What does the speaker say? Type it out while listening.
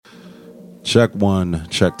Check one,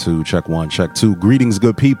 check two, check one, check two. Greetings,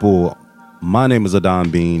 good people. My name is Adan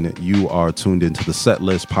Bean. You are tuned into the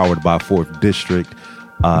SetList powered by 4th District.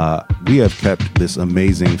 We have kept this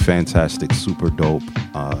amazing, fantastic, super dope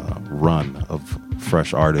run of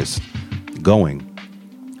fresh artists going.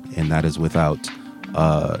 And that is without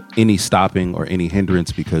any stopping or any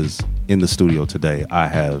hindrance, because in the studio today, I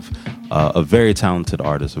have a very talented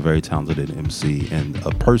artist, a very talented MC, and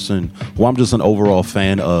a person who I'm just an overall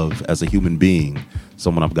fan of as a human being,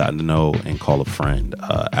 someone I've gotten to know and call a friend.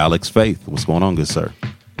 Alex Faith, what's going on, good sir?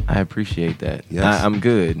 I appreciate that. Yes. I'm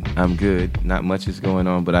good. Not much is going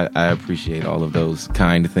on, but I appreciate all of those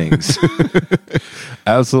kind things.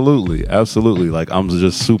 Absolutely. Like, I'm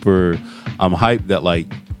hyped that, like,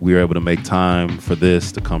 we were able to make time for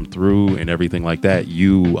this to come through and everything like that.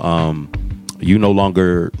 You no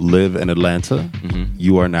longer live in Atlanta. Mm-hmm.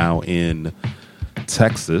 You are now in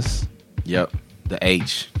Texas. Yep. The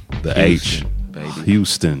H. Baby.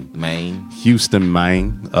 Houston, Maine.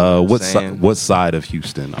 What side of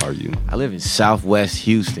Houston are you? I live in Southwest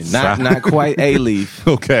Houston. Not quite A-Leaf.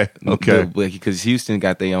 Okay. Because Houston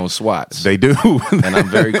got their own SWATs. They do. And I'm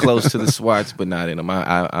very close to the SWATs, but not in them.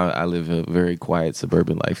 I live a very quiet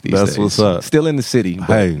suburban life these days. That's what's up. Still in the city,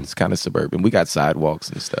 but it's kind of suburban. We got sidewalks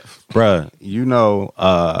and stuff. Bruh,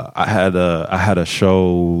 I had a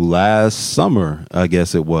show last summer, I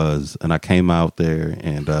guess it was, and I came out there,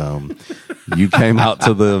 and you came out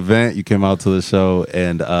to the event, you came out to the show,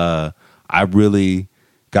 and I really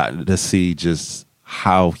got to see just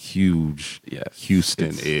how huge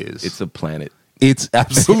Houston is. It's a planet. It's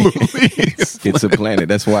absolutely it's a planet.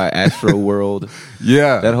 That's why Astro World.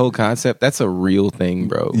 Yeah. That whole concept, that's a real thing,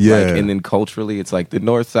 bro. Yeah. Like, and then culturally, it's like the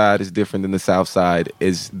north side is different than the south side.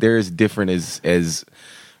 They're as different as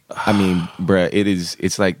I mean, bruh,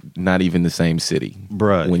 it's like not even the same city,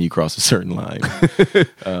 bruh, when you cross a certain line.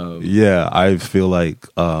 I feel like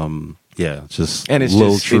just and it's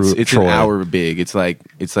little just it's Troy. An hour big. It's like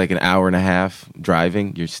an hour and a half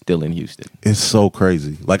driving. You're still in Houston. It's so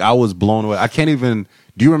crazy. Like, I was blown away. I can't even.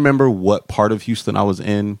 Do you remember what part of Houston I was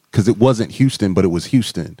in? Because it wasn't Houston, but it was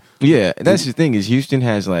Houston. Yeah, that's the thing, is Houston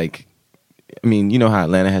has, like, I mean, you know how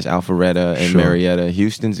Atlanta has Alpharetta and Marietta.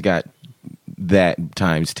 Houston's got that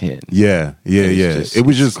times 10. Yeah. It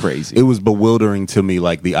was just crazy. It was bewildering to me,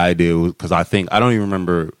 like, the idea, because I don't even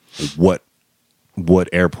remember what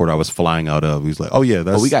airport I was flying out of. He was like, "Oh yeah,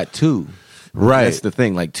 we got two." Right. That's the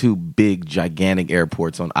thing, like two big, gigantic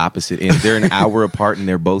airports on opposite ends. They're an hour apart, and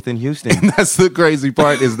they're both in Houston. And that's the crazy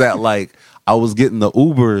part, is that, like, I was getting the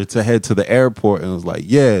Uber to head to the airport, and it was like,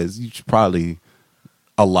 you should probably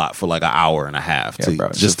a lot for like an hour and a half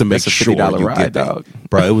just to make sure you ride, get dog.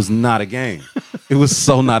 Bro, it was not a game. It was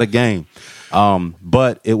so not a game.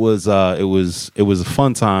 But it was a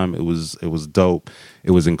fun time. It was dope.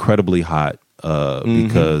 It was incredibly hot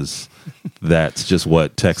because that's just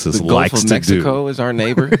what Texas likes to do. The Gulf of Mexico is our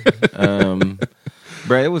neighbor.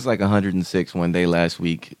 Bro, it was like 106 one day last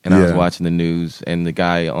week, and I was watching the news, and the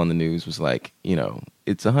guy on the news was like,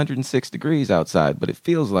 it's 106 degrees outside, but it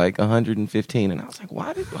feels like 115. And I was like,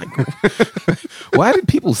 why did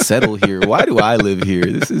people settle here? Why do I live here?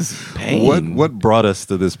 This is pain. What brought us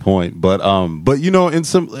to this point? But in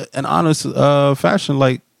an honest fashion,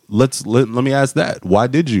 like, let me ask that. Why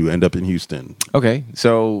did you end up in Houston? Okay,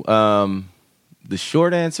 so the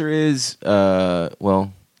short answer is,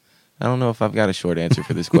 I don't know if I've got a short answer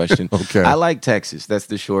for this question. Okay. I like Texas. That's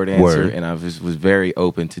the short answer. Word. And I was very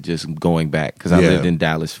open to just going back, because I lived in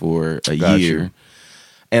Dallas for a year. You.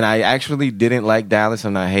 And I actually didn't like Dallas.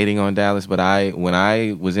 I'm not hating on Dallas, but when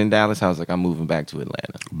I was in Dallas, I was like, I'm moving back to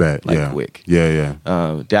Atlanta. Quick. Yeah.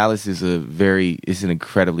 Dallas is it's an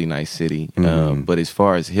incredibly nice city. But as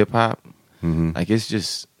far as hip hop, like, it's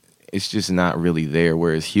just not really there.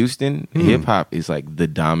 Whereas Houston, hip hop is like the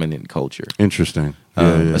dominant culture. Interesting.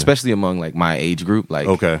 Especially among, like, my age group. Like,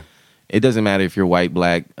 okay, it doesn't matter if you're white,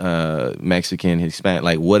 black, Mexican, Hispanic,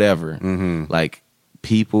 like, whatever. Like,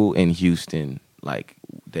 people in Houston, like,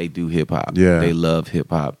 they do hip hop. Yeah, they love hip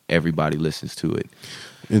hop. Everybody listens to it.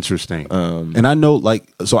 Interesting. And I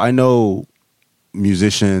know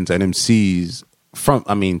musicians and MCs from.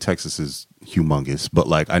 I mean, Texas is humongous, but,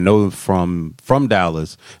 like, I know from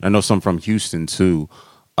Dallas, I know some from Houston too.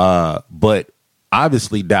 But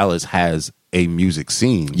obviously Dallas has a music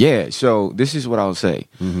scene. Yeah, so this is what I'll say.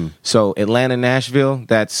 So Atlanta, Nashville,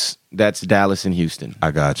 that's Dallas and Houston.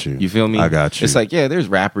 I got you. You feel me? I got you. It's like, yeah, there's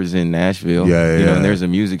rappers in Nashville. Yeah, you know, yeah. and there's a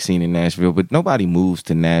music scene in Nashville, but nobody moves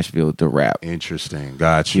to Nashville to rap. Interesting.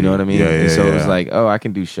 Got you. You know what I mean? Yeah, and so yeah. it's like, oh, I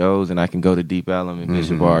can do shows and I can go to Deep Ellum and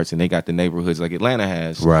Bishop Arts, and they got the neighborhoods like Atlanta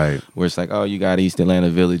has. Right. Where it's like, oh, you got East Atlanta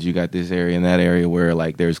Village, you got this area and that area where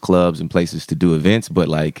like there's clubs and places to do events, but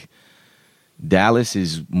like Dallas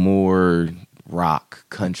is more rock,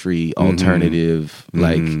 country, alternative.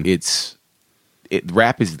 Like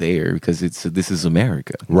rap is there because this is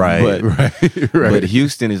America. Right, right. But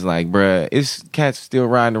Houston is like, bruh, it's cats still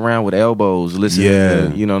riding around with elbows, listening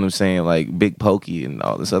to, you know what I'm saying, like Big Pokey and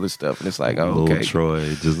all this other stuff. And it's like, oh, okay. Lil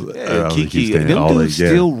Troy, just Kiki, Houston, them all dudes that,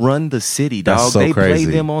 still run the city, dog. That's so they crazy.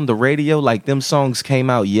 play them on the radio like them songs came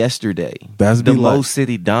out yesterday. That's the be like- Mo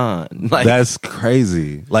City Don. Like, that's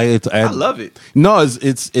crazy. Like I love it. No,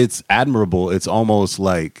 it's admirable. It's almost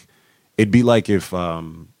like it'd be like if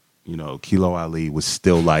you know, Kilo Ali was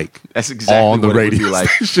still like that's exactly on the what radio it would be like.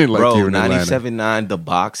 station, like bro, here in Atlanta. 97.9 The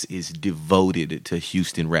Box is devoted to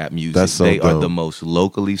Houston rap music. That's so they are dope. the most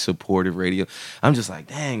locally supportive radio. I'm just like,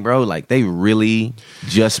 dang, bro, like they really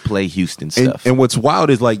just play Houston stuff. And what's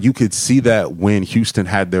wild is like you could see that when Houston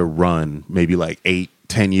had their run, maybe like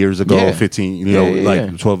 8-10 years ago, Yeah. 15, you know, Yeah,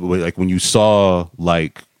 like yeah. 12, like when you saw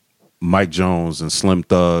like Mike Jones and Slim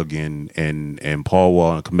Thug and Paul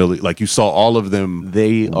Wall and Camille, like you saw all of them.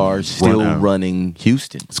 They are still running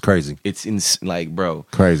Houston. It's crazy. It's like, bro,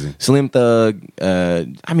 Crazy. Slim Thug.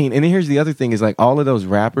 I mean, and here's the other thing is like all of those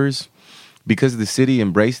rappers, because the city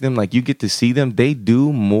embraced them, like you get to see them. They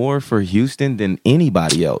do more for Houston than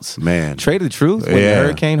anybody else. Man. Trey the Truth, when Yeah.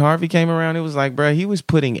 Hurricane Harvey came around, it was like, bro, he was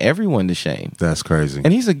putting everyone to shame. That's crazy.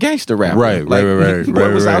 And he's a gangster rapper. Right, like, right.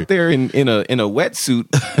 Boy was Right. out there in a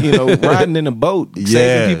wetsuit, you know, riding in a boat, Yeah.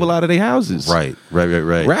 saving people out of their houses. Right.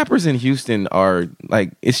 Rappers in Houston are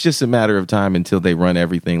like, it's just a matter of time until they run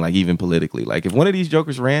everything, like even politically. Like if one of these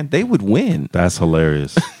jokers ran, they would win. That's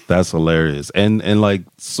hilarious. That's hilarious. And like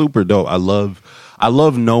super dope. I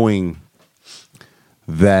love knowing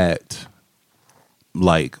that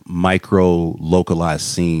like micro localized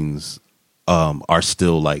scenes are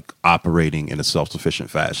still like operating in a self-sufficient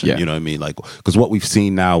fashion. Yeah. You know what I mean? Like, because what we've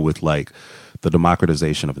seen now with like the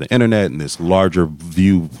democratization of the internet and this larger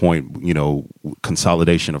viewpoint, you know,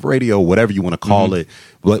 consolidation of radio, whatever you want to call it,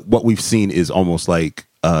 what we've seen is almost like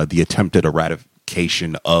the attempted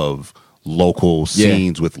eradication of local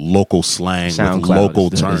scenes with local slang, with local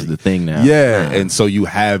terms. Is the thing now. Yeah, and so you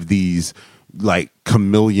have these like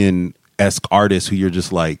chameleon-esque artists who you're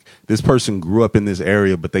just like, this person grew up in this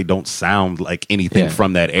area, but they don't sound like anything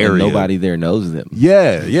from that area. And nobody there knows them.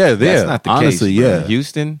 Yeah. That's not the honestly, case. Bro. Yeah.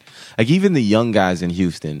 Houston, like even the young guys in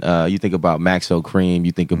Houston, you think about Maxo Cream,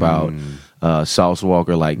 you think about Sauce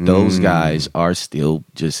Walker, like those guys are still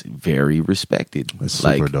just very respected. That's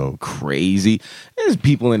super like dope. Crazy. There's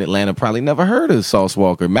people in Atlanta probably never heard of Sauce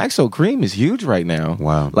Walker. Maxo Cream is huge right now.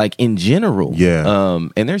 Wow. Like in general. Yeah.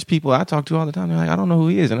 And there's people I talk to all the time. They're like, I don't know who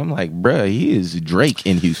he is. And I'm like, bruh, he is Drake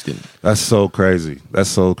in Houston. That's so crazy. That's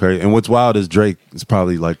so crazy. And what's wild is Drake is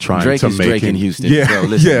probably like trying Drake to is make Drake him, in Houston. Yeah. Bro,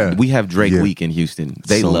 listen, yeah. we have Drake Yeah. Week in Houston.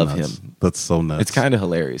 They So love nuts. him. That's so nuts. It's kind of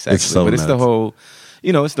hilarious, actually. It's so but it's the nuts. whole,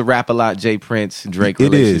 you know, it's the Rap A Lot, Jay Prince, Drake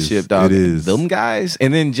It is. relationship, dog. It is. Them guys.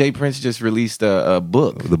 And then Jay Prince just released a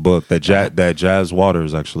book. The book that Jazz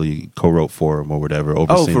Waters actually co-wrote for him or whatever. Oh,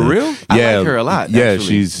 overseeing for it. real? I like her a lot, Yeah,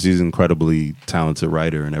 actually. she's incredibly talented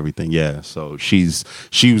writer and everything. Yeah, so she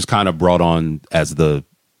was kind of brought on as the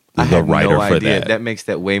writer no for idea. that. That makes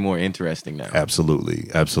that way more interesting now. Absolutely.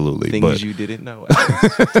 Things But you didn't know.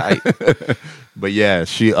 Tight. but yeah,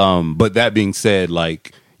 she but that being said,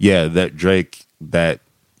 like yeah, that Drake, that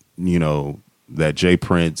you know, that Jay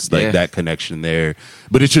Prince, like that connection there.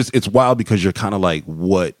 But it's wild because you're kind of like,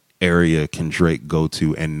 what area can Drake go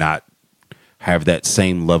to and not have that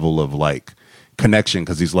same level of like connection?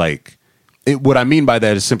 Because he's like, what I mean by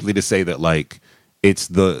that is simply to say that like it's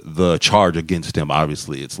the charge against him.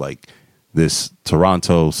 Obviously, it's like this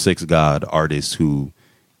Toronto Six God artist who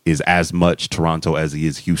is as much Toronto as he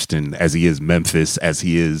is Houston, as he is Memphis, as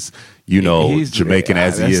he is, you know, He's Jamaican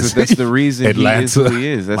as he is. That's the reason Atlanta, he is who he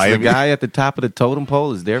is. That's Miami. the guy at the top of the totem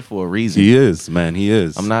pole is there for a reason. He is, man. He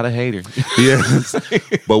is. I'm not a hater. He is.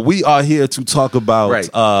 But we are here to talk about Right.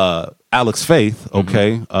 Alex Faith,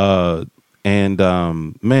 okay? And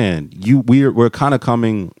man, we're kind of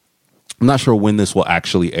coming. I'm not sure when this will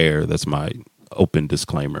actually air. That's my open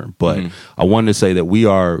disclaimer. But I wanted to say that we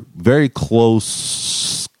are very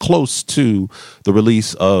close to the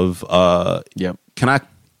release of Yep.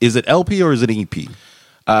 is it LP or is it EP?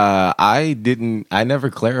 I never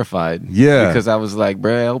clarified. Yeah. Because I was like,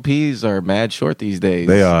 bruh, LPs are mad short these days.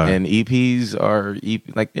 They are. And EPs are,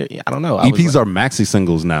 like, I don't know. EPs are maxi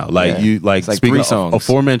singles now. Like, Yeah. you, like, It's like speaking 3 of, songs.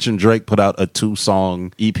 aforementioned Drake put out a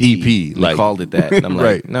 2-song EP. They Like, called it that. And I'm like,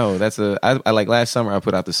 Right. no, that's I like last summer I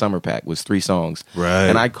put out the summer pack, was 3 songs. Right.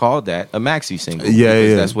 And I called that a maxi single. Yeah, because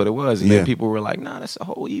yeah. that's what it was. And Yeah. then people were like, nah, that's a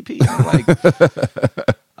whole EP. I'm like,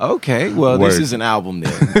 okay, well, Word. this is an album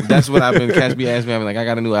then. That's what I've been, Cash be asking me, I'm like, I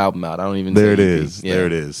got a new album out. I don't even There it say EP. is. Yeah. There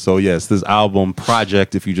it is. So yes, this album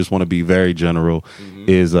project, if you just want to be very general,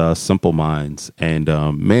 is Simple Minds. And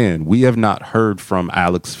man, we have not heard from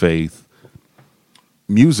Alex Faith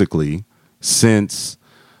musically since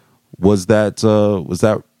was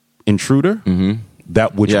that Intruder? Mm-hmm.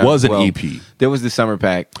 That which was an EP. There was the summer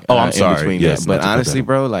pack. Oh, I'm sorry. In between Yes, that. But not to put honestly, that.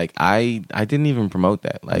 bro, like I didn't even promote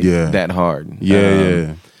that that hard.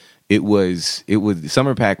 Yeah. It was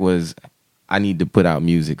summer pack was I need to put out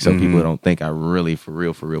music so people don't think I really for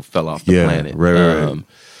real fell off the planet. Right.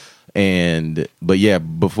 But yeah,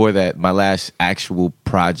 before that, my last actual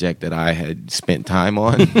project that I had spent time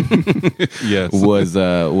on Yes.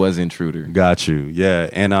 was Intruder. Got you. Yeah.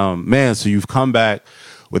 And man, so you've come back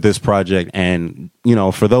with this project, and you know,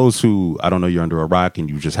 for those who, I don't know, you're under a rock and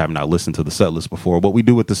you just have not listened to the set list before, what we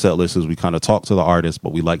do with the set list is we kind of talk to the artist,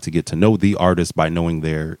 but we like to get to know the artist by knowing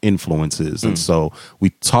their influences. And so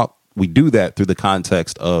we do that through the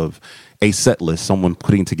context of a set list, someone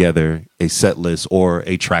putting together a set list or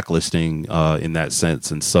a track listing in that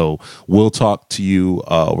sense. And so we'll talk to you.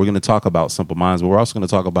 We're going to talk about Simple Minds, but we're also going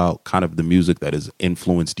to talk about kind of the music that has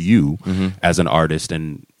influenced you as an artist,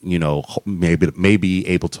 and, you know, maybe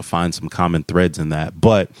able to find some common threads in that.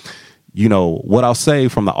 But, you know, what I'll say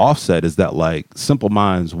from the offset is that, like, Simple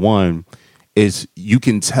Minds, one, is you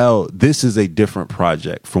can tell this is a different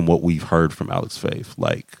project from what we've heard from Alex Faith,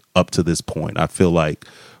 like, up to this point. I feel like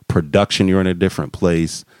production, you're in a different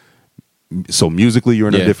place. So musically, you're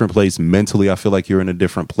in a different place. Mentally, I feel like you're in a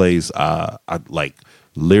different place. I like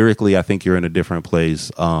lyrically, I think you're in a different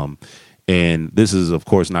place. And this is, of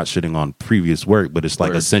course, not shitting on previous work, but it's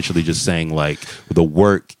like essentially just saying, like, the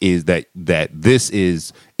work is that this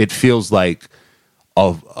is. It feels like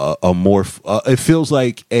a more. It feels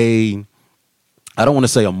like a. I don't want to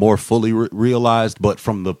say a more fully realized, but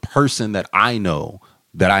from the person that I know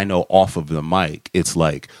off of the mic, it's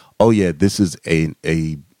like, oh yeah, this is an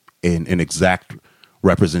exact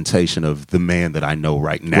representation of the man that I know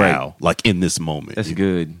right now, like in this moment. That's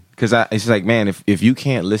good. Because it's like, man, if you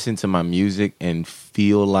can't listen to my music and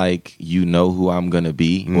feel like you know who I'm going to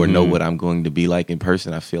be or know what I'm going to be like in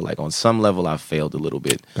person, I feel like on some level I've failed a little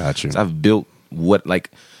bit. Got you. I've built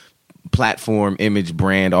platform, image,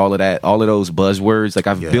 brand, all of that, all of those buzzwords. Like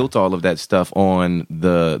I've built all of that stuff on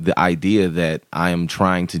the idea that I am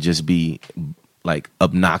trying to just be like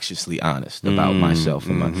obnoxiously honest about myself.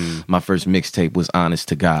 And my first mixtape was Honest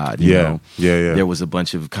to God. You know? There was a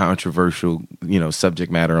bunch of controversial,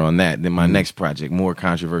 subject matter on that. Then my next project, more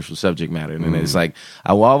controversial subject matter. And it's like,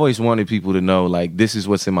 I always wanted people to know, like, this is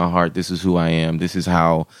what's in my heart. This is who I am. This is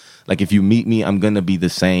how, like, if you meet me, I'm going to be the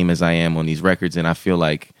same as I am on these records. And I feel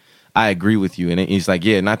like I agree with you. And it's like,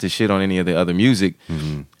 not to shit on any of the other music.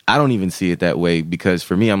 I don't even see it that way, because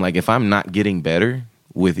for me, I'm like, if I'm not getting better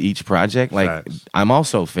with each project, like, facts, I'm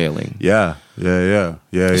also failing. Yeah.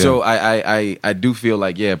 So I do feel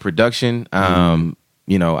like, production, I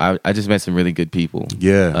just met some really good people.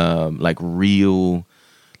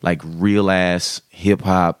 Like real ass hip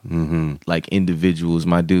hop, like individuals.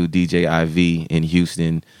 My dude DJ IV in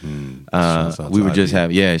Houston. We were just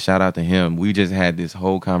shout out to him. We just had this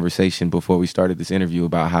whole conversation before we started this interview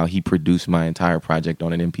about how he produced my entire project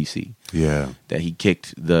on an MPC. That he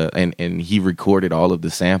kicked and he recorded all of the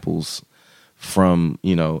samples from,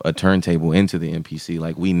 a turntable into the MPC.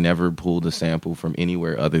 Like, we never pulled a sample from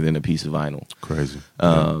anywhere other than a piece of vinyl. Crazy.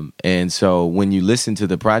 And so when you listen to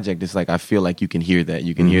the project, it's like, I feel like you can hear that.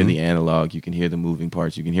 You can hear the analog, you can hear the moving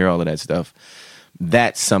parts, you can hear all of that stuff.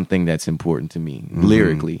 That's something that's important to me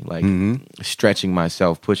lyrically, like stretching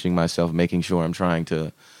myself, pushing myself, making sure I'm trying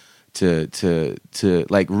to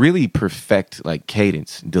like really perfect, like,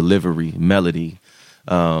 cadence, delivery, melody,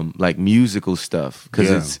 like musical stuff,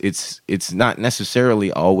 because it's not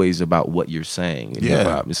necessarily always about what you're saying in hip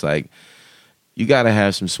hop. It's like, you got to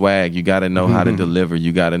have some swag, you got to know how to deliver,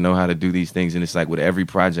 you got to know how to do these things. And it's like, with every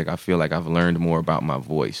project, I feel like I've learned more about my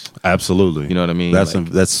voice. Absolutely. You know what I mean?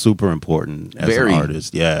 That's super important as an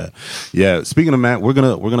artist. Speaking of Matt, we're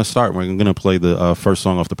gonna start. We're gonna play the first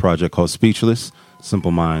song off the project called Speechless.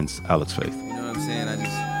 Simple Minds, Alex Faith. You know what I'm saying? I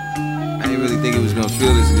didn't really think it was gonna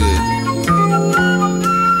feel this good.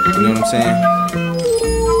 You know what I'm saying?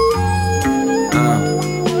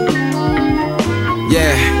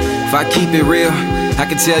 I keep it real. I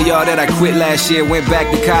can tell y'all that I quit last year, went back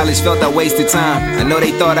to college, felt I wasted time. I know they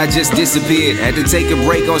thought I just disappeared, had to take a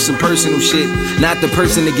break on some personal shit. Not the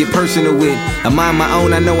person to get personal with. I mind my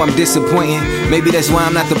own, I know I'm disappointing. Maybe that's why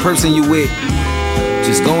I'm not the person you with.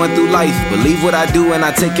 Just going through life, believe what I do and I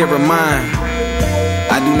take care of mine.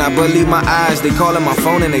 I do not believe my eyes, they calling my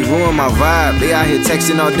phone and they ruin my vibe. They out here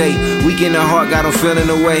texting all day, weak in the heart, got them feeling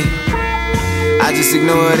away. I just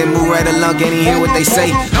ignore it and move right along, can't even hear what they say.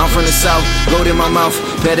 I'm from the south, gold in my mouth,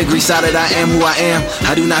 pedigree solid, I am who I am.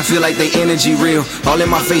 I do not feel like they energy real. All in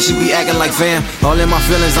my face should be acting like fam. All in my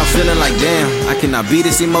feelings, I'm feeling like damn. I cannot be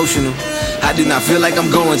this emotional. I do not feel like I'm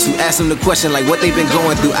going to ask them the question like what they've been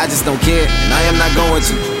going through. I just don't care, and I am not going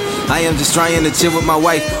to. I am just trying to chill with my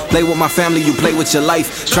wife, play with my family, you play with your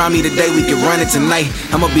life. Try me today, we can run it tonight.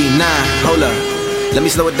 I'ma be 9, hold up. Let me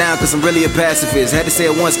slow it down cause I'm really a pacifist. Had to say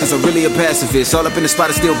it once cause I'm really a pacifist. All up in the spot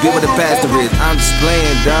and still be with the pastor is. I'm just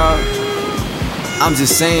playing, dawg. I'm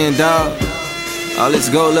just saying, dawg. All this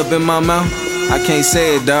gold up in my mouth, I can't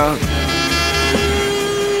say it, dawg.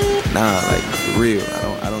 Nah, like for real,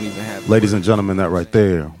 I don't even have. Ladies and gentlemen, that right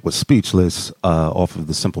there was Speechless off of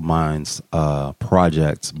the Simple Minds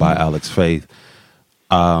project by Alex Faith.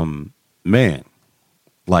 Man,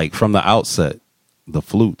 like from the outset, the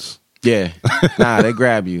flutes. Yeah, nah, they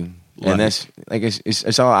grab you, and that's like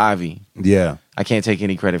it's all Ivy. Yeah, I can't take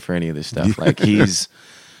any credit for any of this stuff. Like he's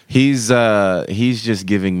just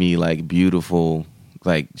giving me like beautiful,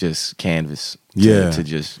 like just canvas. To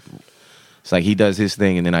just it's like he does his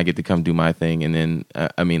thing, and then I get to come do my thing, and then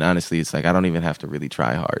I mean honestly, it's like I don't even have to really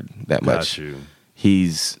try hard that much. You.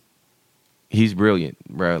 He's brilliant,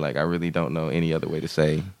 bro. Like I really don't know any other way to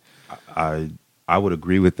say. I would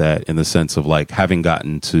agree with that in the sense of like having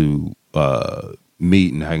gotten to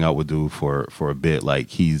meet and hang out with dude for a bit. Like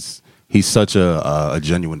he's such a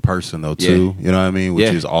genuine person though too. Yeah. You know what I mean? Which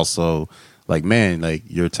is also like, man, like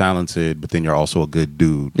you're talented, but then you're also a good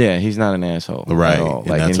dude. Yeah, he's not an asshole, right? At all.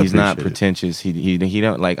 Like, and he's not pretentious. He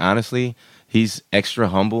don't like honestly. He's extra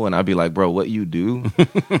humble, and I'd be like, bro, what you do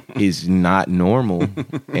is not normal.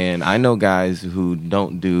 And I know guys who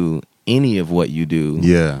don't do any of what you do,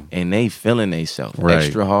 and they feeling themselves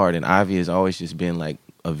extra hard. And Ivy has always just been like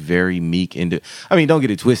a very meek I mean, don't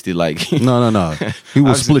get it twisted. Like no, he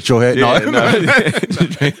will split your head. Yeah,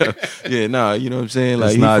 no, you know what I'm saying.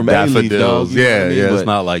 Like it's not daffodils. It's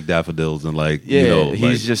not like daffodils and like he's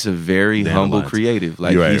like just a very humble creative.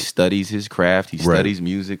 Like he studies his craft, he studies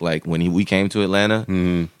music. Like when we came to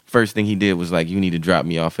Atlanta, first thing he did was like, you need to drop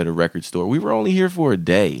me off at a record store. We were only here for a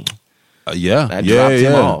day. I dropped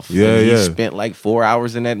him off. He spent like 4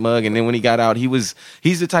 hours in that mug, and then when he got out, he's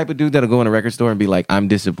the type of dude that'll go in a record store and be like, I'm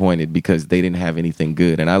disappointed because they didn't have anything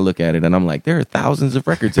good. And I look at it and I'm like, there are thousands of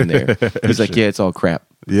records in there. He's like, yeah, it's all crap.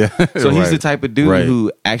 Yeah. So he's the type of dude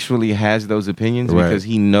who actually has those opinions because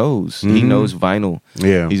he knows. He knows vinyl.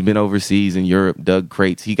 Yeah. He's been overseas in Europe, dug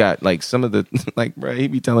crates. He got like some of the like, bro, he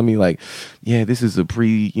be telling me like, yeah, this is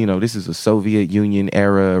this is a Soviet Union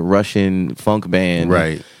era Russian funk band.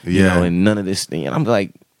 Right. You know, and none of this thing. And I'm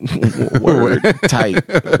like, word tight.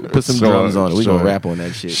 Put some drums on it. We gonna rap on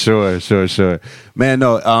that shit. Sure. Man,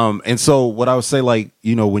 no, and so what I would say, like,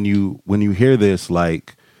 you know, when you hear this,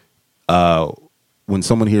 like when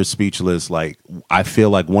someone hears Speechless, like I feel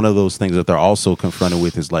like one of those things that they're also confronted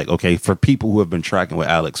with is like, okay, for people who have been tracking with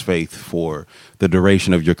Alex Faith for the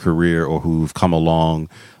duration of your career or who've come along,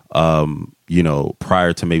 you know,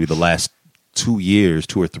 prior to maybe the last 2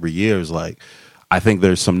 or 3 years, like I think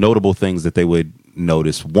there's some notable things that they would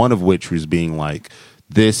notice. One of which was being like,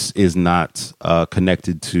 this is not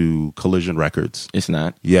connected to Collision Records. It's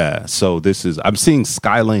not. Yeah. So I'm seeing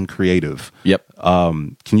Skylane Creative. Yep.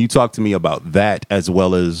 Can you talk to me about that as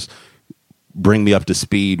well as bring me up to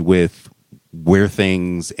speed with where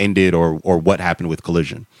things ended or what happened with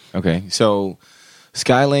Collision? Okay. So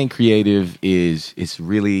Skylane Creative it's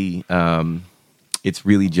really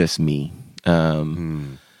just me.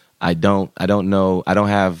 I don't know. I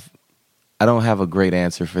don't have a great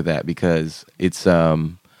answer for that because it's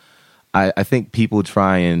I think people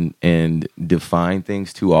try and define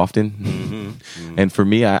things too often. And for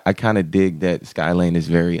me, I kind of dig that Skylane is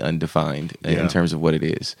very undefined in terms of what it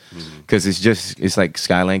is. Because it's like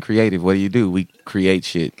Skylane Creative. What do? We create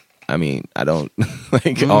shit. I mean, I don't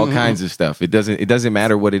like all kinds of stuff. It doesn't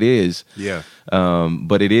matter what it is. Yeah.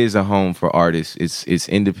 But it is a home for artists. It's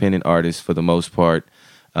independent artists for the most part.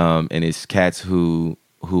 And it's cats who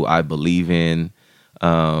I believe in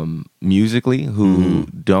musically, who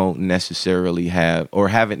don't necessarily have or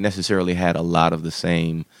haven't necessarily had a lot of the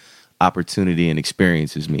same opportunity and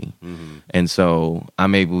experience as me. And so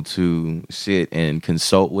I'm able to sit and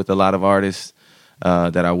consult with a lot of artists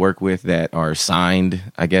that I work with that are signed.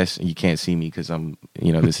 I guess you can't see me because I'm,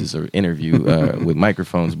 this is an interview with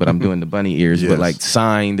microphones, but I'm doing the bunny ears. Yes. But like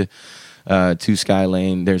signed to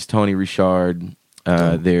Skylane. There's Tony Richard.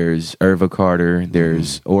 There's Irva Carter.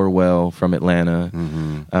 There's Orwell from Atlanta.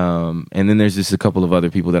 And then there's just a couple of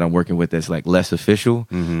other people that I'm working with that's like less official,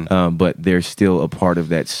 but they're still a part of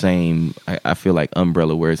that same, I feel like,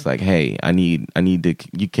 umbrella where it's like, hey, I need to,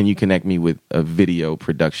 can you connect me with a video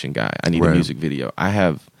production guy? I need a music video. I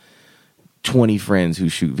have 20 friends who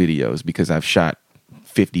shoot videos because I've shot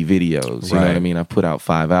 50 videos. You know what I mean? I've put out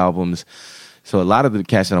 5 albums. So a lot of the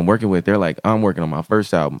cats that I'm working with, they're like, I'm working on my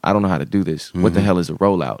first album. I don't know how to do this. What the hell is a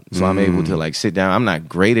rollout? So I'm able to like sit down. I'm not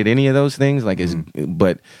great at any of those things, like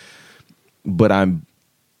but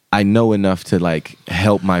I know enough to like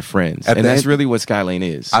help my friends, and that's really what Skylane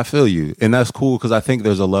is. I feel you, and that's cool because I think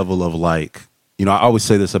there's a level of like, I always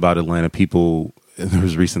say this about Atlanta. People, there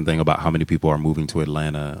was a recent thing about how many people are moving to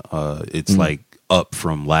Atlanta. It's like up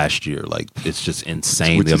from last year. Like it's just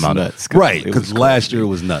insane. Which the amount nuts, of right because last year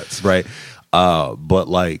was nuts, right? But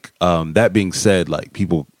like that being said, like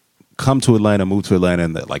people come to Atlanta, move to Atlanta,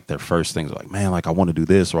 and that like their first things are like, man, like I want to do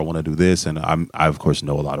this or I want to do this, and I of course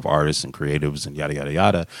know a lot of artists and creatives and yada yada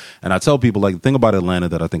yada, and I tell people like the thing about Atlanta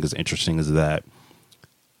that I think is interesting is that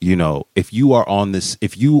if you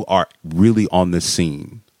are really on this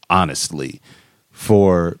scene honestly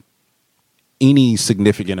for any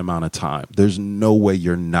significant amount of time, there's no way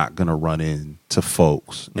you're not going to run into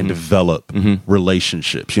folks and develop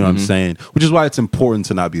relationships. You know what I'm saying? Which is why it's important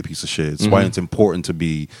to not be a piece of shit. It's why it's important to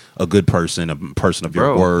be a good person, a person of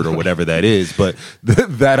your word or whatever that is. But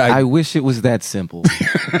I wish it was that simple,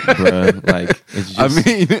 bruh. Like, it's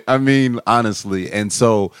just... I mean, honestly. And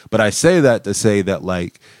so, but I say that to say that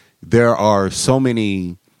like, there are so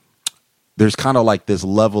many, there's kind of like this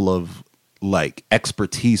level of like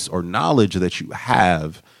expertise or knowledge that you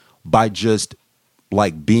have by just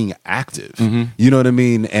like being active. You know what I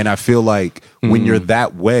mean? And I feel like when you're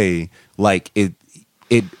that way, like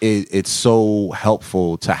it's so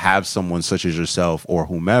helpful to have someone such as yourself or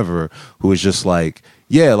whomever who is just like,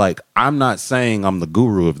 yeah, like I'm not saying I'm the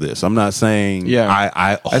guru of this. I'm not saying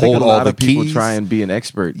I hold think a all lot the of people keys. Try and be an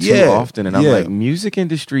expert too often, and I'm like, music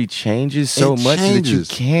industry changes so much that you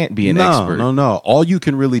can't be an expert. No. All you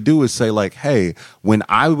can really do is say like, hey, when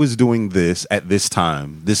I was doing this at this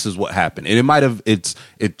time, this is what happened, and it might have it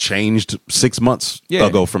changed 6 months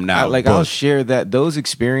ago from now. I'll share those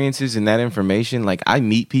experiences and that information. Like I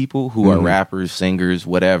meet people who are rappers, singers,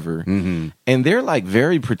 whatever, and they're like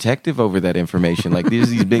very protective over that information. Like these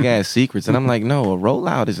big ass secrets, and I'm like, no, a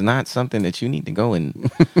rollout is not something that you need to go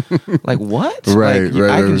and like what? I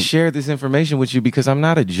can share this information with you because I'm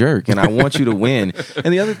not a jerk and I want you to win.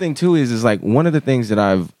 And the other thing too is like one of the things that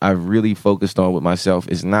I've really focused on with myself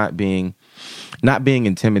is not being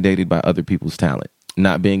intimidated by other people's talent.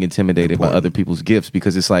 Not being intimidated by other people's gifts,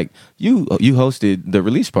 because it's like you hosted the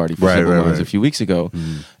release party for Simple Minds a few weeks ago,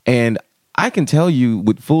 and I can tell you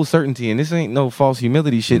with full certainty, and this ain't no false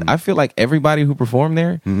humility shit, I feel like everybody who performed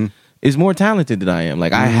there is more talented than I am.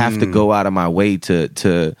 Like I have to go out of my way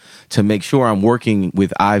to make sure I'm working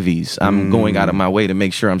with Ivies. I'm going out of my way to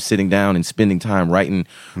make sure I'm sitting down and spending time writing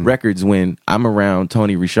records when I'm around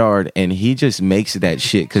Tony Richard, and he just makes that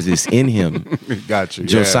shit because it's in him. Gotcha.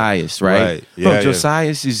 Josias, right? Bro,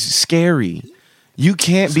 Josias is scary. You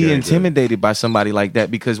can't be intimidated by somebody like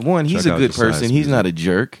that because one, he's a good person. He's not a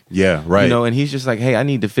jerk. Yeah, right. And he's just like, hey, I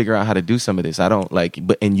need to figure out how to do some of this. I don't like,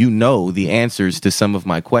 and the answers to some of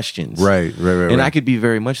my questions. Right. And I could be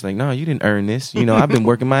very much like, no, you didn't earn this. I've been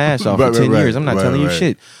working my ass off for 10 years. I'm not telling you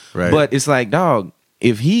shit. Right. But it's like, dog,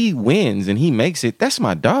 if he wins and he makes it, that's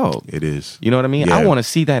my dog. It is. You know what I mean? Yeah. I want to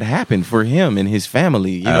see that happen for him and his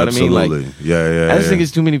family. You know what I mean? Like, yeah. I just think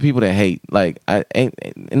it's too many people that hate. Like,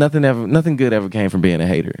 nothing good ever came from being a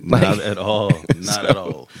hater. Like, not at all. Not at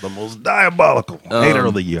all. The most diabolical hater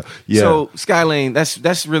of the year. Yeah. So Skylane,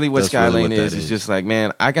 that's really what Skylane is. It's just like,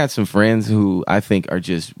 man, I got some friends who I think are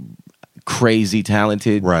just crazy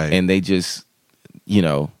talented, right? And they just,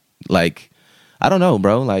 like, I don't know,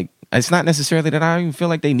 bro. Like, it's not necessarily that I even feel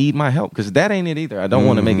like they need my help, because that ain't it either. I don't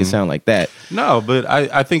want to make it sound like that. No, but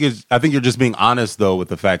I think you're just being honest though with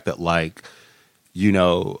the fact that, like,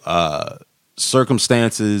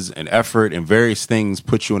 circumstances and effort and various things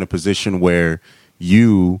put you in a position where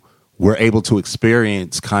you were able to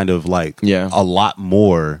experience kind of like a lot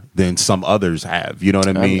more than some others have. You know what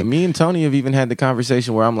I mean? Me and Tony have even had the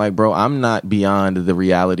conversation where I'm like, bro, I'm not beyond the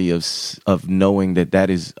reality of knowing that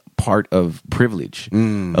is part of privilege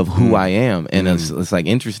of who I am. And it's like,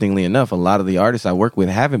 interestingly enough, a lot of the artists I work with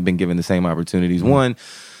haven't been given the same opportunities. One,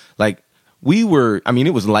 like, we were, I mean,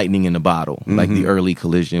 it was lightning in a bottle, like the early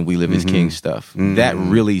Collision, We Live as King stuff. That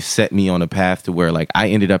really set me on a path to where, like, I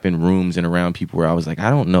ended up in rooms and around people where I was like, I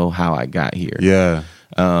don't know how I got here. Yeah.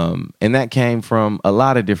 And that came from a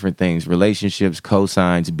lot of different things, relationships,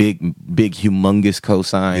 cosigns, big, humongous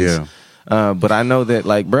cosigns. Yeah. But I know that,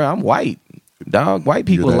 like, bro, I'm white. Dog, white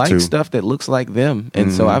people like stuff that looks like them.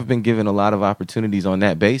 And so I've been given a lot of opportunities on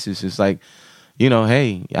that basis. It's like, you know,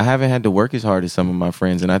 hey, I haven't had to work as hard as some of my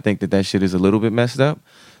friends, and I think that shit is a little bit messed up.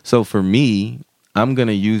 So for me, I'm going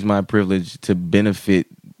to use my privilege to benefit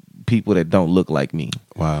people that don't look like me.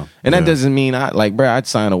 Wow. And that doesn't mean I'd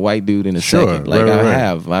sign a white dude in a second. Like,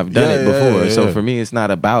 I've done it before. So for me, it's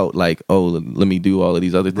not about like, oh, let me do all of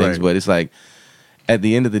these other things, but it's like, at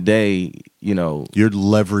the end of the day, you know, you're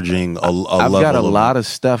leveraging I've got a lot of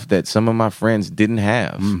stuff that some of my friends didn't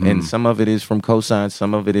have, and some of it is from cosigns,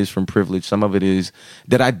 some of it is from privilege, some of it is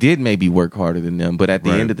that I did maybe work harder than them. But at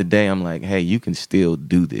the end of the day, I'm like, hey, you can still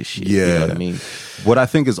do this shit. Yeah. You know what I mean? What I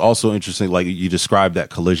think is also interesting, like you described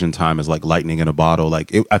that Collision time as like lightning in a bottle.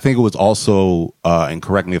 Like I think it was also, and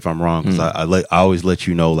correct me if I'm wrong, because I always let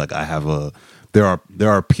you know, like I have there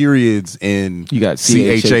are periods in you got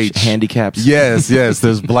CHH handicaps. Yes,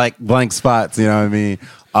 there's blank spots. You know what I mean?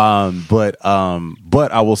 But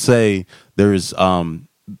I will say there's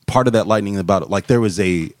part of that lightning about it. Like there was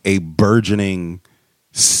a burgeoning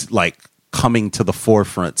like coming to the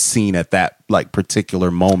forefront scene at that like particular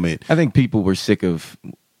moment. I think people were sick of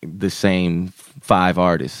the same 5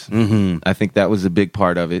 artists. I think that was a big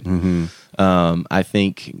part of it. I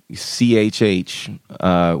think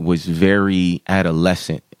CHH was very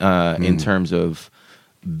adolescent in terms of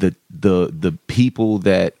the people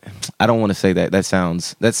that I don't want to say that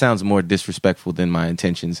sounds more disrespectful than my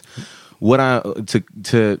intentions. What I want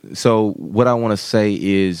to say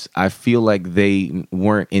is I feel like they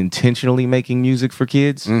weren't intentionally making music for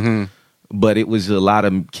kids. But it was a lot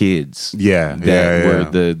of kids that were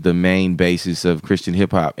the main basis of Christian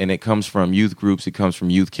hip hop. And it comes from youth groups, it comes from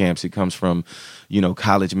youth camps, it comes from, you know,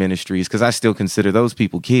 college ministries. Because I still consider those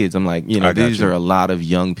people kids. I'm like, you know, these are a lot of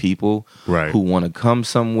young people who want to come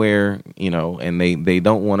somewhere, you know, and they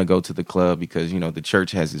don't want to go to the club because, you know, the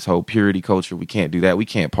church has this whole purity culture. We can't do that. We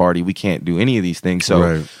can't party. We can't do any of these things.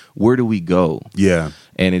 So where do we go? Yeah.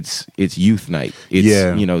 And it's youth night.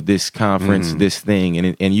 It's you know, this conference, this thing,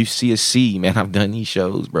 and you see a sea, man. I've done these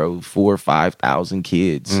shows, bro. 4,000 or 5,000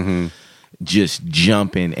 kids just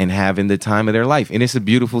jumping and having the time of their life, and it's a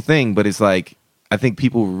beautiful thing. But it's like I think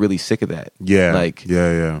people were really sick of that. Yeah, like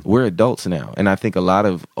we're adults now, and I think a lot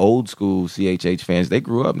of old school CHH fans, they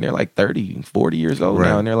grew up and they're like 30, 40 years old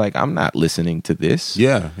now, and they're like, I'm not listening to this.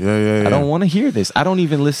 I don't want to hear this. I don't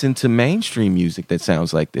even listen to mainstream music that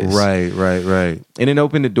sounds like this. Right. And it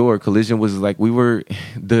opened the door. Collision was like, we were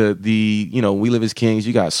the you know, We Live as Kings.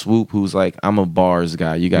 You got Swoop, who's like, I'm a bars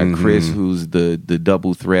guy. You got Chris, who's the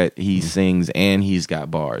double threat. He sings and he's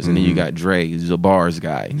got bars. And then you got Dre, who's a bars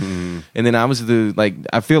guy. And then I was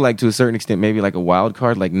I feel like to a certain extent, maybe like a wild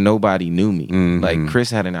card, like nobody knew me. Like Chris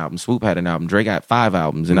had an album, Swoop had an album, Dre got 5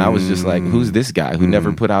 albums, and I was just like, who's this guy who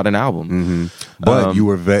never put out an album? But you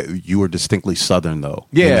were distinctly Southern though,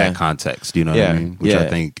 in that context, you know what I mean? Which I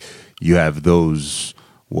think you have those,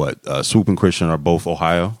 Swoop and Christian are both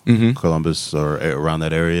Ohio, Columbus or around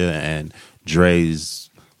that area, and Dre's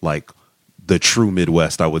like the true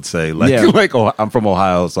Midwest, I would say. Like I'm from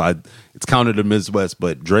Ohio, so it's counted the Midwest,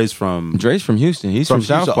 but Dre's from Houston. He's from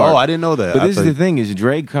South Park. Oh, I didn't know that. But this is the thing: is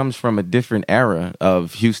Dre comes from a different era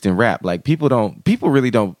of Houston rap. Like people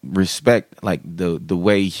really don't respect like the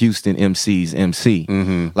way Houston MCs MC.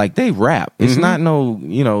 Like they rap. It's not no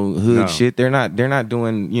hood shit. They're not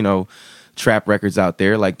doing trap records out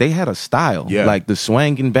there. Like they had a style, like the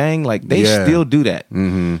swang and bang, like they still do that.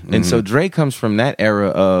 And so Dre comes from that era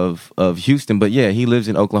of Houston, but he lives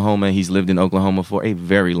in Oklahoma. He's lived in Oklahoma for a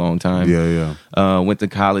very long time. Went to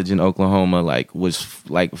college in Oklahoma, was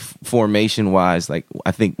formation wise, like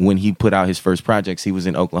I think when he put out his first projects, he was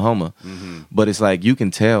in Oklahoma. But it's like you can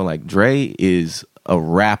tell like Dre is a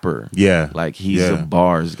rapper. Like he's a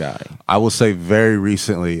bars guy. I will say very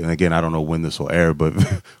recently, and again, I don't know when this will air, but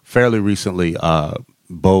fairly recently,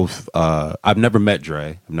 both I've never met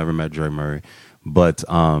Dre. I've never met Dre Murray, but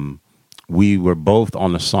we were both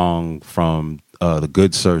on a song from the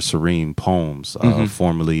Good Sir Serene Poems,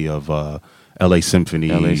 formerly of LA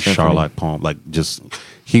Symphony, Charlotte Poem, like just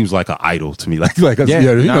he was like an idol to me.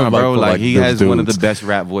 Bro, like he has dudes. One of the best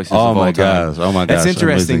rap voices of all time. Oh my gosh. That's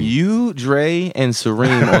interesting. Amazing. You, Dre, and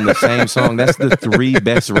Serene on the same song. That's the 3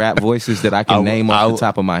 best rap voices that I can name off the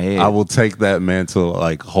top of my head. I will take that mantle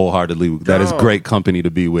like wholeheartedly. That is great company to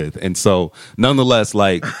be with. And so nonetheless,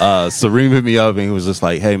 like Serene hit me up and he was just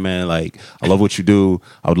like, hey man, like I love what you do.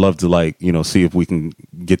 I would love to like, see if we can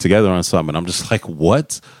get together on something. And I'm just like,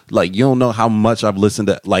 what? Like, you don't know how much I've listened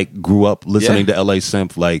to, like, grew up listening to LA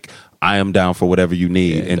Simp. Like, I am down for whatever you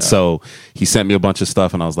need. And so he sent me a bunch of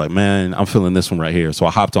stuff, and I was like, man, I'm feeling this one right here. So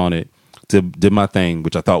I hopped on it, did my thing,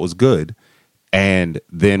 which I thought was good. And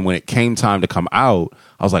then when it came time to come out,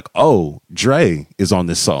 I was like, oh, Dre is on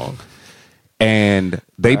this song. And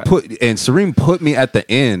Serene put me at the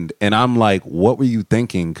end, and I'm like, what were you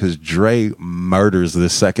thinking? Because Dre murders the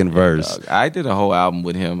second verse. Dog, I did a whole album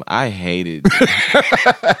with him. I hated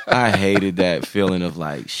that feeling of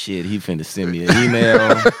like, shit, he finna send me an email,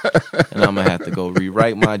 and I'm gonna have to go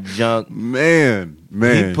rewrite my junk. Man.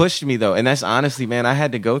 He pushed me though, and that's honestly, man, I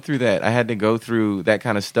had to go through that. I had to go through that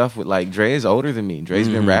kind of stuff with like Dre is older than me. Dre's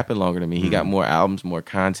been rapping longer than me. He got more albums, more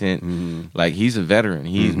content. Like he's a veteran.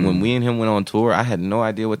 When we and him went on tour, I had no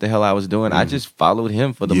idea what the hell I was doing. I just followed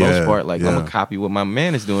him for the most part. Like I'm gonna copy what my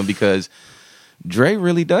man is doing because Dre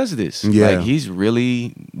really does this. Like he's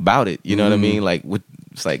really about it. You know what I mean? Like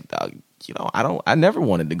it's like I never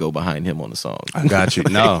wanted to go behind him on a song. I got you.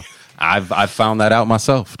 No. I've found that out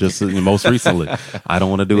myself just most recently. I don't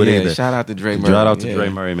want to do it either. Shout out to Dre Murray. Shout out to Dre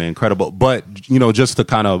Murray, man. Incredible. But, just to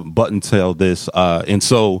kind of button tail this, and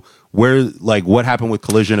so what happened with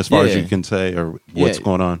Collision as far as you can say, or what's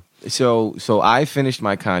going on? So I finished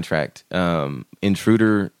my contract.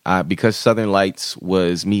 Intruder, because Southern Lights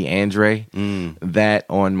was me and Dre, that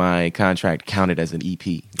on my contract counted as an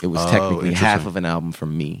EP. It was technically half of an album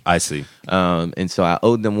from me. I see. And so I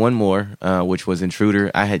owed them one more, which was Intruder.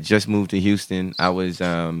 I had just moved to Houston. I was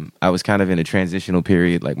kind of in a transitional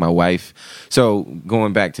period, like my wife. So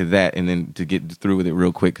going back to that, and then to get through with it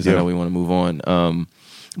real quick, because I know we want to move on.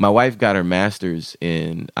 My wife got her master's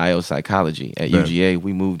in IO psychology at UGA.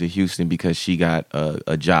 We moved to Houston because she got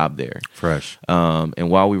a job there. Fresh. And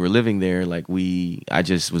while we were living there, I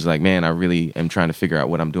just was like, man, I really am trying to figure out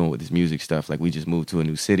what I'm doing with this music stuff. Like, we just moved to a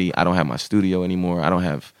new city. I don't have my studio anymore. I don't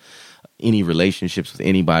have any relationships with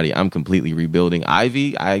anybody. I'm completely rebuilding.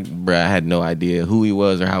 Ivy, I had no idea who he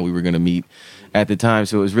was or how we were going to meet at the time.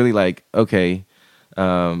 So it was really like, okay,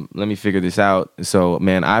 let me figure this out. So,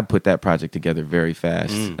 man, I put that project together very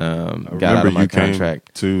fast. Got out of my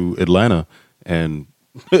contract to Atlanta, and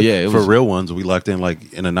it was, for real ones, we locked in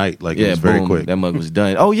like in a night. Like it was very quick. That mug was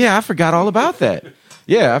done. Oh yeah, I forgot all about that.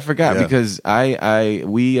 Yeah, I forgot because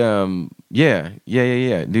we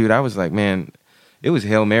dude. I was like, man, it was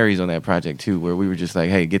Hail Marys on that project too, where we were just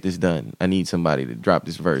like, hey, get this done. I need somebody to drop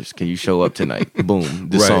this verse. Can you show up tonight? Boom,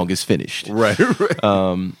 the song is finished. Right.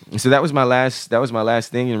 So that was my last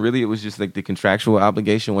thing, and really it was just like the contractual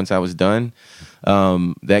obligation once I was done.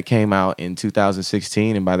 That came out in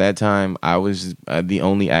 2016, and by that time I was the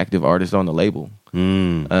only active artist on the label.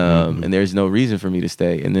 And there's no reason for me to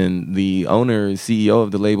stay. And then the owner, CEO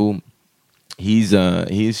of the label, he's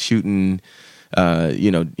shooting.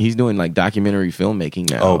 He's doing like documentary filmmaking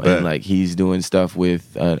now, and like he's doing stuff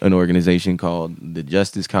with an organization called the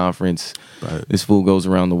Justice Conference. Right. This fool goes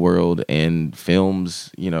around the world and films,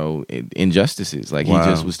 injustices. Like he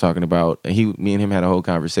just was talking about. Me and him had a whole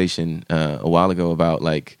conversation a while ago about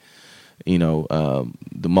like,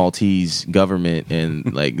 the Maltese government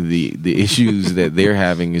and like the issues that they're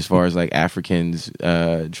having as far as like Africans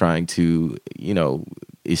trying to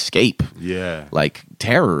escape like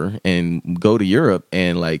terror and go to Europe,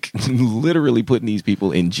 and like literally putting these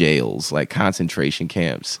people in jails, like concentration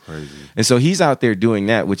camps. Crazy. And so he's out there doing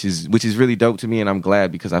that, which is really dope to me, and I'm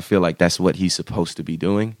glad because I feel like that's what he's supposed to be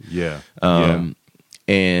doing.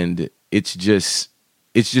 And it's just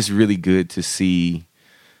really good to see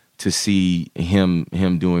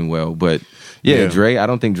him doing well. But Dre, I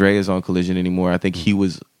don't think Dre is on Collision anymore. I think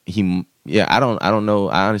I don't know.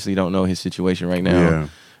 I honestly don't know his situation right now. Yeah.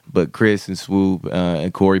 But Chris and Swoop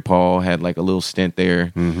and Corey Paul had like a little stint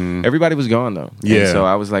there. Everybody was gone though. Yeah. And so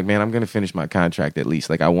I was like, man, I'm going to finish my contract at least.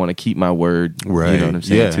 Like I want to keep my word. Right. You know what I'm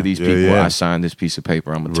saying? To these people, I signed this piece of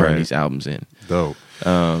paper. I'm going to turn these albums in. Dope.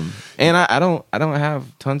 And I don't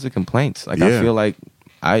have tons of complaints. Like I feel like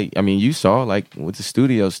I mean, you saw like with the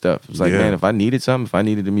studio stuff. It's like, man, if I needed something, if I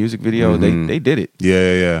needed a music video, they did it.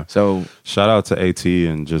 Yeah. So shout out to AT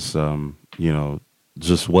and just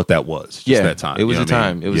just what that was. Just that time. It was a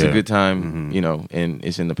time. It was a good time. And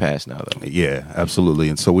it's in the past now though. Yeah, absolutely.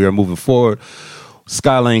 And so we are moving forward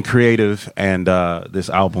Skylane Creative and this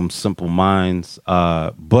album Simple Minds.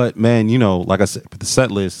 But man, you know, like I said, the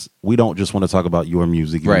set list, we don't just want to talk about your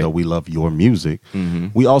music, even though we love your music.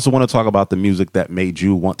 We also want to talk about the music that made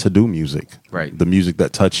you want to do music. Right. The music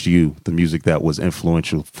that touched you, the music that was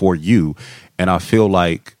influential for you. And I feel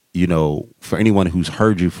like, you know, for anyone who's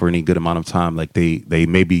heard you for any good amount of time, like they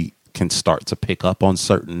maybe can start to pick up on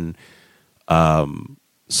certain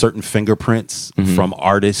fingerprints from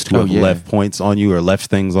artists who have left points on you or left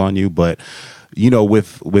things on you. But, you know,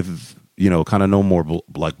 with you know, kind of no more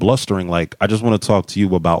like blustering, like I just want to talk to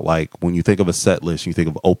you about, like, when you think of a set list, you think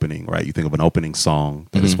of opening, right? You think of an opening song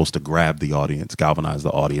that is supposed to grab the audience, galvanize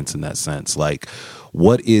the audience in that sense. Like,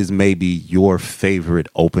 what is maybe your favorite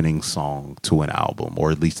opening song to an album,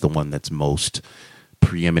 or at least the one that's most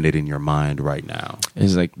preeminent in your mind right now?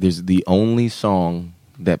 It's like, there's the only song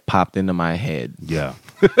that popped into my head. Yeah.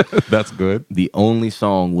 That's good. The only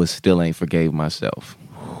song was Still Ain't Forgave Myself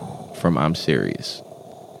from I'm Serious.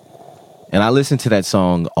 And I listen to that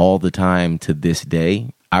song all the time to this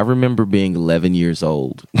day. I remember being 11 years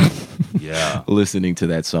old. Yeah. Listening to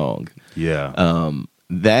that song. Yeah.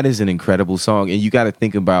 That is an incredible song. And you got to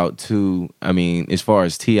think about, too, I mean, as far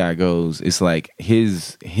as T.I. goes, it's like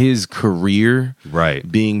his career, right,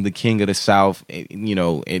 being the king of the South, you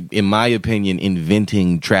know, in my opinion,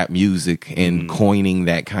 inventing trap music and coining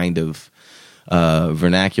that kind of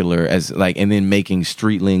vernacular as like, and then making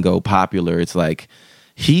street lingo popular. It's like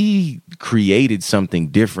he created something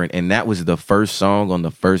different, and that was the first song on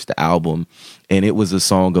the first album, and it was a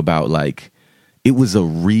song about, like, it was a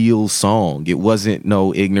real song. It wasn't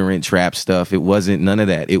no ignorant trap stuff. It wasn't none of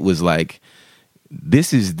that. It was like,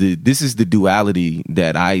 this is the duality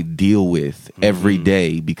that I deal with every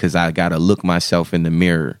day, because I gotta look myself in the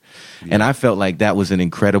mirror. And I felt like that was an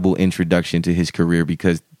incredible introduction to his career,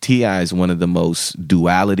 because T.I. is one of the most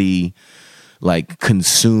duality, like,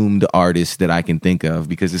 consumed artists that I can think of.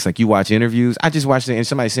 Because it's like, you watch interviews. I just watched it, and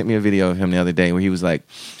somebody sent me a video of him the other day where he was like,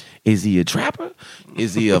 is he a trapper?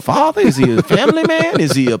 Is he a father? Is he a family man?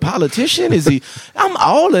 Is he a politician? I'm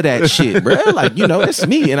all of that shit, bro. Like, you know, that's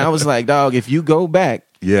me. And I was like, dog, if you go back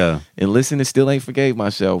and listen to Still Ain't Forgave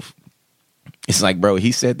Myself, it's like, bro,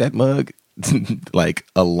 he said that mug like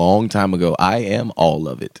a long time ago. I am all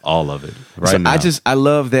of it. All of it. Right so now. I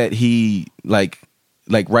love that he, like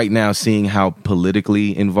right now, seeing how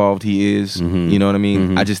politically involved he is, you know what I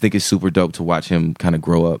mean? I just think it's super dope to watch him kind of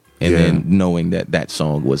grow up, and then knowing that that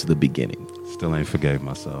song was the beginning. Still Ain't Forgave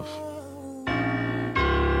Myself.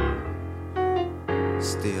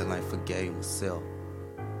 Still ain't forgave myself.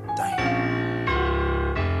 Damn.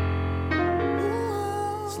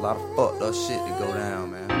 It's a lot of fucked up shit to go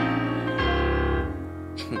down, man.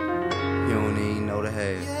 You don't even know the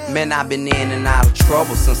half. Man, I've been in and out of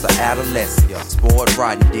trouble since an adolescent. Spoiled,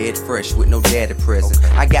 rotten, dead fresh with no daddy present.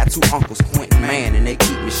 I got two uncles, Quentin, man, and they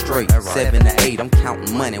keep me straight. 7 to 8, I'm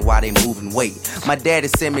counting money while they moving weight. My daddy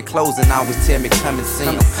send me clothes and always tell me come and see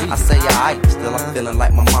them. I say alright, still I'm feeling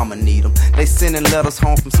like my mama need them. They sending letters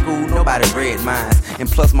home from school, nobody read mine. And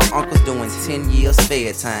plus my uncle's doing 10 years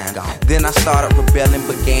fair time. Then I started rebelling,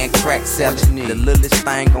 began crack selling. The littlest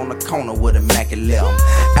thing on the corner with a Mac 11.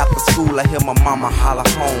 After school I hear my mama holler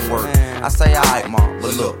homework. I say alright mom,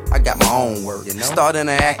 but look, I got my own work. Started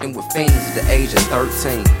interacting with fiends at the age of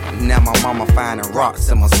 13. Now my mama finding rocks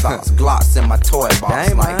in my socks, Glocks in my toy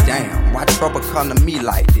box. Like damn, why trouble come to me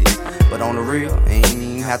like this? But on the real, ain't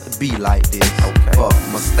even have to be like this. Okay. But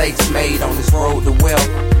mistakes made on this road to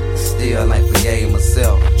wealth, still ain't forgave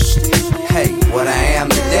myself. Hey, what I am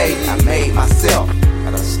today, I made myself,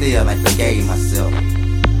 but I still ain't forgave myself.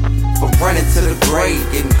 For running to the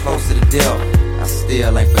grave, getting close to the devil, I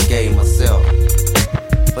still ain't forgave myself.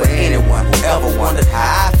 For anyone who ever wondered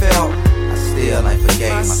how I felt, I still ain't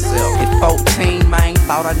forgave myself. At 14, man,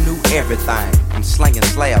 thought I knew everything. I'm slinging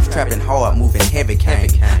slabs, trapping hard, moving heavy cane.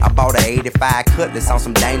 I bought a 85 Cutlass on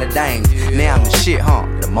some Dana Dane. Now I'm the shit, huh?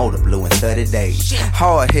 The motor blew in 30 days.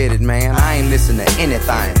 Hard-headed, man, I ain't listen to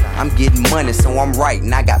anything. I'm getting money, so I'm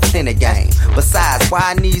writing, I got plenty game. Besides, why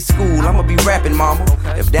I need school, I'ma be rapping, mama.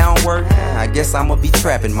 If that don't work, I guess I'ma be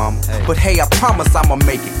trapping, mama. But hey, I promise I'ma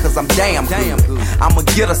make it, cause I'm damn good. I'ma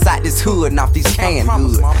get us out this hood and off these canned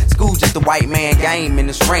goods. School just a white man game and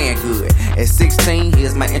it's ran good. At 16,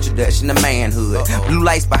 here's my introduction to manhood. Blue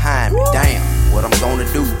lights behind me, damn, what I'm gonna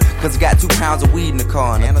do? Cause I got 2 pounds of weed in the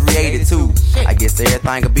car and a 382. I guess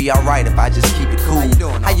everything'll be alright if I just keep it cool.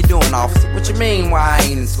 How you doing, officer? What you mean, why I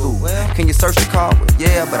ain't in school? Can you search the car? Well,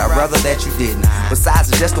 yeah, but I'd rather that you didn't. Besides,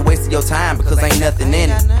 it's just a waste of your time because ain't nothing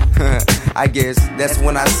in it. I guess that's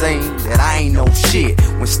when I seen that I ain't no shit.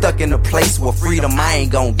 When stuck in a place where freedom I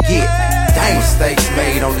ain't gon' get. Damn, mistakes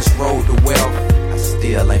made on this road to wealth, I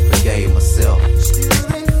still ain't forgave myself.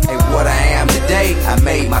 Hey, what I am today, I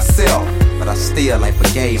made myself, but I still ain't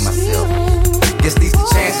forgave myself. Guess these the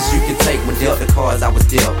chances you can take when dealt the cards I was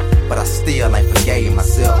dealt, but I still ain't forgave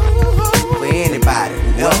myself. For anybody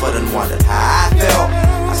who ever done wondered how I felt,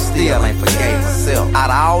 I still ain't forgave myself. Out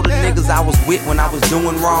of all the niggas I was with when I was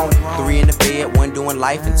doing wrong, 3 in the bed, 1 doing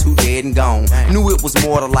life, and 2 dead and gone. Knew it was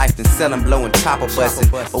more to life than selling, blowing, chopper busting.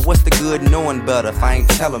 But what's the good knowing better if I ain't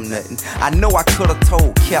tell them nothing? I know I could've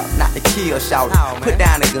told Cap not to kill, shouted. Put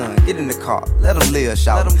down the gun, get in the car, let them live,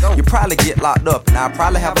 shouted. You probably get locked up, and I'll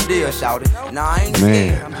probably have a deal, shouted. Nah, I ain't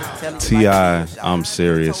scared. I'm just telling you. T.I., I'm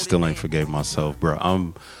serious, still ain't forgave myself, bro.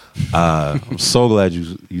 I'm so glad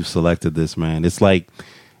you selected this, man. It's like,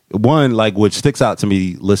 one, like, what sticks out to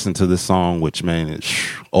me listening to this song, which, man, is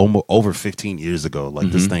almost over 15 years ago.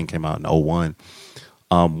 Like, this thing came out in 2001.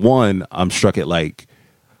 One, I'm struck at, like,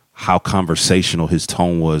 how conversational his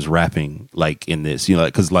tone was rapping, like, in this. You know,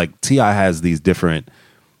 because, like, T.I. has these different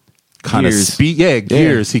kind of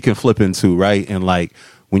gears he can flip into, right? And, like,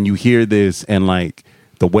 when you hear this and, like,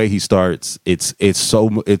 the way he starts, it's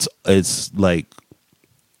like,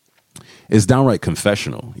 it's downright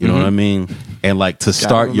confessional. You know what I mean? And like to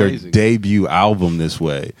start your debut album this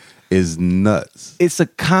way is nuts. It's a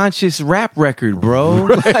conscious rap record, bro.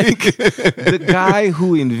 Right. Like the guy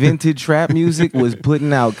who invented trap music was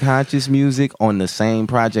putting out conscious music on the same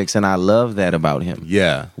projects, and I love that about him.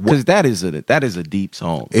 Yeah, because that is a deep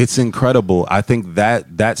song. It's incredible. I think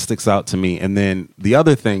that sticks out to me. And then the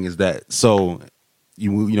other thing is that you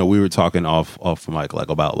know we were talking off mic like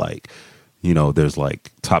about like, you know, there's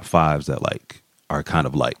like top 5s that like are kind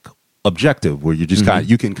of like objective, where you just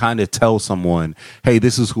you can kind of tell someone, hey,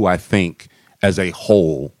 this is who I think as a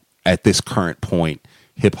whole at this current point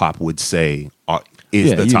hip hop would say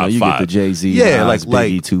is the top 5. You get the Jay-Z, yeah, Nas,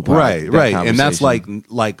 Biggie, Tupac, right, and that's like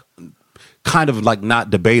kind of like not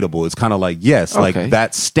debatable. It's kind of like, yes, like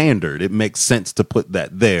that's standard. It makes sense to put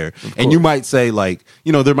that there. And you might say like,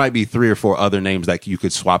 you know, there might be 3 or 4 other names that you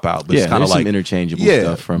could swap out, but it's kind of like some interchangeable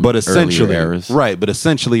stuff from essentially earlier eras. Right, but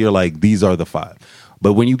essentially you're like, these are the 5.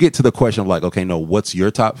 But when you get to the question of like, okay, no, what's your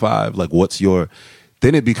top 5? Like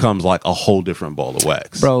then it becomes like a whole different ball of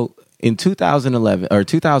wax. Bro, in 2011 or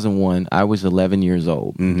 2001, I was 11 years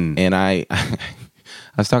old, and I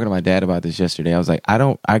was talking to my dad about this yesterday. I was like,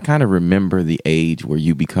 I kind of remember the age where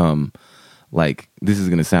you become like, this is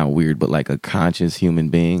going to sound weird, but like a conscious human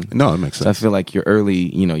being. No, it makes sense. So I feel like your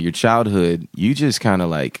early, you know, your childhood, you just kind of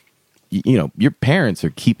like, you know, your parents are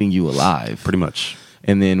keeping you alive. Pretty much.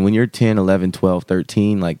 And then when you're 10, 11, 12,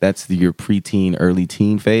 13, like that's your preteen, early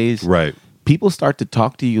teen phase. Right. People start to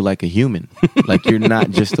talk to you like a human. Like you're not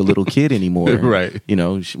just a little kid anymore. Right. You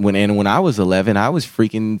know, when I was 11, I was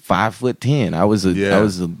freaking 5'10". I was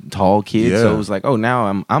a tall kid. So it was like, oh,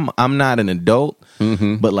 now I'm not an adult,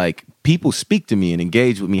 but like people speak to me and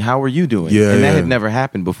engage with me. How are you doing? Yeah. And that had never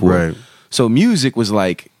happened before. Right. So music was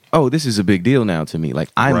like, oh, this is a big deal now to me. Like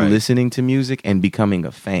I'm listening to music and becoming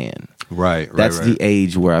a fan. Right. That's the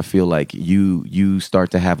age where I feel like you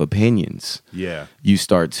start to have opinions. Yeah. You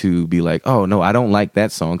start to be like, oh, no, I don't like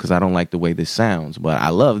that song because I don't like the way this sounds. But I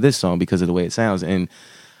love this song because of the way it sounds. And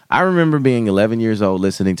I remember being 11 years old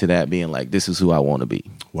listening to that, being like, this is who I want to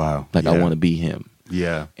be. Wow. Like I want to be him.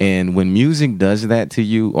 Yeah. And when music does that to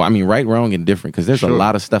you, I mean, right, wrong, and different, because there's a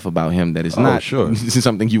lot of stuff about him that is not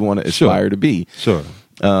something you want to aspire to be. Sure.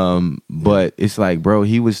 But it's like, bro,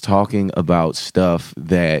 he was talking about stuff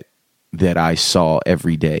that I saw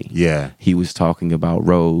every day. Yeah. He was talking about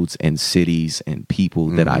roads and cities and people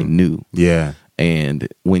that I knew. Yeah. And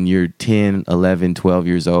when you're 10, 11, 12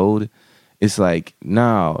 years old, it's like,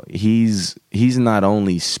 no, he's not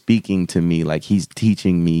only speaking to me, like he's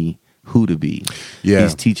teaching me who to be. Yeah.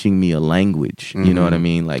 He's teaching me a language. You know what I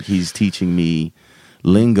mean? Like he's teaching me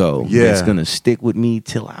lingo that's gonna stick with me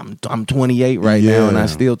till I'm 28 right now, and I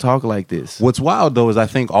still talk like this. What's wild though is I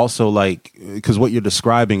think also like, because what you're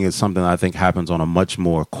describing is something I think happens on a much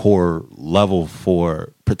more core level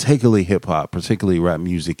for particularly hip hop, particularly rap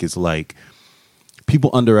music. Is like people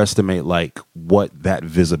underestimate like what that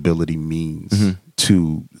visibility means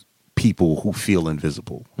to people who feel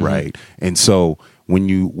invisible, right? And so when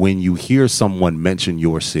you hear someone mention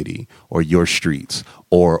your city or your streets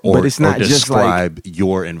or it's not describe just like,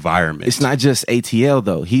 your environment, it's not just ATL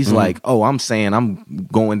though. He's like, oh, I'm saying I'm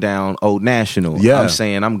going down Old National. I'm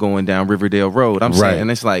saying I'm going down Riverdale Road. I'm saying, and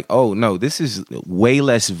it's like, oh no, this is way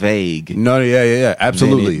less vague. No, yeah,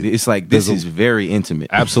 absolutely. It's like this is very intimate.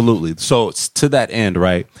 Absolutely. So to that end,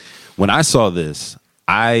 right? When I saw this,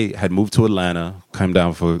 I had moved to Atlanta, came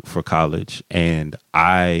down for college, and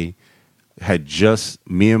I had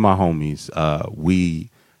me and my homies, we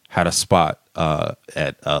had a spot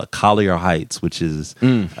Collier Heights, which is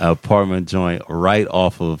an apartment joint right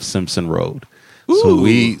off of Simpson Road.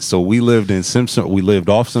 So we lived in Simpson. We lived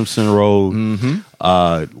off Simpson Road,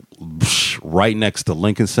 right next to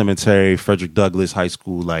Lincoln Cemetery, Frederick Douglass High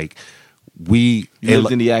School. Like we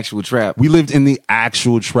lived in the actual trap. We lived in the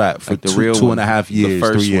actual trap for like 2.5 years,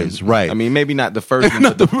 3 years. Right. I mean, maybe not the first one,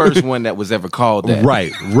 but the first one that was ever called that.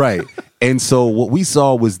 Right. And so what we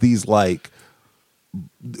saw was these stickered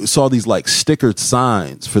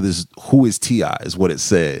signs for this "Who is T.I." is what it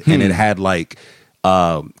said, and it had like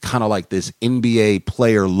kind of like this NBA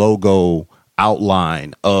player logo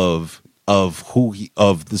outline of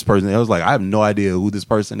this person. I was like, I have no idea who this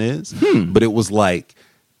person is, but it was like,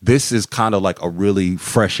 this is kind of like a really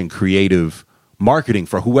fresh and creative marketing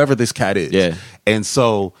for whoever this cat is. Yeah. And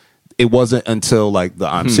so it wasn't until like the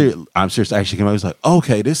I'm serious actually came out. I was like,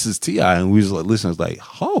 okay, this is T.I. And we was like, listen, I was like,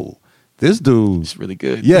 oh, this dude is really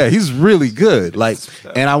good. Yeah, he's really good. Like,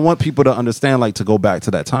 and I want people to understand, like, to go back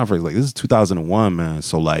to that time frame. Like, this is 2001, man.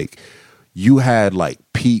 So like, you had like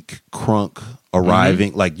peak crunk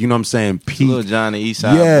arriving, like, you know what I'm saying? Peak Lil Jon, the East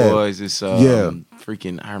Side Boys. It's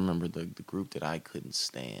freaking. I remember the group that I couldn't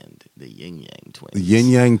stand, the Yin Yang Twins. The Yin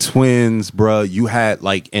Yang Twins, bruh. You had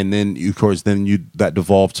like, and then of course, that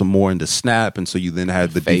devolved to more into Snap, and so you then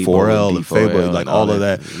had the D4L and Fable, like all of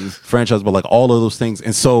that franchise, but like all of those things.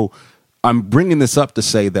 And so I'm bringing this up to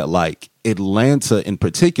say that like Atlanta in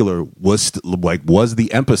particular was the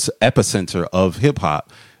epicenter of hip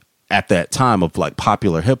hop at that time, of like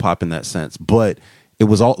popular hip hop in that sense, but it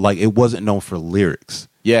was all like, it wasn't known for lyrics.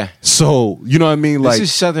 Yeah. So, you know what I mean? Like,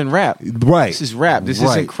 this is Southern rap. Right. This is rap. This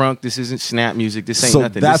isn't crunk. This isn't snap music. This ain't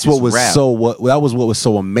nothing. That's this what was rap. that was what was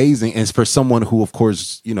so amazing. And for someone who, of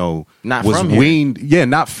course, you know, not was from weaned,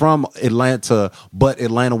 not from Atlanta, but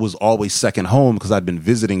Atlanta was always second home because I'd been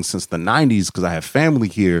visiting since the 90s because I have family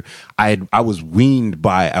here. I was weaned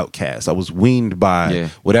by Outkast. I was weaned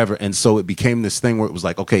by whatever. And so it became this thing where it was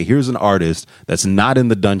like, okay, here's an artist that's not in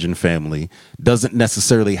the Dungeon family, doesn't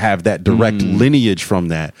necessarily have that direct lineage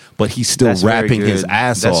from that, but he's still rapping his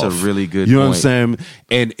ass off. That's a really good You know point. what I'm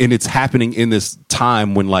saying? And it's happening in this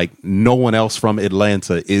time when like no one else from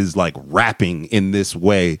Atlanta is like rapping in this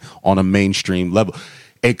way on a mainstream level.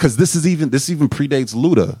 And because this even predates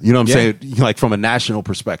Luda. You know what I'm saying? Like from a national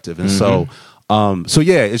perspective. And so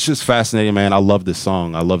yeah, it's just fascinating, man. I love this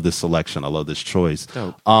song. I love this selection. I love this choice.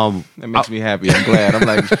 Dope. That makes me happy. I'm glad. I'm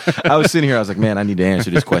like, I was sitting here. I was like, man, I need to answer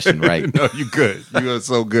this question right. No, you good. You are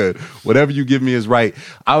so good. Whatever you give me is right.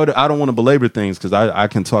 I don't want to belabor things because I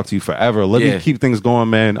can talk to you forever. Let me keep things going,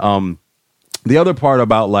 man. The other part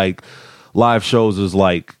about like live shows is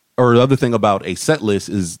like, or the other thing about a set list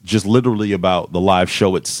is just literally about the live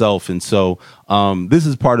show itself. And so this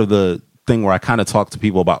is part of the thing where I kind of talk to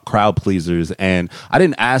people about crowd pleasers, and I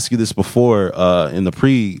didn't ask you this before in the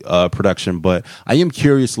pre-production, but I am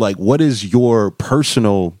curious, like, what is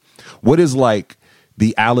like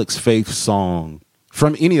the Alex Faith song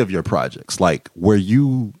from any of your projects, like where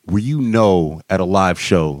you know at a live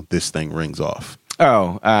show this thing rings off?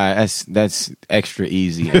 Oh, that's extra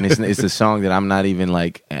easy, and it's a song that I'm not even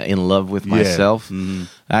like in love with myself. Mm-hmm.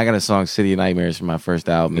 I got a song, "City of Nightmares," from my first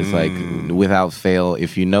album. It's like without fail,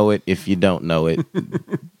 if you know it, if you don't know it,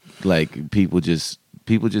 like people just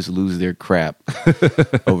lose their crap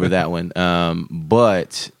over that one.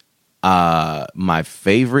 But my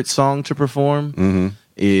favorite song to perform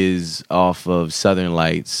is off of Southern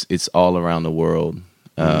Lights. It's "All Around the World"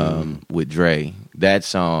 with Dre. That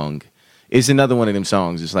song. It's another one of them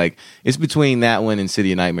songs. It's like, it's between that one and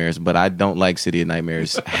City of Nightmares, but I don't like City of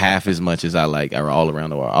Nightmares half as much as I like All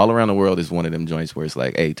Around the World. All Around the World is one of them joints where it's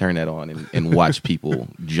like, hey, turn that on and watch people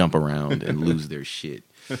jump around and lose their shit.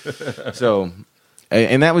 So,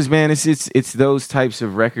 and that was, man, it's those types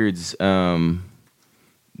of records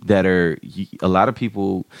that are, a lot of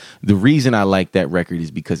people, the reason I like that record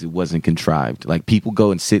is because it wasn't contrived. Like, people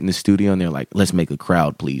go and sit in the studio and they're like, let's make a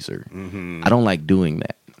crowd pleaser. I don't like doing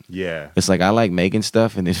that. Yeah. It's like I like making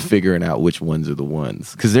stuff and then figuring out which ones are the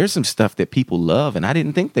ones. Because there's some stuff that people love and I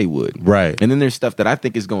didn't think they would. Right. And then there's stuff that I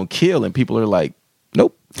think is going to kill and people are like,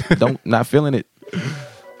 nope, not feeling it.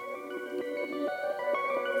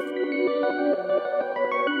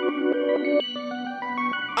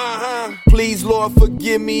 Please, Lord,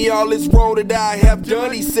 forgive me all this wrong that I have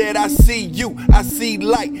done. He said, I see you, I see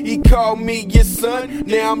light. He called me your son.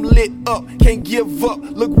 Now I'm lit up, can't give up.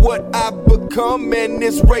 Look what I've become. overcome. And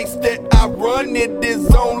this race that I run, it is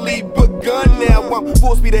only begun. Now I'm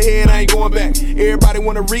full speed ahead, I ain't going back. Everybody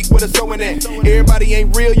wanna reap what it's sowing at. Everybody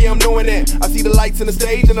ain't real, yeah, I'm knowing that. I see the lights in the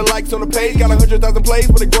stage and the likes on the page. Got 100,000 plays,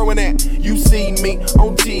 where they growing at. You see me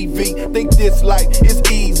on TV, think this life is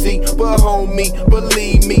easy, but homie,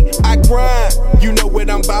 believe me, I grind. You know what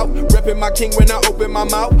I'm about. Reppin' my king when I open my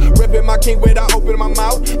mouth. Reppin' my king when I open my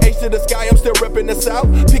mouth. H to the sky, I'm still reppin' the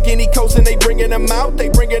south. Pick any coast and they bringin' them out. They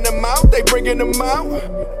bringin' them out. They bringin' them out.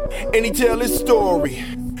 And he tell his story.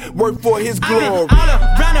 Work for his glory. I'm all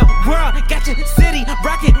around the world. Got your city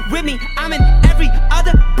rockin' with me. I'm in every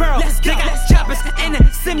other borough. They got choppers and the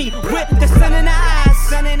semi with the sun in the eyes.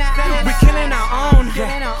 We killin' our own.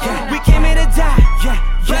 We came here to die.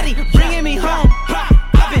 Buddy, bringing me home.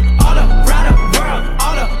 I've been all around the world.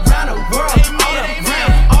 All around the world. All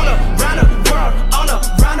around. All around the world. All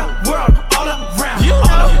around the world. All around.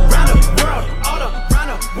 All around the world. All around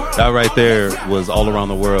the world. That right there was All Around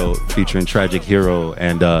the World featuring Tragic Hero.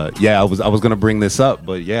 And yeah, I was going to bring this up,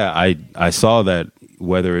 but yeah, I saw that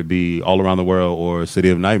whether it be All Around the World or City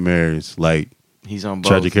of Nightmares, like he's on both.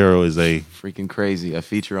 Tragic Hero is a freaking crazy. A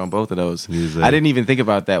feature on both of those. I didn't even think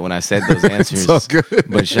about that when I said those answers. So good.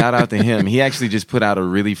 But shout out to him. He actually just put out a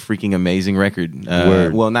really freaking amazing record.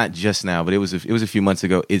 Well, not just now, but it was a few months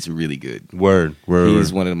ago. It's really good. Word.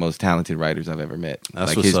 He's one of the most talented writers I've ever met. That's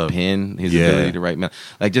like what's his up. pen, his ability to write,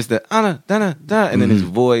 like just the da da, and then his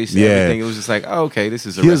voice, everything. It was just like, oh, okay, this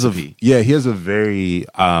is a recipe. He has a very.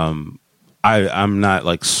 I'm not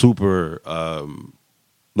like super.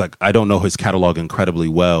 Like I don't know his catalog incredibly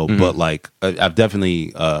well, but like I've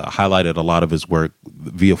definitely highlighted a lot of his work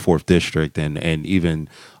via 4th District, and even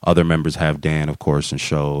other members have, Dan, of course, and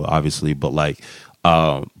Show, obviously. But like,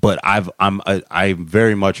 but I'm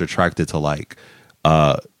very much attracted to like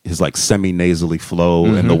his like semi-nasally flow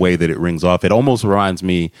and the way that it rings off. It almost reminds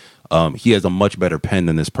me. He has a much better pen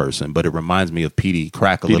than this person, but it reminds me of P.D.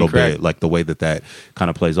 Crack a little bit, like the way that kind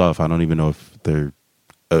of plays off. I don't even know if they're.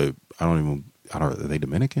 Are they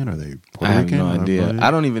Dominican? Are they Puerto Rican? I have no idea. I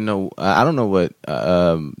don't even know. I don't know what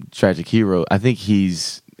Tragic Hero. I think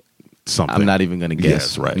he's something. I'm not even going to guess.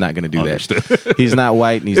 Yes, right. I'm not going to do Understood. that. He's not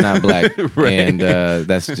white and he's not black. Right. And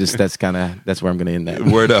that's where I'm going to end that.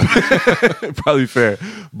 Word up. Probably fair.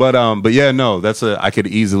 But yeah, no, I could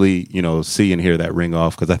easily, see and hear that ring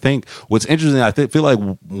off, because I think what's interesting, I feel like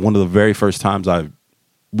one of the very first times I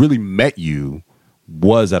really met you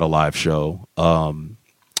was at a live show.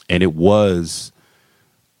 And it was,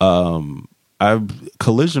 Collision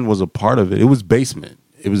was a part of it. It was Basement.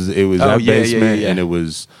 It was Basement, and it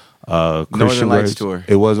was Northern Lights tour.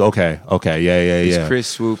 It was okay, yeah. It's Chris,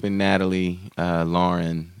 Swoop, and Natalie,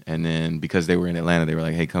 Lauren, and then because they were in Atlanta, they were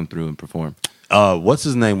like, "Hey, come through and perform." What's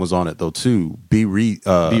his name was on it though too? B. Wright.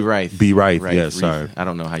 Yeah, sorry, I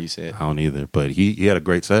don't know how you say it. I don't either, but he had a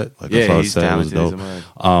great set. Like, yeah, he's talented. It was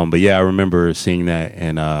dope. But yeah, I remember seeing that,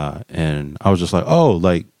 and I was just like, oh,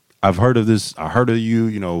 like. I've heard of this. I heard of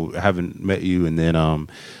you. Haven't met you, and then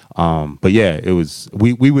but yeah, it was.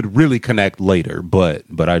 We would really connect later, but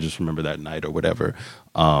I just remember that night or whatever.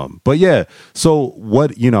 But yeah, so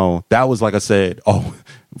what that was, like I said. Oh,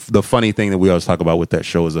 the funny thing that we always talk about with that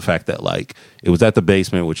show is the fact that like it was at the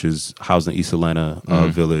Basement, which is housed in East Atlanta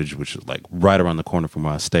Village, which is like right around the corner from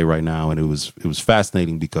where I stay right now, and it was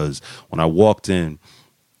fascinating because when I walked in,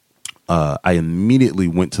 I immediately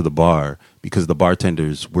went to the bar because the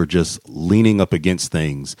bartenders were just leaning up against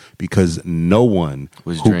things because no one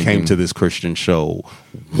who came to this Christian show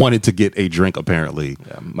wanted to get a drink, apparently,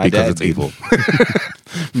 because it's evil.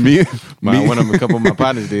 One of a couple of my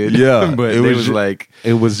partners did. Yeah, but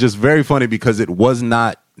it was just very funny because it was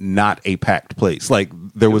not a packed place. Like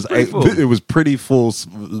it was pretty full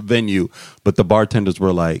venue, but the bartenders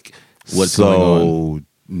were like, "What's going on?"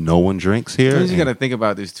 No one drinks here. You got to think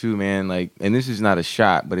about this too, man. Like, and this is not a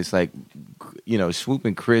shot, but it's like, Swoop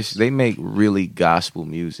and Chris, they make really gospel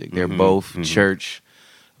music. They're both church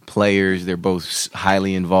players. They're both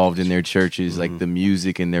highly involved in their churches. Like the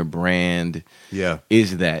music and their brand,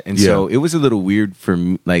 is that. And so it was a little weird for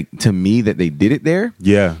me, like to me, that they did it there.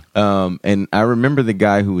 Yeah. And I remember the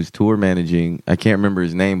guy who was tour managing. I can't remember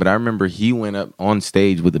his name, but I remember he went up on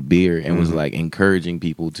stage with a beer and was like encouraging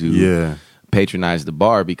people to patronize the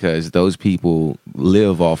bar because those people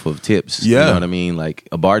live off of tips. You know what I mean? Like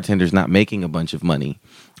a bartender's not making a bunch of money.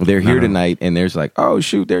 They're here tonight, and there's like, oh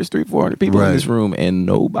shoot, there's 300-400 people in this room, and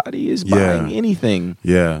nobody is buying anything.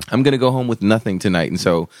 Yeah, I'm gonna go home with nothing tonight. And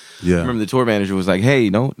so, I remember the tour manager was like, hey,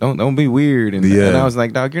 don't be weird. And I was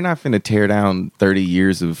like, dog, you're not finna tear down 30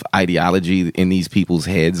 years of ideology in these people's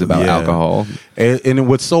heads about alcohol. And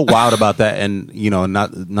what's so wild about that, and you know,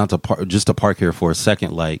 not to park here for a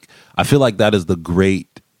second, like I feel like that is the great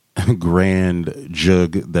grand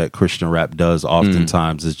jug that Christian rap does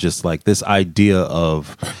oftentimes is just like this idea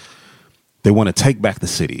of they want to take back the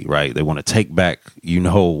city, right? They want to take back, you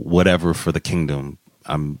know, whatever for the kingdom.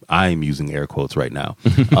 I am using air quotes right now.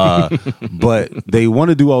 But they want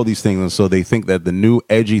to do all these things, and so they think that the new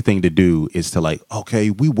edgy thing to do is to like, okay,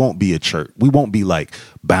 we won't be a church. We won't be like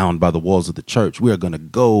bound by the walls of the church. We are going to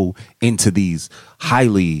go into these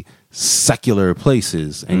highly secular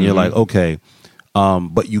places. And you're like, okay,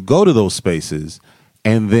 but you go to those spaces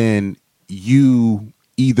and then you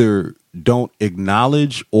either don't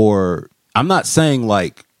acknowledge, or I'm not saying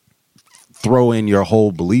like throw in your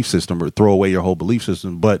whole belief system or throw away your whole belief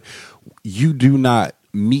system, but you do not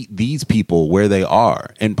meet these people where they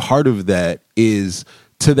are. And part of that is,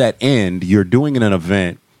 to that end, you're doing an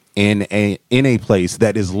event in a place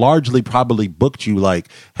that is largely probably booked you like,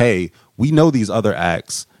 hey, we know these other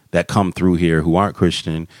acts that come through here who aren't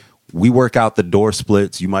Christian. We work out the door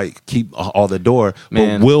splits. You might keep all the door,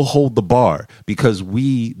 but we'll hold the bar because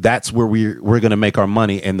that's where we're going to make our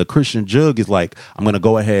money. And the Christian jug is like, I'm going to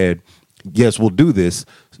go ahead. Yes, we'll do this.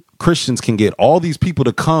 Christians can get all these people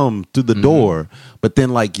to come through the door, but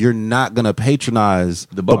then like you're not going to patronize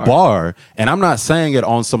the bar. And I'm not saying it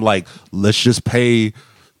on some like, let's just pay,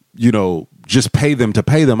 you know, just pay them to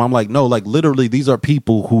pay them. I'm like, no, like literally these are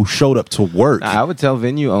people who showed up to work. I would tell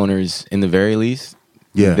venue owners in the very least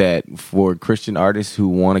that for Christian artists who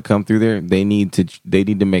want to come through there, they need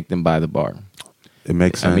to make them buy the bar. It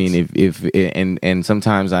makes sense. I mean, if and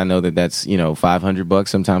sometimes I know that's, you know, $500.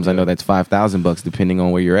 Sometimes I know that's $5,000, depending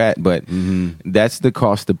on where you're at. But that's the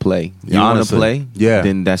cost to play. You want to play,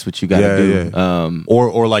 then that's what you got to do. Yeah.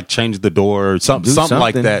 Or like change the door, or something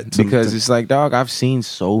like that. Because it's like, dog, I've seen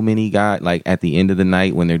so many guys like at the end of the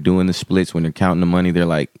night when they're doing the splits, when they're counting the money, they're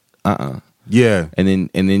like, yeah. And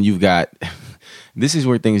then you've got. This is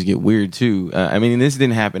where things get weird too. I mean, this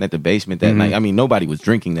didn't happen at the basement that night. I mean, nobody was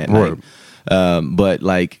drinking that night. But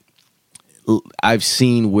like, I've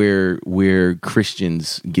seen where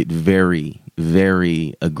Christians get very,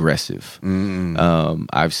 very aggressive.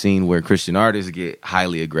 I've seen where Christian artists get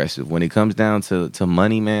highly aggressive. When it comes down to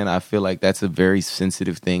money, man, I feel like that's a very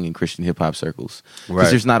sensitive thing in Christian hip hop circles. Because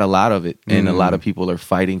there's not a lot of it. And a lot of people are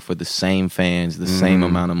fighting for the same fans, the same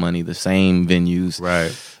amount of money, the same venues.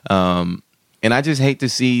 Right. And I just hate to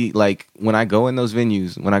see, like, when I go in those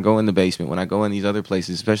venues, when I go in the basement, when I go in these other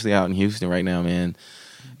places, especially out in Houston right now, man,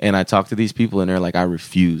 and I talk to these people and they're like, I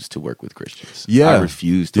refuse to work with Christians. I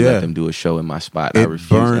refuse to let them do a show in my spot. I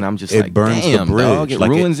refuse. And I'm just like, damn, dog, it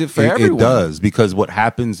ruins it for everyone. It does, because what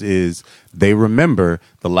happens is they remember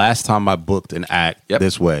the last time I booked an act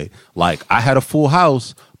this way. Like, I had a full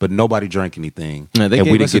house, but nobody drank anything. No, they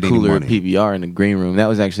gave us a cooler PBR in the green room. That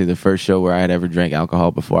was actually the first show where I had ever drank alcohol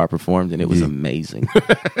before I performed, and it was amazing.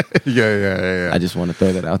 Yeah. I just want to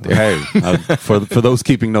throw that out there. Hey, for those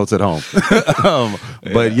keeping notes at home.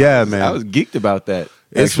 But yeah, man, I was geeked about that.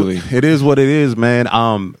 Actually, it is what it is, man.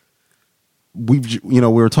 We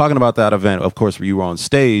were talking about that event, of course, where you were on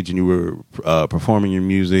stage and you were performing your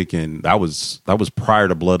music, and that was prior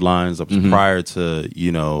to Bloodlines. That was prior to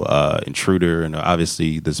Intruder, and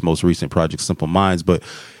obviously this most recent project, Simple Minds. But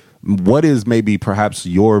what is maybe perhaps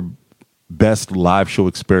your best live show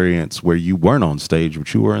experience where you weren't on stage,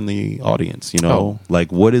 but you were in the audience? Like,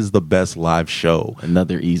 what is the best live show?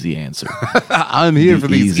 Another easy answer. I'm here for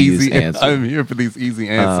these easy answers. I'm here for these easy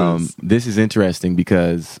answers. This is interesting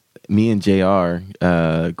because me and JR,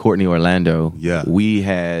 Courtney Orlando,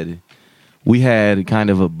 we had kind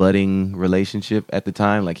of a budding relationship at the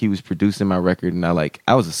time. Like, he was producing my record, and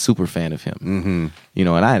I was a super fan of him. And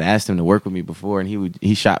I had asked him to work with me before, and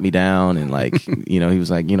he shot me down, and he was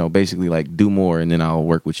like, basically like, do more, and then I'll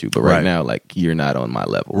work with you. But right now, like, you're not on my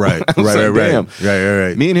level. Right.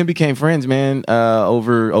 Right. Me and him became friends, man,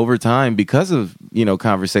 over time because of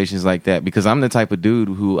conversations like that. Because I'm the type of dude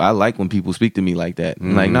who I like when people speak to me like that.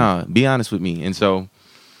 Like, nah, be honest with me. And so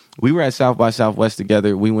we were at South by Southwest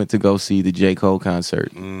together. We went to go see the J. Cole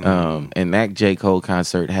concert. And that J. Cole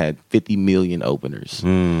concert had 50 million openers.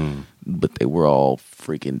 But they were all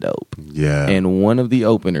freaking dope. Yeah. And one of the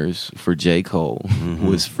openers for J. Cole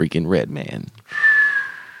was freaking Redman.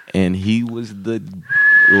 And he was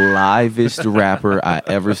livest rapper I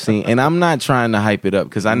ever seen. And I'm not trying to hype it up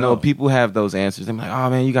because I know people have those answers. They're like, oh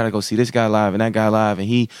man, you got to go see this guy live and that guy live. And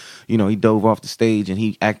he dove off the stage and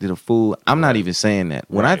he acted a fool. I'm not even saying that.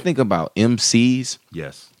 When I think about MCs,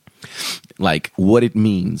 yes, like what it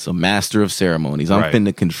means, a master of ceremonies, I'm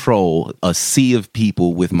finna control a sea of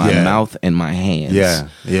people with my mouth and my hands.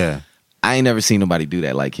 Yeah. I ain't never seen nobody do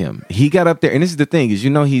that like him. He got up there, and this is the thing, is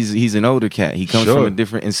he's an older cat. He comes from a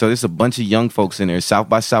different, and so there's a bunch of young folks in there. South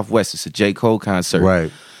by Southwest, it's a J. Cole concert.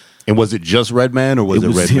 Right. And was it just Redman or was it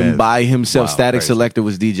was Redman? him by himself. Wow, Static crazy. Selector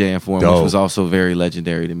was DJing for him, which was also very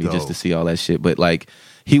legendary to me just to see all that shit. But like,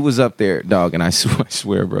 he was up there, dog, and I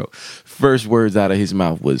swear, bro, first words out of his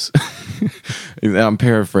mouth was, I'm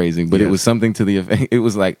paraphrasing, but it was something to the effect, it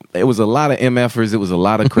was like, it was a lot of MFers, it was a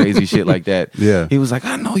lot of crazy shit like that. Yeah. He was like,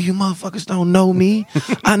 I know you motherfuckers don't know me.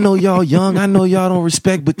 I know y'all young, I know y'all don't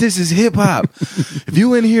respect, but this is hip hop. If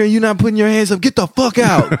you in here and you're not putting your hands up, get the fuck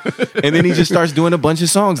out. And then he just starts doing a bunch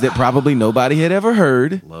of songs that probably nobody had ever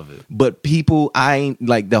heard. Love it. But people,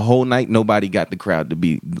 like the whole night, nobody got the crowd to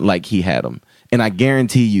be like he had them. And I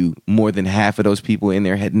guarantee you, more than half of those people in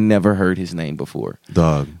there had never heard his name before.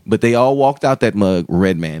 Dog. But they all walked out that mug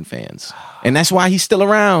Redman fans. And that's why he's still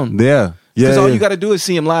around. Yeah. Because all you got to do is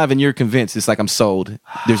see him live and you're convinced. It's like, I'm sold.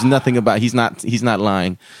 There's nothing about, he's not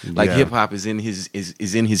lying. Like hip hop is in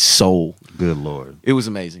his soul. Good Lord. It was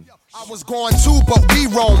amazing. I was going too, but we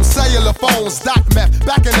roam. Cellular phones, doc meth,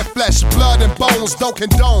 back in the flesh, blood and bones, don't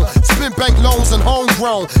condone. Spin bank loans and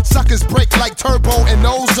homegrown. Suckers break like turbo and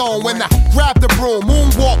ozone. When I grab the broom,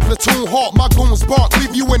 moonwalk, platoon hawk, my goons bark,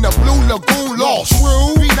 leave you in the blue lagoon lost.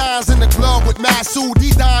 True. B9s in the glove with Masu,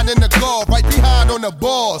 D9 in the glove, right behind on the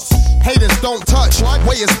balls. Haters don't touch,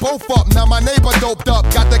 way is both up. Now my neighbor doped up,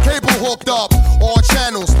 got the cable hooked up. All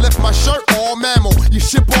channels, lift my shirt, all mammal. You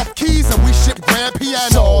ship off keys and we ship grand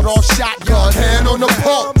piano. Shotgun, hand on the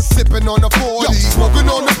pump, sipping on the 40, smoking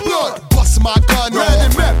on the blood, bust my gun on. Red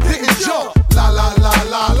and meth didn't jump, la la la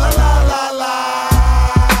la la la la la.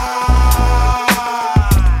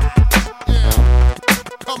 Yeah,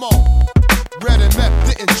 come on. Red and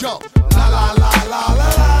meth didn't jump, la la la la la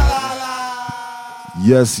la la.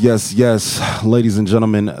 Yes. Ladies and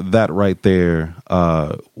gentlemen, that right there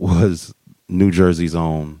was New Jersey's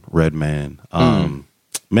own Redman.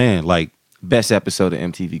 Man, like, Best episode of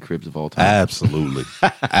MTV Cribs of all time. Absolutely.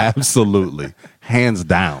 Absolutely. Hands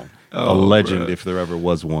down. A legend, if there ever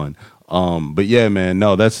was one. But yeah, man,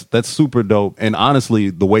 no, that's super dope. And honestly,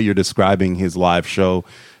 the way you're describing his live show,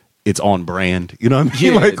 it's on brand. You know what I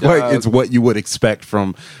mean? Like it's what you would expect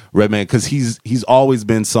from Redman. Because he's always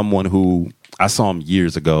been someone who, I saw him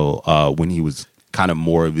years ago when he was kind of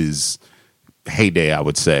more of his heyday, I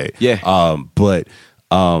would say. Yeah. But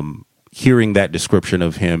hearing that description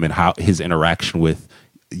of him and how his interaction with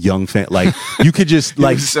young fans, like you could just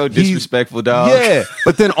like so disrespectful, dog. Yeah,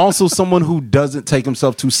 but then also someone who doesn't take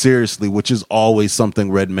himself too seriously, which is always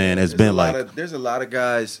something Redman has been like. There's a lot of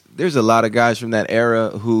guys from that era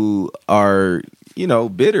who are,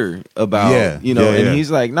 bitter about, and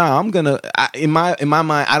he's like, nah, I'm gonna. In my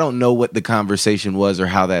mind, I don't know what the conversation was or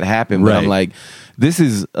how that happened, but I'm like, this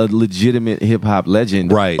is a legitimate hip hop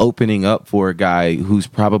legend, opening up for a guy who's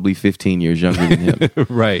probably 15 years younger than him.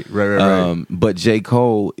 Right. But J.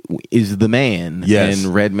 Cole is the man, and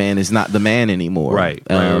Redman is not the man anymore. Right.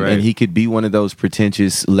 And he could be one of those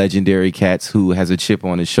pretentious, legendary cats who has a chip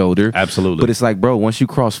on his shoulder. Absolutely. But it's like, bro, once you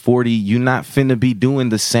cross 40, you're not finna be doing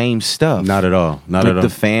the same stuff. Not at all. Not at all. The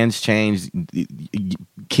fans change.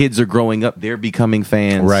 Kids are growing up; they're becoming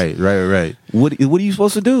fans. Right. What are you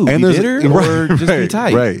supposed to do? And be bitter or just be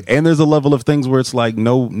tight? Right. And there's a level of things where it's like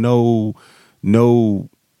no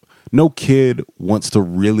kid wants to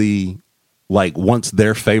really wants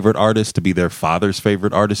their favorite artist to be their father's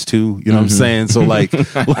favorite artist too. You know what I'm saying? So like you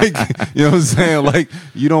know what I'm saying? Like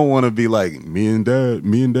you don't want to be like me and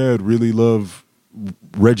dad really love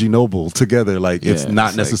Reggie Noble together. Like it's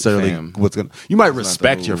not necessarily what's gonna. You might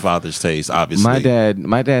respect your father's taste, obviously.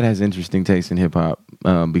 My dad has interesting taste in hip hop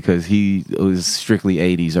because he was strictly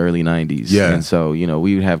 80s, early 90s. Yeah, and so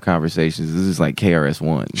we would have conversations. This is like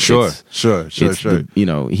KRS-One. Sure.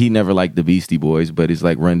 He never liked the Beastie Boys, but it's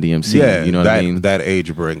like Run DMC. Yeah, you know what I mean? That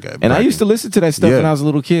age bring. And I used to listen to that stuff when I was a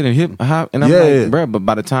little kid and hip hop. And I'm like, bro, but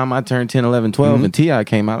by the time I turned 10, 11, 12, and T.I.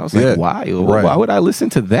 came out, I was like, why? Why would I listen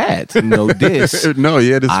to that? No diss. No,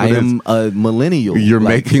 this I am a millennial. You're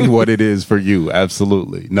making what it is for you.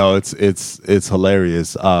 Absolutely. No, it's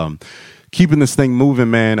hilarious. Keeping this thing moving,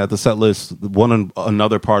 man. At the set list,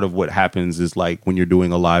 another part of what happens is like when you're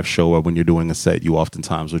doing a live show or when you're doing a set, you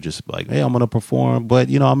oftentimes will just be like, hey, I'm gonna perform, but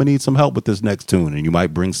I'm gonna need some help with this next tune, and you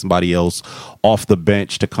might bring somebody else off the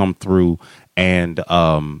bench to come through and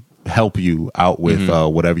help you out with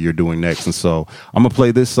whatever you're doing next. And so I'm gonna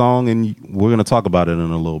play this song, and we're gonna talk about it in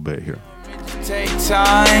a little bit here. Take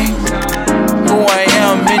time. Who I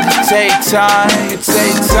am, it just take time. It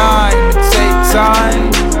take time. It take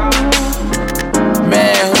time.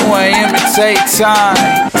 Man, who I am, it take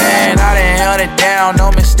time. Man, I done held it down,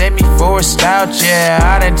 don't mistake me for a slouch, yeah.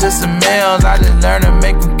 I done took some meals, I just learned to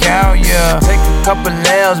make them count, yeah. Take a couple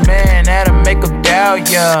L's, man, that'll make them doubt,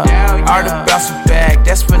 yeah. Art of bounce back,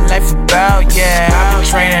 that's what life about, yeah. I've been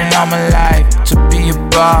training all my life to be a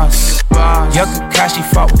boss. Young Kakashi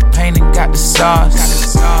fought with pain and got the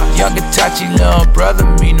sauce. Young Itachi, little brother,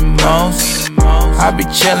 mean the most. I be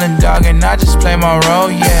chillin', dog, and I just play my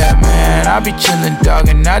role, yeah, man. I be chillin', dog,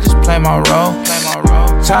 and I just play my role.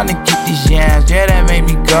 Time to get these yams, yeah, that made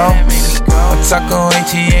me go.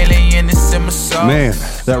 Man,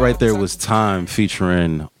 that right there was Time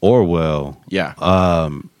featuring Orwell. Yeah.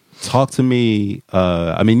 Talk to me.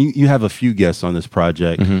 I mean, you have a few guests on this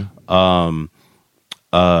project. You've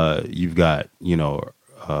got,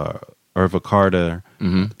 Irva Carter,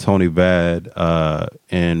 Tony Bad,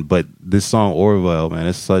 but this song Orwell, man,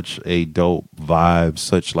 it's such a dope vibe,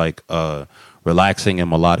 such like relaxing and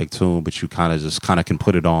melodic tune, but you kind of can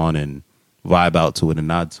put it on and vibe out to it and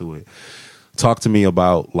nod to it. Talk to me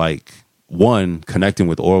about like one, connecting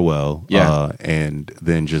with Orwell, and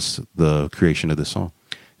then just the creation of this song.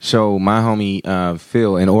 So my homie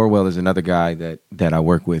Phil, and Orwell is another guy that I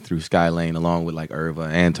work with through Skylane, along with like Irva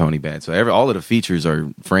and Tony Bad. So all of the features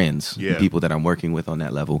are friends, people that I'm working with on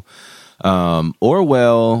that level.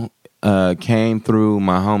 Orwell came through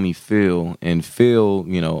my homie Phil, and Phil,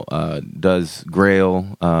 does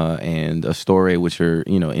Grail and Astore, which are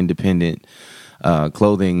independent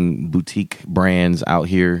clothing boutique brands out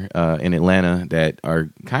here in Atlanta that are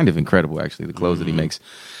kind of incredible. Actually, the clothes that he makes.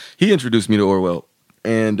 He introduced me to Orwell.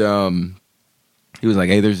 And he was like,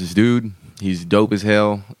 hey, there's this dude. He's dope as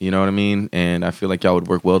hell. You know what I mean? And I feel like y'all would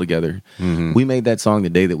work well together. We made that song the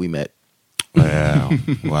day that we met. Wow.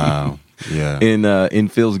 Wow. Yeah. In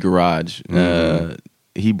Phil's garage.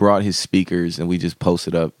 He brought his speakers, and we just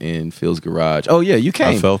posted up in Phil's garage. Oh, yeah, you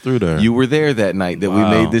came. I fell through there. You were there that night that we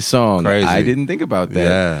made this song. Crazy. I didn't think about that.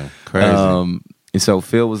 Yeah, crazy. And so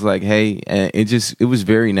Phil was like, hey, and it was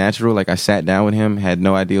very natural. Like I sat down with him, had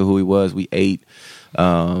no idea who he was. We ate.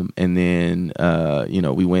 And then,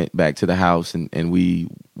 we went back to the house and we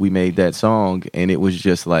made that song, and it was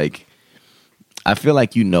just like, I feel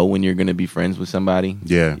like when you're going to be friends with somebody.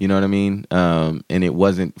 Yeah. You know what I mean? And it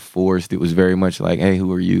wasn't forced. It was very much like, hey,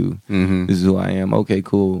 who are you? This is who I am. Okay,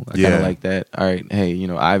 cool. I kind of like that. All right. Hey,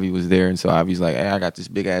 Ivy was there. And so Ivy's like, hey, I got this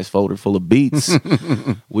big ass folder full of beats.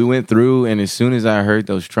 We went through, and as soon as I heard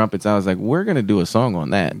those trumpets, I was like, we're going to do a song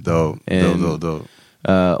on that. Dope. Dope.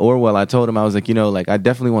 Orwell, I told him, I was like, I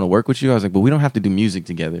definitely want to work with you. I was like, but we don't have to do music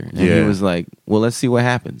together. And he was like, well, let's see what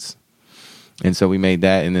happens. And so we made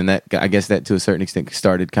that, and then I guess that to a certain extent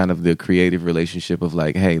started kind of the creative relationship of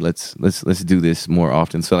like, hey, let's do this more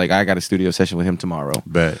often. So like I got a studio session with him tomorrow.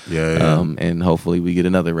 Bet. Yeah. And hopefully we get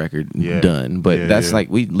another record done. But that's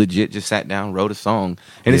like we legit just sat down, wrote a song.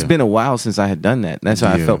 And it's been a while since I had done that. And that's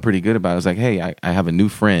why I felt pretty good about it. I was like, hey, I have a new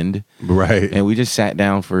friend. Right. And we just sat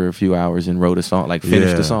down for a few hours and wrote a song, like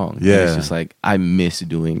finished a song. Yeah. And it's just like I miss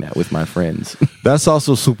doing that with my friends. That's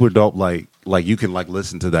also super dope. Like you can like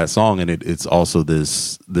listen to that song, and it's also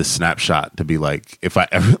this snapshot to be like, if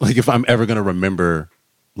I'm ever gonna remember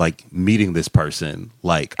like meeting this person,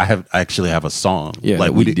 like I actually have a song. Yeah,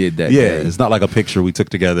 like we did that. Yeah, it's not like a picture we took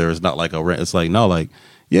together. It's not like it's like no, like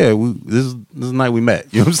this is the night we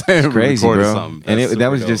met. You know what I'm saying? It's crazy, bro. Something. And that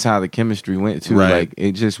was dope. just how the chemistry went too. Right. Like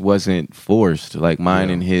it just wasn't forced. Like mine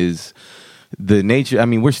and his. The nature, I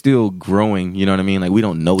mean, we're still growing, you know what I mean? Like, we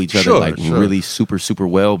don't know each other really super, super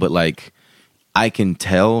well, but like, I can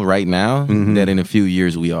tell right now that in a few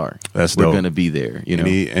years we're going to be there, you know?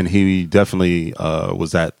 And he definitely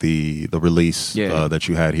was at the release that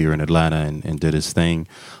you had here in Atlanta and did his thing.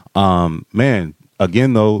 Man,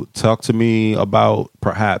 again, though, talk to me about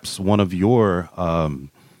perhaps one of your...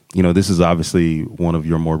 this is obviously one of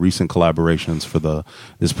your more recent collaborations for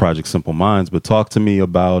this project, Simple Minds, but talk to me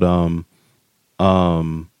about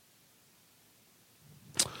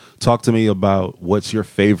what's your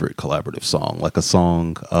favorite collaborative song, like a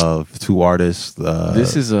song of two artists.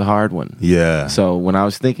 This is a hard one. Yeah. So when I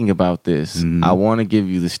was thinking about this, I want to give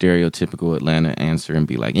you the stereotypical Atlanta answer and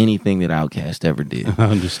be like anything that Outkast ever did.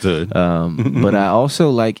 Understood. But I also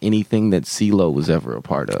like anything that CeeLo was ever a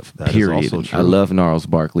part of. That period. is also true. I love Gnarls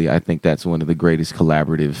Barkley. I think that's one of the greatest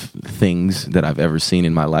collaborative things that I've ever seen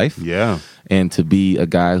in my life. Yeah. And to be a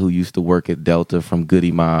guy who used to work at Delta from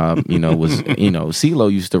Goody Mob, was,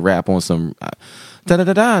 CeeLo used to rap on some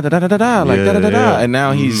da-da-da-da, da-da-da-da, like da-da-da-da. And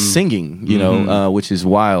now he's singing, which is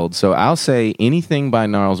wild. So I'll say anything by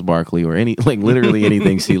Gnarls Barkley or literally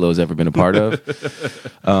anything CeeLo's ever been a part of.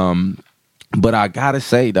 But I gotta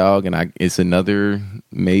say, dog, and it's another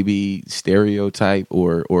maybe stereotype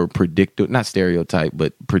or not stereotype,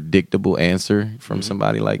 but predictable answer from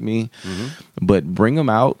somebody like me. But Bring 'Em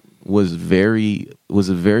Out was a very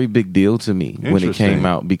big deal to me when it came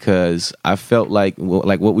out, because I felt like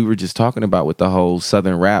what we were just talking about with the whole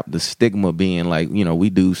Southern rap, the stigma being like, we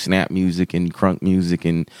do snap music and crunk music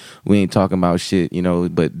and we ain't talking about shit,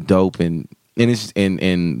 but dope and it's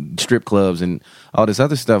and strip clubs and all this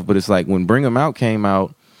other stuff. But it's like when Bring 'Em Out came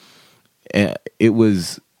out, it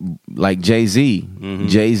was like Jay-Z.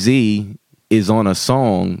 Jay-Z is on a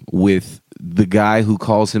song with the guy who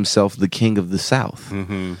calls himself the King of the South.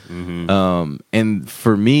 And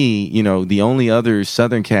for me, the only other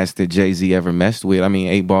Southern cast that Jay-Z ever messed with,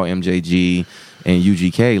 8-Ball, MJG, and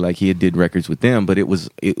UGK, like he did records with them, but it was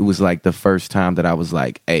like the first time that I was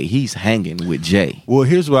like, hey, he's hanging with Jay. Well,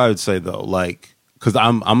 here's what I would say though, like, because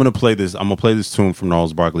I'm gonna play this tune from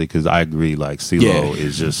Gnarls Barkley, because I agree, like CeeLo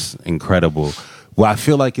is just incredible. What I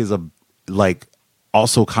feel like is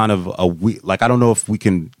also kind of I don't know if we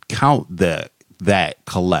can count that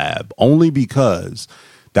collab, only because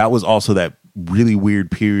that was also that really weird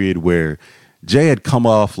period where Jay had come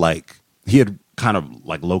off, like he had kind of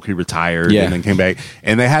like low-key retired and then came back,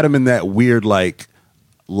 and they had him in that weird like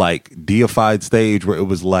deified stage where it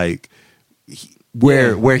was like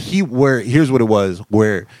where here's what it was,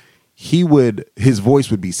 where his voice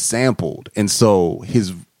would be sampled, and so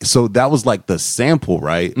that was like the sample,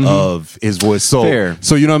 right, of his voice. So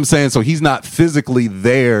you know what I'm saying? So he's not physically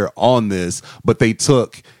there on this, but they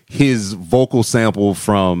took his vocal sample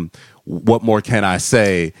from What More Can I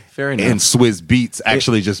Say? Fair enough. And Swizz Beatz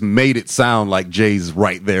actually just made it sound like Jay's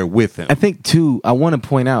right there with him. I think too, I want to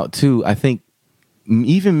point out too, I think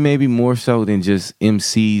even maybe more so than just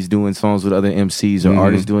MCs doing songs with other MCs or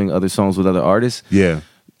artists doing other songs with other artists. Yeah.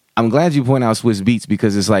 I'm glad you point out Swizz Beatz,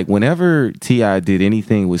 because it's like whenever T.I. did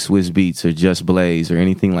anything with Swizz Beatz or Just Blaze or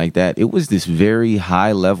anything like that, it was this very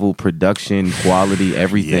high level production quality,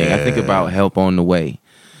 everything. Yeah. I think about Help on the Way.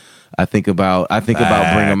 I think about Bring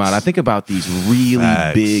 'Em Out. I think about these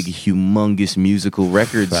really big, humongous musical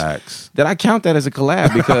records that I count that as a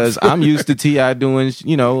collab, because I'm used to T.I. doing,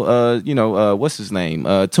 what's his name?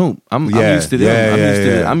 Toomp. I'm used to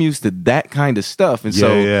them. I'm used to that kind of stuff. And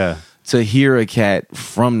so to hear a cat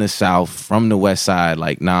from the South, from the West Side,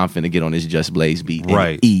 like, nah, I'm finna get on this Just Blaze beat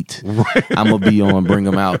and eat. I'm gonna be on Bring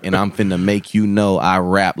 'Em Out, and I'm finna make I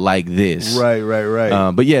rap like this.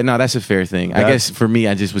 Right. But yeah, no, that's a fair thing. I guess for me,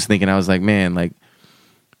 I just was thinking, I was like, man, like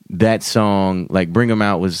that song, like Bring 'Em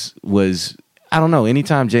Out was I don't know.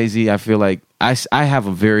 Anytime Jay-Z, I feel like I have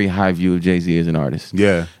a very high view of Jay-Z as an artist.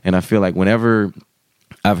 Yeah, and I feel like whenever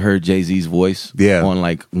I've heard Jay-Z's voice on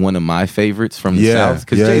like one of my favorites from the South,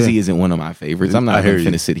 because Jay-Z isn't one of my favorites. I'm not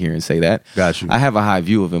even finna sit here and say that. Got you. I have a high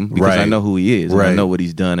view of him because I know who he is, and I know what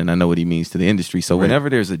he's done, and I know what he means to the industry. So whenever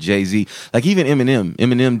there's a Jay-Z, like even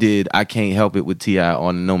Eminem did I Can't Help It with T.I.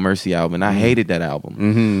 on No Mercy album, and I hated that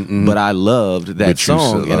album, but I loved that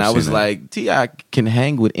song, and I was like, T.I. can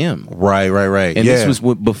hang with M. Right. And this was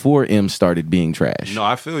before M started being trash. No,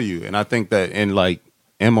 I feel you, and I think that, and like,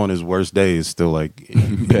 M on his worst day is still like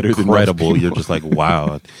better, incredible. You're just like,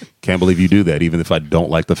 wow, I can't believe you do that. Even if I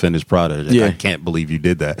don't like the finished product, I can't believe you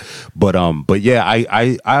did that. But yeah,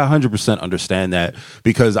 I 100% understand that,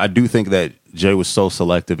 because I do think that Jay was so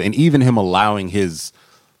selective, and even him allowing his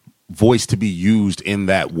voice to be used in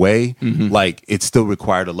that way, like it still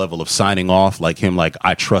required a level of signing off, like him, like,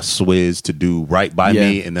 I trust Swizz to do right by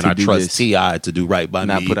me, and then I trust T.I. to do right by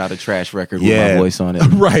me. Not put out a trash record with my voice on it.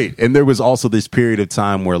 Right. And there was also this period of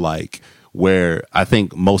time where I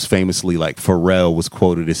think most famously, like, Pharrell was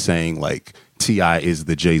quoted as saying, like, T.I. is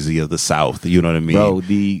the Jay-Z of the South. You know what I mean? Bro,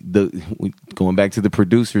 the going back to the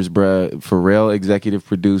producers, bro, Pharrell executive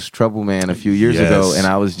produced Trouble Man a few years ago, and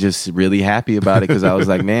I was just really happy about it, because I was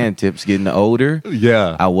like, man, Tip's getting older.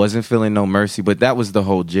 Yeah. I wasn't feeling No Mercy, but that was the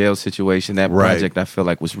whole jail situation. That project I feel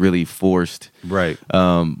like was really forced. Right.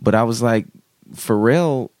 But I was like,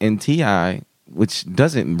 Pharrell and T.I., which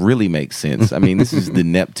doesn't really make sense. I mean, this is the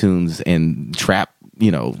Neptunes and trap,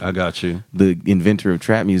 I got you, the inventor of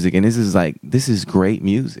trap music, and this is great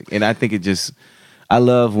music. And I think I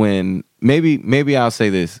love when, maybe I'll say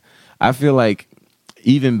this, I feel like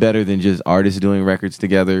even better than just artists doing records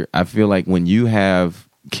together, I feel like when you have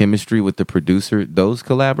chemistry with the producer, those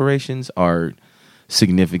collaborations are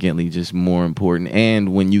significantly just more important.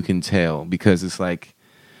 And when you can tell, because it's like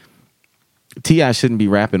T.I. shouldn't be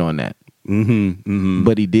rapping on that.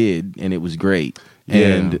 But he did, and it was great.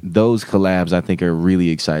 And those collabs, I think, are really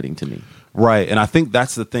exciting to me. Right, and I think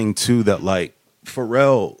that's the thing too, that like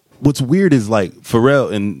Pharrell. What's weird is like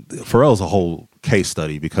Pharrell's a whole case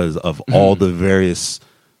study because of all the various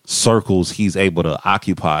circles he's able to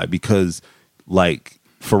occupy. Because like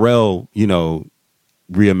Pharrell, you know,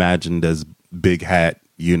 reimagined as Big Hat,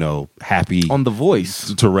 you know, Happy on The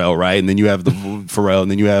Voice Terrell, right? And then you have the Pharrell,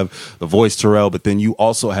 and then you have The Voice Terrell, but then you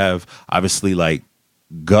also have obviously like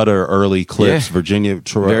Gutter early clips, Virginia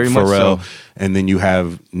Pharrell, so. And then you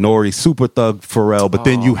have Nori Super Thug Pharrell, but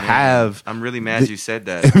then you have I'm really mad you said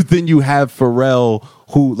that. Then you have Pharrell,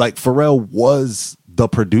 who like Pharrell was the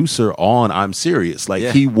producer on I'm Serious. Like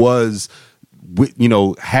he was, you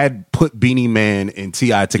know, had put Beanie Man and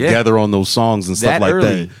T.I. together on those songs and stuff like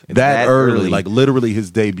that. That early, like literally his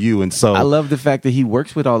debut. And so I love the fact that he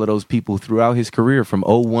works with all of those people throughout his career from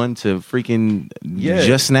 01 to freaking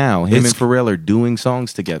just now. Him and Pharrell are doing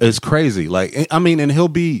songs together. It's crazy. Like, I mean, and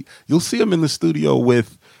you'll see him in the studio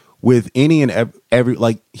with any and every,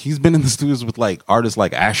 like he's been in the studios with like artists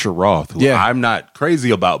like Asher Roth, who I'm not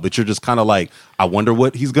crazy about, but you're just kind of like, I wonder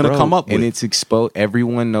what he's going to come up with. And it's exposed.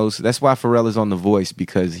 Everyone knows. That's why Pharrell is on The Voice,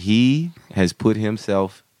 because he has put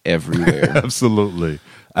himself everywhere. Absolutely.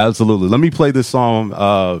 Let me play this song.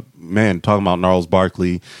 Man, talking about Gnarls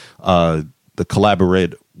Barkley, the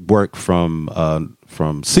collaborated work from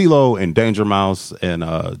CeeLo and Danger Mouse, and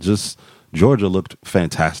just Georgia looked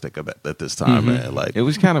fantastic at this time, man. Like it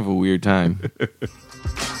was kind of a weird time.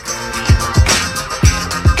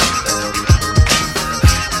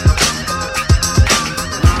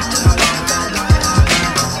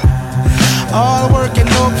 All work and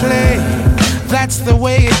no play, that's the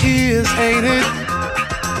way it is, ain't it?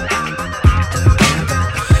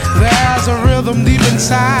 There's a rhythm deep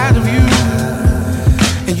inside of you,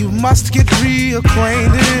 and you must get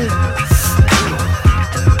reacquainted.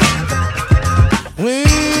 When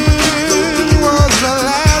was the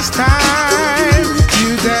last time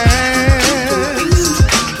you danced?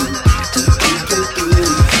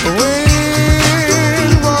 When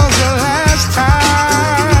was the last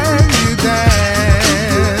time you danced?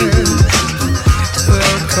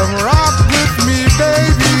 Well, come rock with me,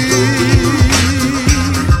 baby.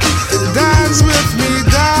 Dance with me,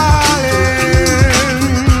 darling.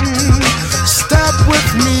 Step with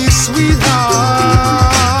me, sweetheart.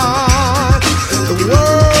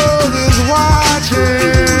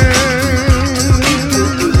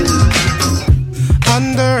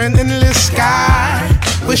 Under an endless sky,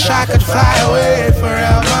 wish I could fly away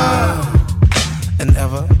forever and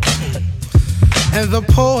ever. And the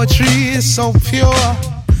poetry is so pure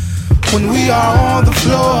when we are on the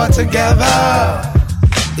floor together.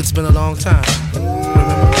 It's been a long time. When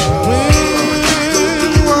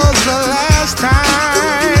was the last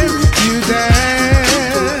time you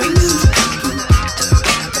danced?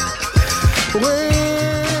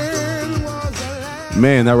 When was the last?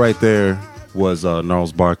 Man, that right there was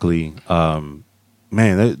Gnarls Barkley.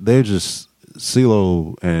 Man, they're just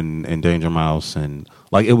CeeLo and Danger Mouse, and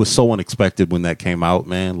like it was so unexpected when that came out,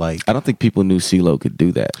 man. Like I don't think people knew CeeLo could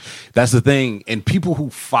do that. That's the thing, and people who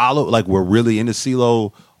follow, like, were really into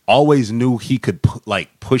CeeLo always knew he could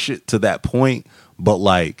push it to that point. But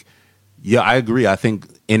like, yeah, I agree. I think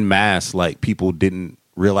en masse, like people didn't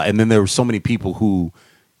realize, and then there were so many people who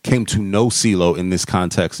came to know CeeLo in this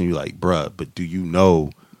context, and you're like, bruh, but do you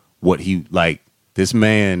know what he, like, this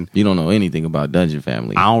man? You don't know anything about Dungeon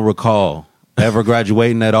Family. I don't recall ever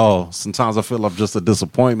graduating at all. Sometimes I feel I'm just a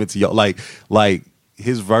disappointment to y'all. Like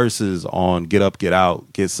his verses on Get Up, Get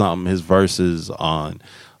Out, Get Something, his verses on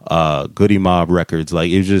Goody Mob Records,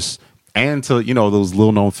 like it's just, and to, you know, those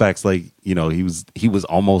little known facts, like, you know, he was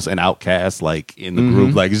almost an outcast, like, in the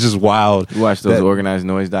group. Like, it's just wild. You watch those Organized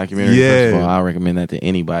Noise documentaries? Yeah. First of all, I recommend that to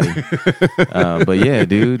anybody. But yeah,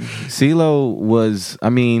 dude, CeeLo was, I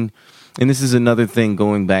mean, and this is another thing,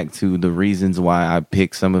 going back to the reasons why I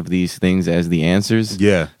pick some of these things as the answers.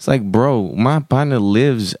 Yeah. It's like, bro, my partner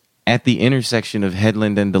lives at the intersection of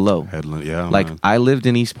Headland and Delowe. Headland, yeah. Like, man. I lived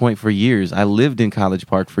in East Point for years. I lived in College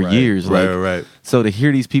Park for years. Right. So to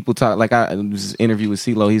hear these people talk, like, I was interview with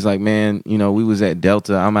CeeLo, he's like, man, you know, we was at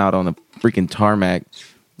Delta. I'm out on the freaking tarmac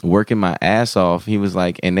working my ass off. He was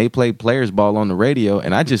like, and they played Players Ball on the radio,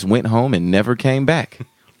 and I just went home and never came back.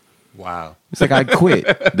 Wow. It's like, I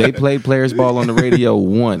quit. They played Players Ball on the radio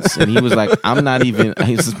once, and he was like,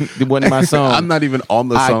 it wasn't my song. I'm not even on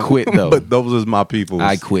the song. I quit, though. But those was my people.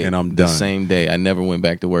 I quit. And I'm done. The same day. I never went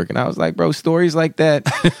back to work. And I was like, bro, stories like that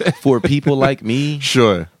for people like me.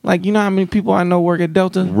 Sure. Like, you know how many people I know work at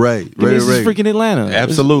Delta? Right. This is freaking Atlanta.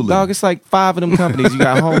 Absolutely. It's like 5 of them companies. You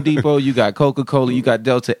got Home Depot, you got Coca-Cola, you got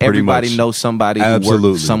Delta. Everybody knows somebody who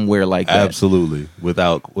works somewhere like that. Absolutely.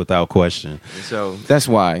 Without question. So that's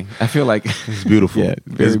why I feel like it's beautiful. Yeah,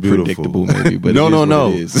 very beautiful. Predictable maybe, but no.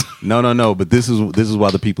 No. But this is why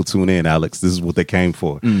the people tune in, Alex. This is what they came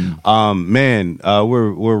for. We're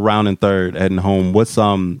rounding third, heading home. What's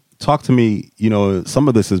talk to me, some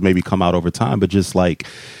of this has maybe come out over time, but just like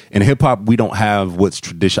in hip hop, we don't have what's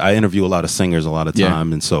tradition. I interview a lot of singers a lot of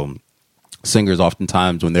time, and so singers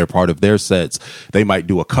oftentimes when they're part of their sets, they might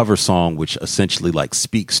do a cover song which essentially like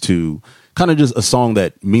speaks to kind of just a song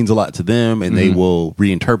that means a lot to them, and they will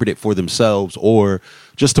reinterpret it for themselves or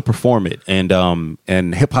just to perform it.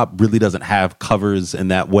 And hip hop really doesn't have covers in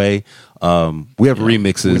that way. We have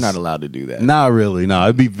remixes. We're not allowed to do that. Not really. No,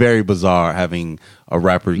 it'd be very bizarre having a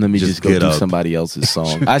rapper. Let me just go do somebody else's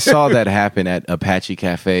song. I saw that happen at Apache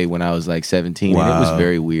Cafe when I was like 17. Wow. And it was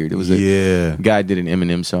very weird. It was a guy did an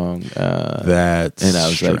Eminem song. And I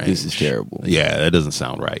was strange. Like, this is terrible. Yeah, that doesn't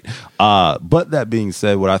sound right. But that being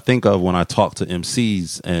said, what I think of when I talk to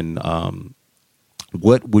MCs and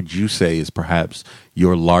what would you say is perhaps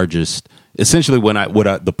your largest? Essentially,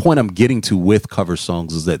 the point I'm getting to with cover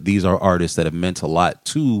songs is that these are artists that have meant a lot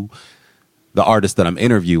to the artists that I'm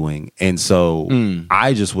interviewing, and so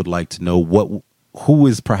I just would like to know who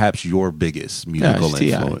is perhaps your biggest musical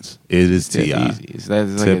influence. It is T.I.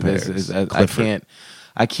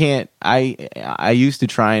 I used to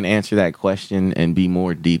try and answer that question and be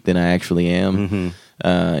more deep than I actually am.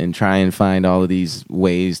 And try and find all of these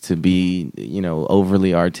ways to be,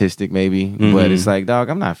 overly artistic maybe. But it's like, dog,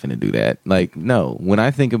 I'm not finna do that. Like, no. When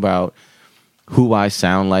I think about who I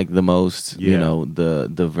sound like the most,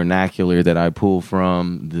 the vernacular that I pull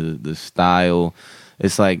from, the style,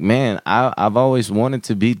 it's like, man, I've always wanted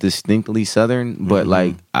to be distinctly Southern, but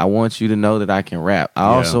like, I want you to know that I can rap. I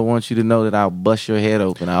also want you to know that I'll bust your head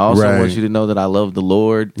open. I also want you to know that I love the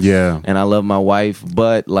Lord. Yeah. And I love my wife.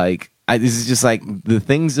 But like, this is just like the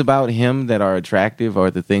things about him that are attractive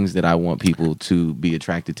are the things that I want people to be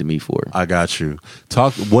attracted to me for. I got you.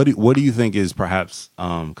 What do you think is perhaps,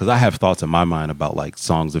 because I have thoughts in my mind about like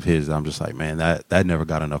songs of his that I'm just like, man, that never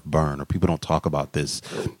got enough burn, or people don't talk about this.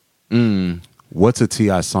 What's a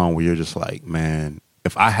T.I. song where you're just like, man,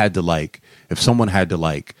 if I had to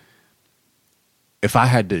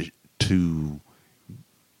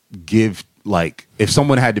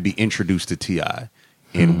be introduced to T.I.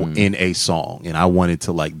 in a song, and I wanted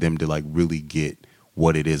to like them to like really get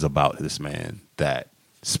what it is about this man that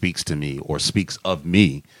speaks to me or speaks of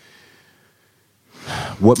me,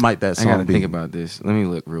 what might that song be? I gotta think about this. Let me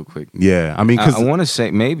look real quick. Yeah, I mean, because I want to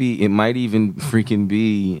say maybe it might even freaking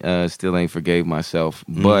be Still Ain't Forgave Myself,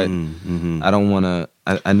 but I don't want to.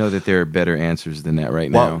 I know that there are better answers than that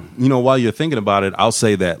now. While you're thinking about it, I'll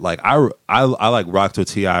say that like I like rock to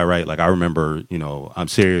T.I., right? Like I remember, I'm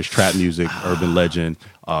serious, trap music, urban legend.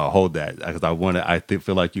 Hold that, because I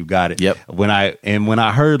feel like you got it. Yep. When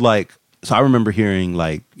I heard I remember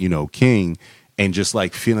hearing King. And just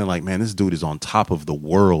like feeling like, man, this dude is on top of the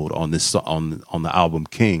world on this on the album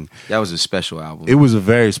King. That was a special album. It was a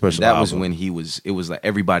very special album. That was when it was like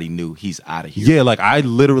everybody knew he's out of here. Yeah, like I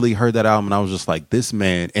literally heard that album and I was just like, this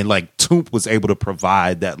man, and like Toomp was able to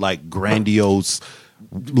provide that like grandiose,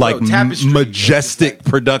 like majestic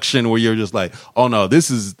production where you're just like, oh no, this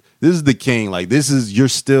is the King. Like you're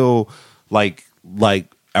still like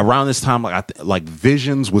around this time, like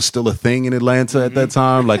Visions was still a thing in Atlanta at that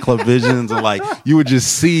time, like Club Visions, and like you would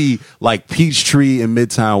just see like Peachtree in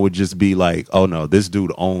Midtown would just be like, oh no, this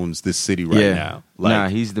dude owns this city right now.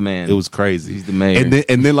 Like, he's the man. It was crazy. He's the mayor.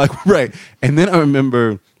 And then like and then I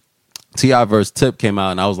remember T.I. vs. Tip came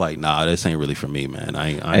out, and I was like, nah, this ain't really for me, man. I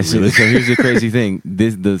ain't really. So here's the crazy thing.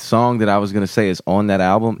 The song that I was going to say is on that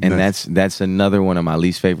album, and that's another one of my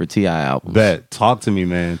least favorite T.I. albums. Bet. Talk to me,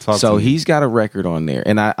 man. So he's got a record on there,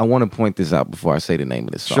 and I want to point this out before I say the name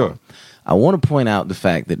of this song. Sure. I want to point out the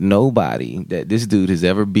fact that nobody that this dude has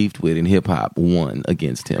ever beefed with in hip-hop won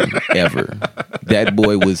against him, ever. That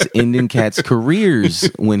boy was ending cats'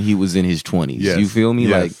 careers when he was in his 20s. Yes. You feel me?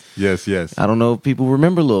 Yes. I don't know if people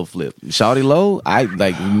remember Lil Flip. Shawty Low, I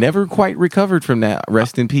never quite recovered from that.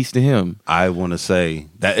 Rest in peace to him. I want to say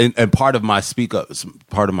that, and part of my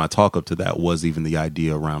talk up to that was even the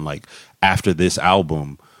idea around like after this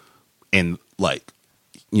album, and like,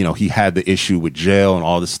 he had the issue with jail and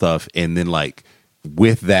all this stuff, and then like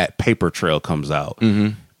with that, Paper Trail comes out.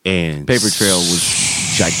 And Paper Trail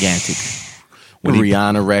was gigantic.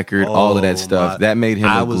 Rihanna record, all of that stuff. That made him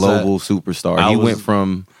a global superstar. He went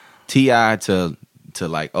from T.I. to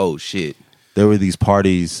like, oh shit. There were these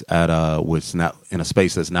parties at which now in a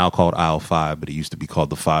space that's now called Aisle 5, but it used to be called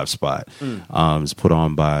the 5 Spot. It's put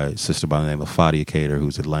on by a sister by the name of Fadia Cater,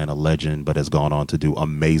 who's an Atlanta legend, but has gone on to do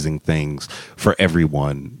amazing things for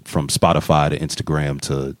everyone, from Spotify to Instagram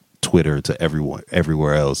to Twitter to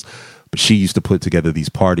everywhere else. But she used to put together these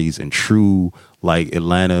parties, and true, like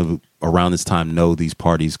Atlanta around this time know these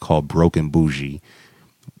parties called Broken Bougie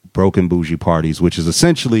parties, which is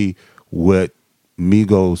essentially what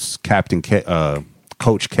Migos Captain K,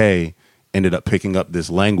 Coach K ended up picking up this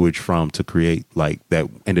language from to create, like, that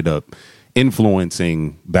ended up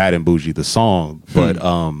influencing Bad and Bougie the song.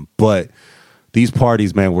 But these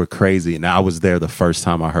parties, man, were crazy. And I was there the first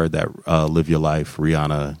time I heard that Live Your Life,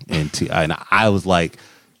 Rihanna and T.I. And I was like,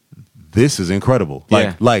 this is incredible.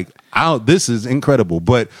 This is incredible.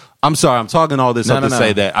 But I'm sorry, I'm talking all this up to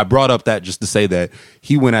say that I brought up that just to say that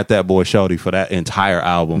he went at that boy Shorty for that entire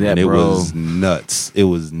album, and it was nuts. It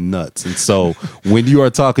was nuts. And so when you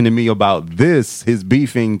are talking to me about this, his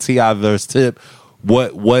beefing T.I. versus Tip,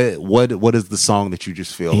 what is the song that you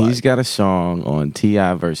just feel like? He's got a song on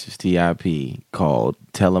T.I. versus T.I.P. called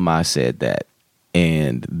Tell 'Em I Said That.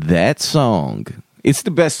 And that song, it's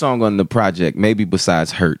the best song on the project, maybe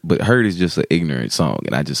besides Hurt. But Hurt is just an ignorant song,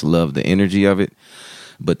 and I just love the energy of it.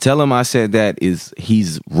 But Tell Him I Said That is,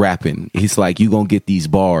 he's rapping. He's like, you gonna get these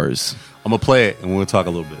bars. I'm gonna play it, and we'll talk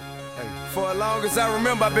a little bit. For as long as I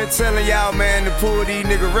remember, I've been telling y'all, man, to pull these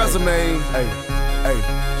nigga resumes.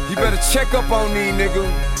 You better check up on these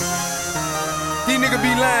niggas. These niggas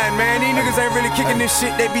be lying, man. These niggas ain't really kicking this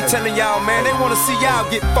shit. They be telling y'all, man. They wanna see y'all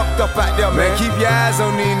get fucked up out there, man. Keep your eyes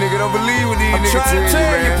on these niggas. Don't believe what these niggas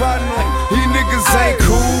tell you, man. These niggas ain't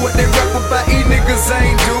cool. What they rap about, these niggas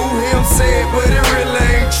ain't do. Him say it, but it really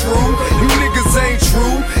ain't true. You niggas ain't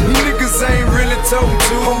true. You niggas ain't really told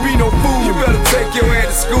to. Don't be no fool. You better take your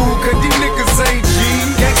ass to school, cause these niggas ain't G.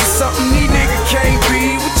 Gangsta something these niggas can't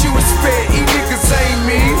be. What you expect? These niggas ain't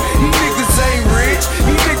me. These niggas ain't rich.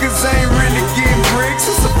 These niggas ain't really getting bricks.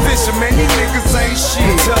 It's official, man. These niggas ain't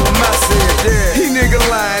shit. Tell them I said that. He nigga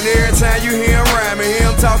lying every time you hear him rhyming. Hear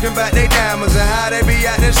him talking about they diamonds and how they be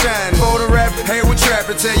out there shining. For the rap, hey, with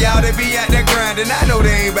trapping, tell y'all they be out there grinding. I know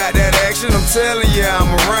they ain't about that action. I'm telling you, I'm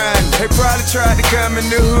around. They probably tried to come in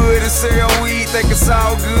the hood and sell weed, think it's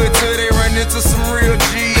all good till they run into some real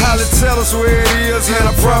G's. Holla, tell us where it is, and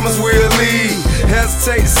I promise we'll leave.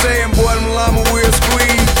 Hesitate to say it, boy, them llama will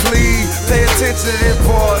squeeze. Please pay attention to this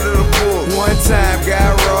part of the book. One time,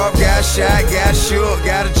 got robbed, got shot, got shook,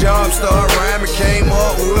 got a job, start rhyming, came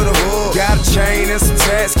up with a hook. Got a chain and some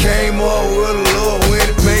tats, came up with a look. When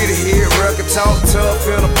it made a hit record, talk tough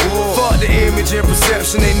in a book. Fuck the image and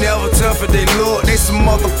perception, they never tough if they look. They some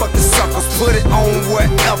motherfucking suckers, put it on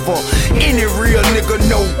whatever. Any real nigga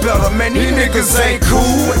know better, man. These niggas ain't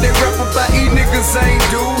cool. What they rap about, these niggas ain't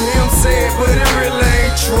do. Him say it, but it really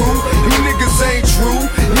ain't true. You niggas ain't true.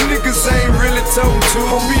 You niggas ain't really told to.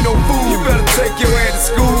 Don't be no fool. You better take your ass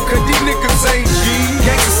to school, cause these niggas ain't G.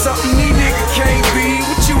 Gangsta something these niggas can't be.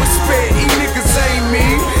 What you expect? These niggas ain't me.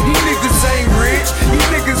 These niggas ain't rich. These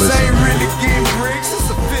niggas ain't really getting bricks. It's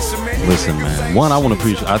official, man. Listen, man. One, I want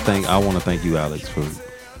to thank you, Alex, for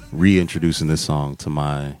reintroducing this song to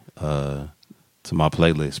my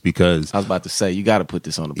playlist, because I was about to say, you got to put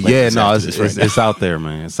this on the playlist. Yeah, no, it's out there,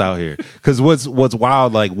 man. It's out here. Because what's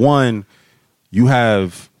wild, like, one, you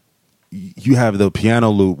have the piano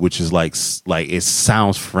loop, which is like it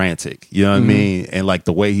sounds frantic, you know what I mean, and like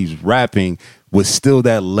the way he's rapping was still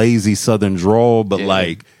that lazy Southern drawl, but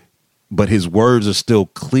but his words are still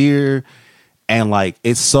clear, and like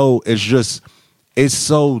it's so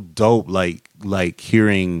dope, like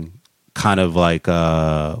hearing kind of like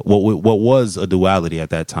what was a duality at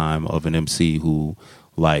that time of an MC who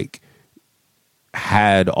like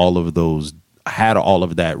had all of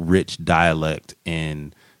that rich dialect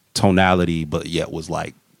and tonality, but yet was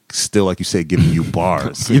like still, like you said, giving you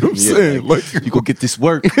bars. You know what I'm saying? Like, you go get this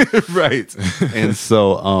work. Right. And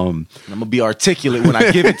so I'm gonna be articulate when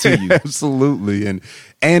I give it to you. Absolutely. And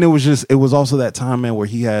it was also that time, man, where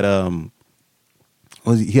he had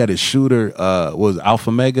he had his shooter, was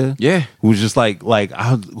Alpha Mega? Yeah. Who was just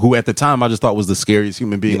who at the time I just thought was the scariest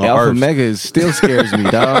human being on Alpha earth. Mega still scares me,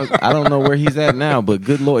 dog. I don't know where he's at now, but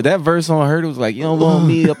good Lord. That verse on Hurt was like, you don't want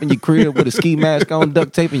me up in your crib with a ski mask on,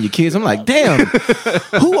 duct tape, and your kids. I'm like, damn,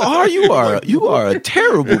 who are you? You are a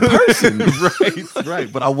terrible person.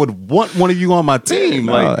 Right. But I would want one of you on my team.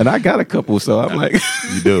 And I got a couple, so I'm like.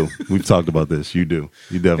 You do. We've talked about this. You do.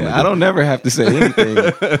 You definitely do. I don't never have to say anything.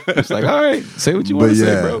 It's like, all right, say what you want to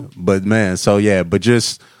say, bro. But man, but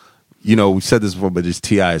just, we said this before, but just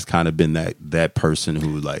T.I. has kind of been that person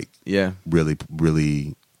who really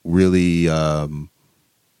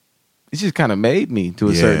it just kind of made me to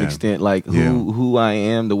a certain extent, like who I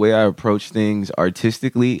am, the way I approach things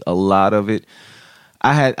artistically. A lot of it,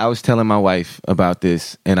 I was telling my wife about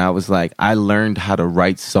this, and I was like, I learned how to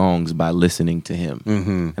write songs by listening to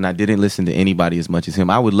him, and I didn't listen to anybody as much as him.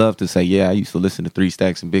 I would love to say, I used to listen to 3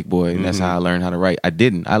 Stacks and Big Boy, and that's how I learned how to write. I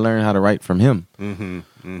didn't. I learned how to write from him.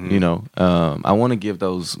 I want to give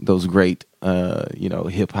those great,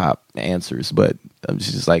 hip hop answers, but I'm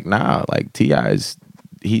just like, nah, like T.I.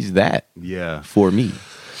 he's that for me.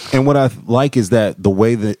 And what I like is that the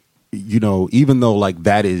way that, even though like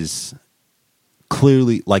that is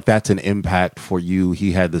clearly like that's an impact for you,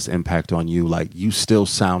 he had this impact on you, like you still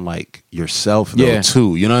sound like yourself though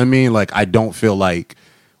too. You know what I mean? Like I don't feel like,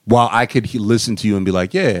 while I could listen to you and be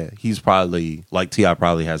like, he's probably like T.I.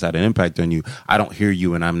 probably has had an impact on you, I don't hear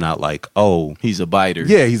you and I'm not like, oh, he's a biter.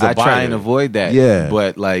 Yeah, he's a biter. I try and avoid that. Yeah.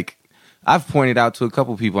 But like I've pointed out to a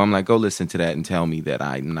couple people, I'm like, go listen to that and tell me that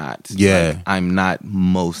I'm not. Yeah. Like, I'm not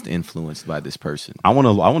most influenced by this person. I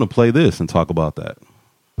want to play this and talk about that.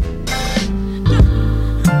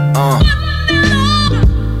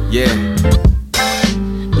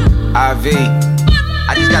 IV.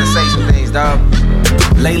 I just gotta say some things, dog.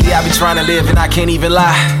 Lately I've been trying to live and I can't even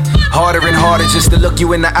lie. Harder and harder just to look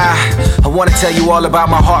you in the eye. I wanna tell you all about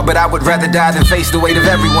my heart, but I would rather die than face the weight of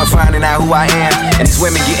everyone finding out who I am. And these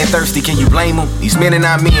women getting thirsty, can you blame them? These men are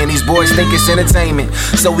not me and these boys think it's entertainment.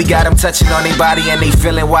 So we got them touching on their body and they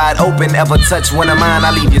feeling wide open. Ever touch one of mine,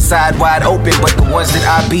 I leave your side wide open. But the ones that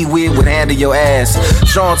I be with would handle your ass.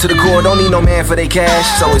 Strong to the core, don't need no man for they cash.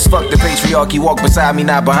 So it's fuck the patriarchy, walk beside me,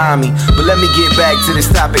 not behind me. But let me get back to this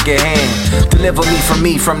topic at hand. Deliver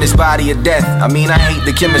me from this body of death. I mean, I hate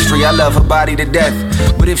the chemistry, I love her body to death.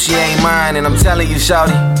 But if she ain't mine, and I'm telling you,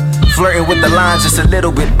 shawty, flirting with the lines just a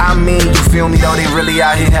little bit, I mean, you feel me though, they really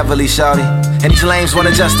out here heavily, shawty. And these lames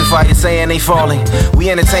wanna justify it, saying they falling.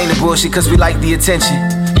 We entertain the bullshit cause we like the attention.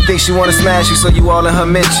 You think she wanna smash you, so you all in her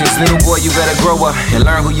mentions. Little boy, you better grow up and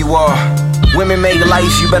learn who you are. Women make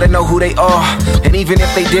life, you better know who they are. And even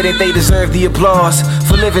if they didn't, they deserve the applause.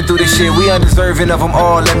 For living through this shit, we undeserving of them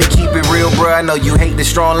all. Let me keep it real, bro. I know you hate the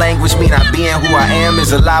strong language. Me not being who I am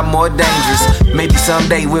is a lot more dangerous. Maybe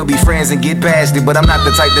someday we'll be friends and get past it, but I'm not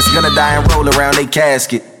the type that's gonna die and roll around a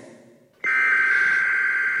casket.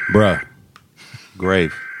 Bruh.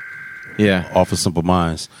 Grave. Yeah. Off of Simple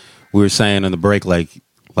Minds. We were saying in the break, like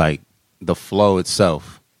the flow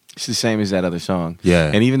itself. It's the same as that other song.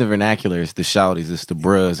 Yeah. And even the vernacular, it's the shouties, it's the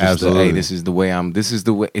bruhs, it's Absolutely. the, hey, this is the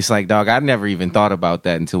way. It's like, dog, I never even thought about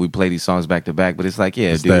that until we play these songs back to back. But it's like, yeah,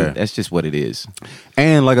 it's dude, there. That's just what it is.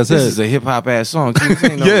 And like I said, this is a hip hop ass song.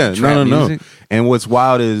 Yeah, no. And what's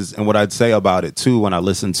wild is, and what I'd say about it too when I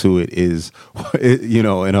listen to it is,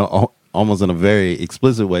 almost in a very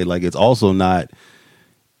explicit way, like it's also not.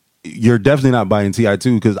 You're definitely not buying T.I.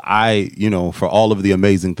 too, because for all of the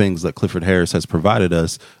amazing things that Clifford Harris has provided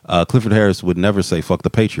us, Clifford Harris would never say "fuck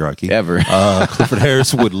the patriarchy" ever. Clifford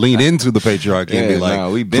Harris would lean into the patriarchy and be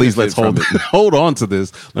like, "Please, let's hold on to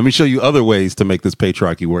this. Let me show you other ways to make this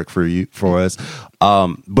patriarchy work for us."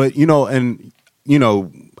 But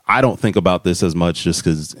I don't think about this as much just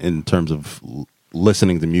because in terms of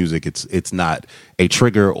listening to music, it's not a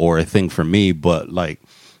trigger or a thing for me, but like.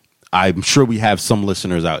 I'm sure we have some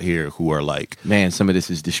listeners out here who are like, man, some of this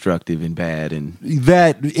is destructive and bad and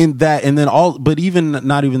but even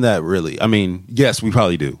not even that really. I mean, yes, we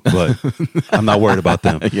probably do, but I'm not worried about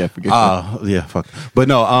them. Yeah, forget that. Yeah, fuck. But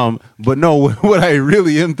no, what I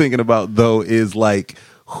really am thinking about though is like,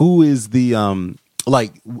 who is the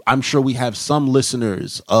I'm sure we have some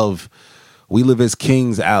listeners of We Live as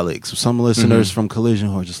Kings, Alex, some listeners from Collision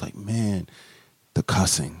who are just like, man, the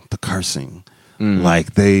cussing, the cursing.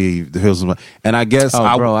 Like and I guess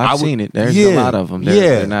I've seen it. There's a lot of them.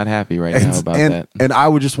 They're not happy right now about that. And I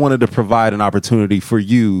would just wanted to provide an opportunity for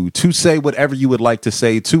you to say whatever you would like to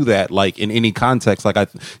say to that, like in any context. Like I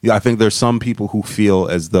think there's some people who feel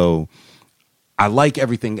as though I like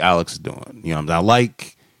everything Alex is doing. I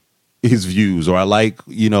like his views, or I like,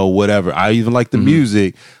 whatever. I even like the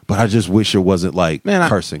music, but I just wish it wasn't like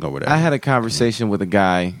cursing or whatever. I had a conversation with a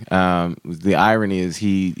guy. The irony is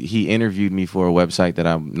he interviewed me for a website that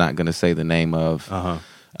I'm not going to say the name of.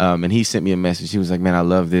 And he sent me a message. He was like, man, I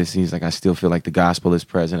love this. And he's like, I still feel like the gospel is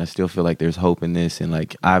present. I still feel like there's hope in this. And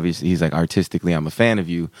like, obviously, he's like, artistically, I'm a fan of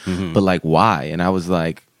you. But like, why? And I was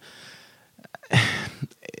like,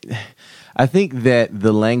 I think that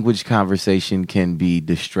the language conversation can be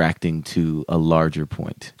distracting to a larger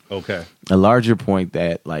point. Okay. A larger point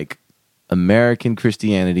that like American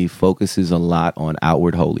Christianity focuses a lot on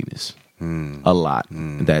outward holiness. A lot.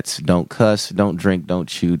 That's don't cuss, don't drink, don't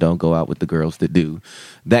chew, don't go out with the girls that do.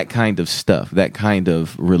 That kind of stuff, that kind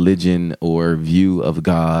of religion or view of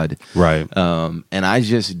God. Right. And I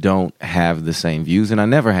just don't have the same views, and I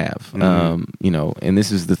never have. And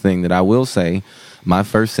this is the thing that I will say. My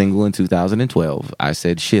first single in 2012, I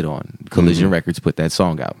said shit on. Collision Records put that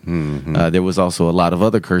song out. There was also a lot of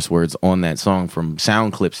other curse words on that song from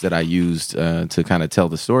sound clips that I used to kind of tell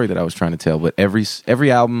the story that I was trying to tell. But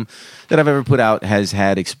every album that I've ever put out has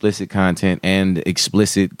had explicit content and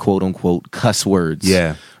explicit quote unquote cuss words.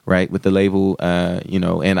 Yeah. Right, with the label,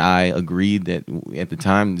 and I agreed that at the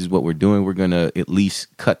time, this is what we're doing. We're going to at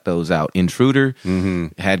least cut those out. Intruder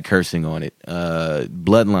had cursing on it.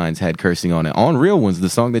 Bloodlines had cursing on it. On Real Ones, the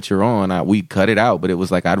song that you're on, we cut it out, but it was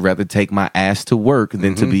like, I'd rather take my ass to work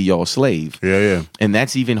than to be your slave. Yeah. And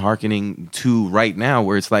that's even hearkening to right now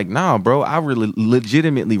where it's like, nah, bro, I really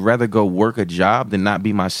legitimately rather go work a job than not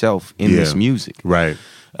be myself in this music. Right.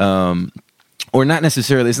 Or not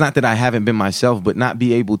necessarily, it's not that I haven't been myself, but not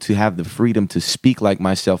be able to have the freedom to speak like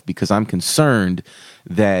myself because I'm concerned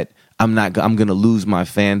that I'm going to lose my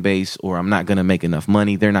fan base, or I'm not going to make enough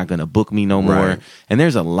money. They're not going to book me no more. Right. And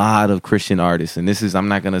there's a lot of Christian artists, and I'm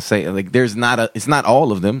not going to say, like, it's not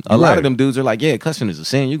all of them. A lot of them dudes are like, yeah, cussing is a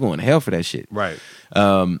sin. You're going to hell for that shit. Right.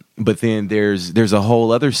 But then there's a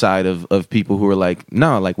whole other side of people who are like,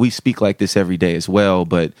 no, like we speak like this every day as well,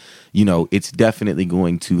 but it's definitely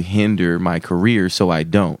going to hinder my career, so I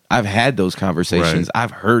don't. I've had those conversations. Right.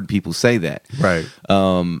 I've heard people say that. Right.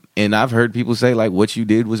 And I've heard people say like, what you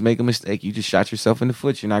did was make a mistake. You just shot yourself in the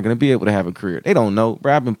foot. You're not going to be able to have a career. They don't know.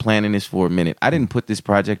 Bro, I've been planning this for a minute. I didn't put this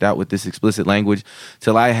project out with this explicit language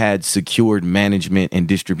till I had secured management and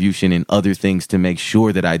distribution and other things to make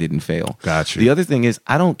sure that I didn't fail. Gotcha. The other thing is,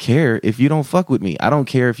 I don't care if you don't fuck with me. I don't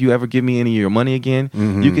care if you ever give me any of your money again.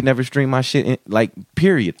 You can never stream my shit,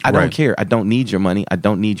 period. I don't care. I don't need your money. I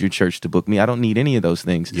don't need your church to book me. I don't need any of those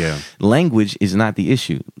things. Yeah. Language is not the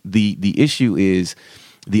issue. The issue is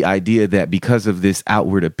the idea that because of this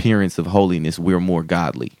outward appearance of holiness, we're more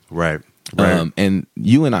godly. Right. And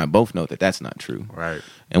you and I both know that that's not true. Right.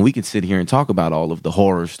 And we can sit here and talk about all of the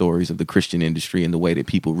horror stories of the Christian industry and the way that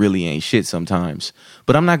people really ain't shit sometimes.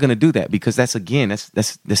 But I'm not going to do that because that's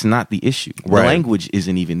not the issue. Right. The language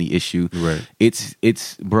isn't even the issue. Right.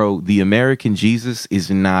 It's bro, the American Jesus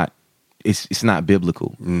is not. It's not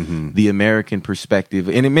biblical. The American perspective,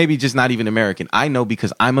 and it may be just not even American. I know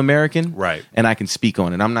because I'm American, right, and I can speak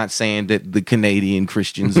on it. I'm not saying that the Canadian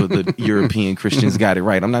Christians or the European Christians got it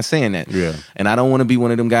right. I'm not saying that. Yeah. And I don't want to be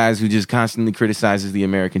one of them guys who just constantly criticizes the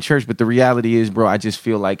American church. But the reality is, bro, I just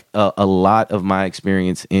feel like a lot of my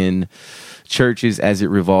experience in churches as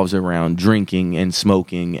it revolves around drinking and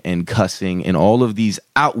smoking and cussing and all of these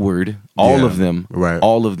outward, all of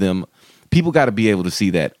them, people got to be able to see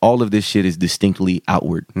that all of this shit is distinctly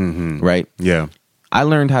outward, right? Yeah. I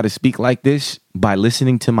learned how to speak like this by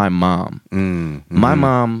listening to my mom. My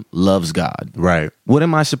mom loves God. Right. What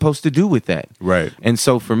am I supposed to do with that? Right. And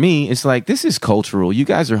so for me, it's like, this is cultural. You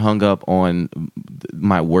guys are hung up on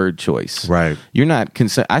my word choice. Right. You're not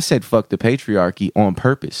concerned. I said fuck the patriarchy on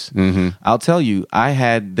purpose. I'll tell you, I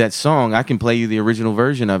had that song. I can play you the original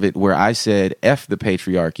version of it where I said F the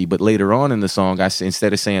patriarchy. But later on in the song, I said,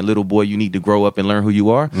 instead of saying, little boy, you need to grow up and learn who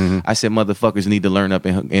you are, I said, motherfuckers need to learn up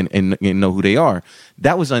and know who they are.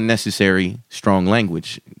 That was unnecessary, strong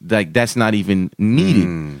language. Like, that's not even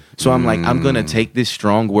needed. So I'm like, I'm going to take this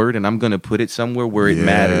strong word and I'm going to put it somewhere where it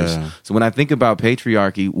matters. So when I think about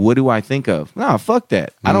patriarchy, what do I think of? Nah, fuck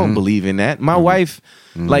that. I don't believe in that. My wife,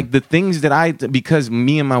 like the things that because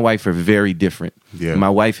me and my wife are very different. Yeah. My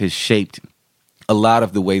wife has shaped a lot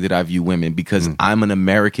of the way that I view women because I'm an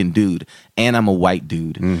American dude and I'm a white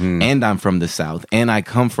dude and I'm from the South and I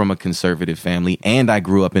come from a conservative family and I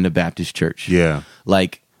grew up in a Baptist church. Yeah.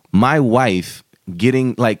 Like, my wife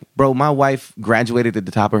my wife graduated at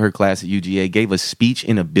the top of her class at UGA, gave a speech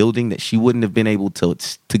in a building that she wouldn't have been able to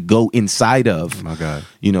go inside of. Oh my God.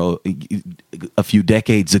 A few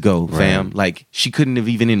decades ago, fam. Like, she couldn't have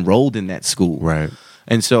even enrolled in that school. Right.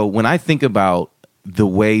 And so when I think about the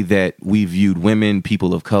way that we viewed women,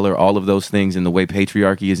 people of color, all of those things, and the way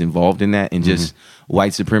patriarchy is involved in that, and just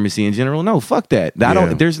white supremacy in general. No, fuck that.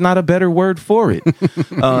 There's not a better word for it.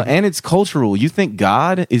 And it's cultural. You think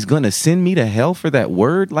God is going to send me to hell for that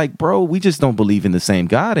word? Like, bro, we just don't believe in the same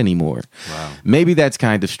God anymore. Wow. Maybe that's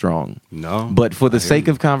kind of strong. No. But for the sake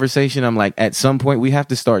of conversation, I'm like, at some point we have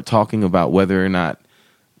to start talking about whether or not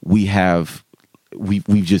we've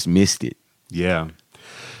just missed it. Yeah.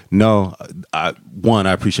 No, I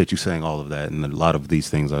appreciate you saying all of that, and a lot of these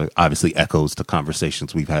things are obviously echoes to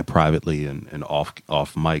conversations we've had privately and off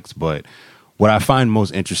mics. But what I find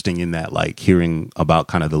most interesting in that, like hearing about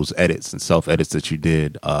kind of those edits and self edits that you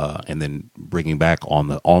did, and then bringing back on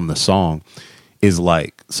the song, is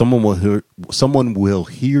like someone will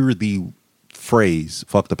hear the phrase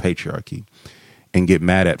 "fuck the patriarchy" and get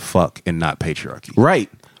mad at "fuck" and not patriarchy. Right.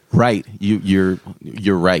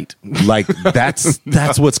 You're right. Like that's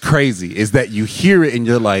what's crazy, is that you hear it and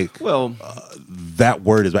you're like, well, that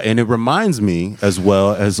word is right. And it reminds me as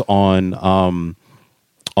well as on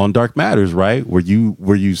Dark Matters, right? Where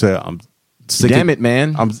you say, I'm sick Damn it,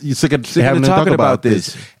 man. I'm sick of having to talk about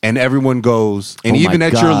this. And everyone goes, and even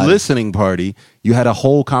at your listening party, you had a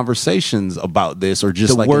whole conversations about this, or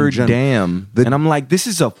just the like word damn. And I'm like, this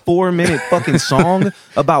is a 4-minute fucking song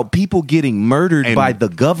about people getting murdered by the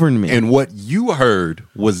government. And what you heard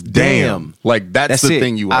was damn. Like that's the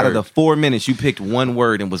thing you heard. Out of the 4 minutes, you picked one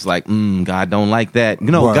word and was like, God don't like that.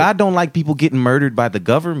 No, right. God don't like people getting murdered by the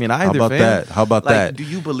government either. How about that? Do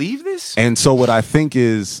you believe this? And so what I think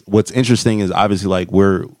is, what's interesting is obviously like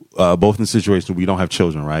we're both in situations where we don't have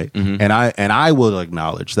children, right? Mm-hmm. And I will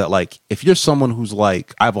acknowledge that, like, if you're someone who's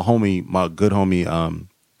like, I have a homie, my good homie,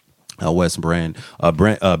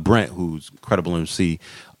 Brent, who's incredible MC.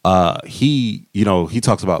 He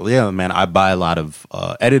talks about, man, I buy a lot of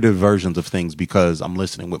edited versions of things because I'm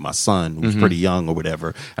listening with my son, who's pretty young or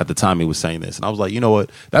whatever at the time he was saying this. And I was like, you know what?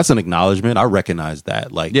 That's an acknowledgement. I recognize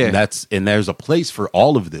that. Like, and there's a place for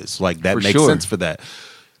all of this. Like, that makes sense for that.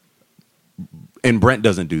 And Brent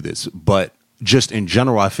doesn't do this, but just in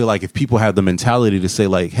general, I feel like if people have the mentality to say,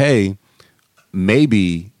 like, hey,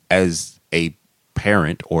 maybe as a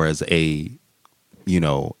parent or as the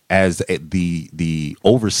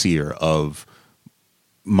overseer of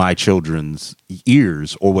my children's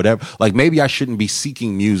ears or whatever, like, maybe I shouldn't be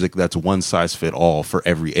seeking music that's one size fit all for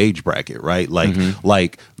every age bracket, right? Like,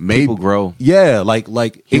 like maybe people grow. Yeah, like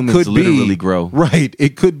humans it could literally grow. Right.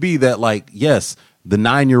 It could be that, like, yes, the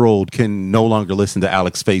 9-year-old can no longer listen to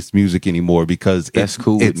Alex Faith's music anymore because that's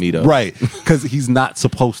cool with me, though. Right. Because he's not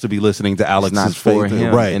supposed to be listening to Alex Faith. For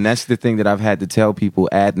him. Right. And that's the thing that I've had to tell people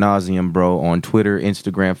ad nauseum, bro, on Twitter,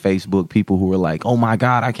 Instagram, Facebook, people who are like, oh my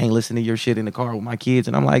God, I can't listen to your shit in the car with my kids.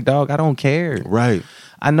 And I'm like, dog, I don't care. Right.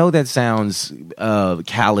 I know that sounds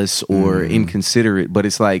callous or inconsiderate, but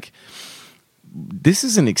it's like, this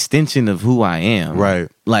is an extension of who I am. Right.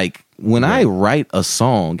 Like, when I write a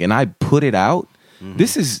song and I put it out,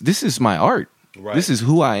 this is my art. Right. This is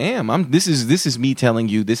who I am. This is me telling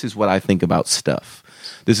you, this is what I think about stuff.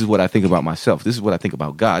 This is what I think about myself. This is what I think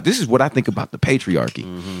about God. This is what I think about the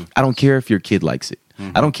patriarchy. I don't care if your kid likes it.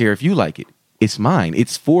 I don't care if you like it. It's mine.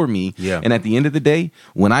 It's for me. Yeah. And at the end of the day,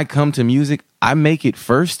 when I come to music, I make it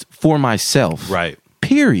first for myself. Right.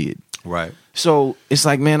 Period. Right. So it's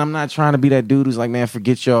like, man, I'm not trying to be that dude who's like, man,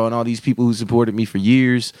 forget y'all and all these people who supported me for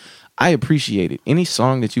years. I appreciate it. Any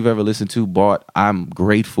song that you've ever listened to, bought, I'm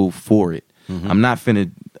grateful for it. I'm not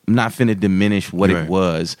finna diminish what it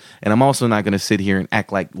was, and I'm also not gonna sit here and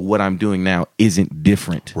act like what I'm doing now isn't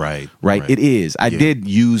different. Right. It is. I did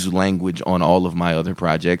use language on all of my other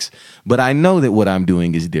projects, but I know that what I'm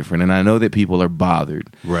doing is different, and I know that people are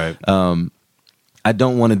bothered. Right. I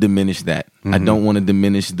don't want to diminish that. I don't want to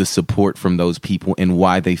diminish the support from those people and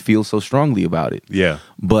why they feel so strongly about it. Yeah.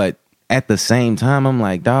 But at the same time, I'm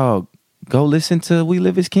like, dog, go listen to We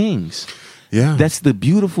Live as Kings. Yeah. That's the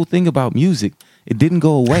beautiful thing about music. It didn't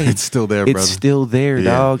go away. It's still there, brother. It's still there,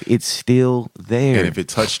 dog. It's still there. And if it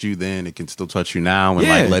touched you then, it can still touch you now, and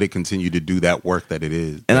like let it continue to do that work that it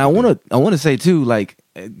is. And I want to say too, like,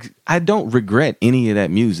 I don't regret any of that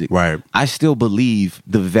music. Right. I still believe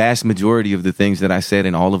the vast majority of the things that I said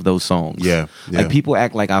in all of those songs. Yeah. Like, people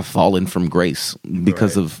act like I've fallen from grace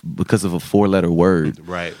because of a 4-letter word.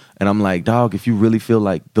 Right. And I'm like, dog, if you really feel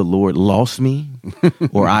like the Lord lost me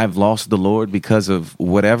or I've lost the Lord because of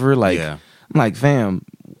whatever, like, I'm like, fam,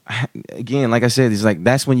 again, like I said, it's like,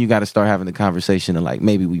 that's when you got to start having the conversation of, like,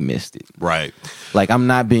 maybe we missed it. Right. Like, I'm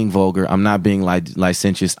not being vulgar. I'm not being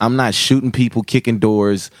licentious. I'm not shooting people, kicking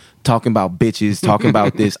doors, talking about bitches, talking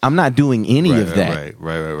about this. I'm not doing any of that.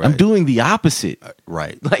 Right. I'm doing the opposite.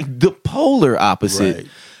 Right. Like, the polar opposite. Right.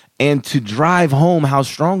 And to drive home how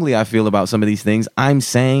strongly I feel about some of these things, I'm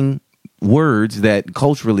saying words that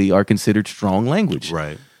culturally are considered strong language.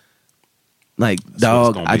 Right. Like,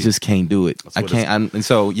 dog, I just can't do it. I can't. And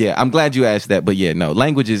so, yeah, I'm glad you asked that. But yeah, no,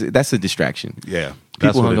 language that's a distraction. Yeah.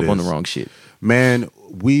 People hung up on the wrong shit. Man,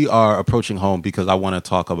 we are approaching home because I want to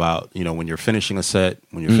talk about, when you're finishing a set,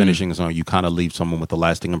 when you're finishing a song, you kind of leave someone with a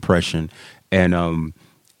lasting impression. And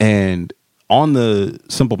on the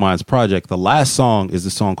Simple Minds project, the last song is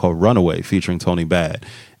a song called Runaway featuring Tony Bad.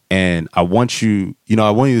 And I want you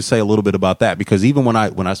to say a little bit about that, because even when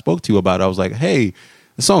I spoke to you about it, I was like, hey,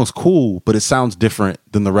 the song's cool, but it sounds different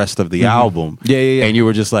than the rest of the album. Yeah. And you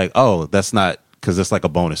were just like, oh, that's not, because it's like a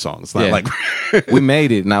bonus song. It's not like we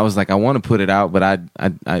made it, and I was like, I want to put it out, but I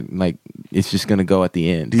like it's just gonna go at the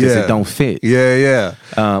end because it don't fit. Yeah.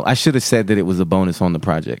 I should have said that it was a bonus on the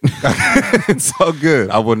project. It's all good.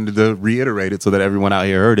 I wanted to reiterate it so that everyone out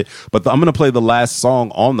here heard it. But I'm gonna play the last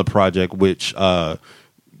song on the project, which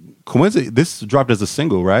this dropped as a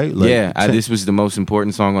single, right? This was the most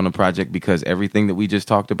important song on the project because everything that we just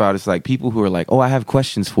talked about, it's like people who are like, oh, I have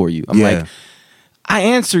questions for you. I'm like, I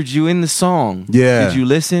answered you in the song. Yeah. Did you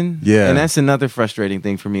listen? Yeah. And that's another frustrating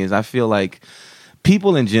thing for me is I feel like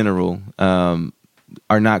people in general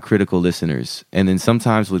are not critical listeners. And then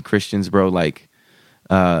sometimes with Christians, bro, like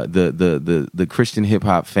the Christian hip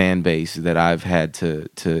hop fan base that I've had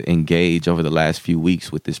to engage over the last few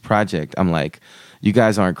weeks with this project, I'm like, you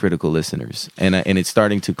guys aren't critical listeners. And it's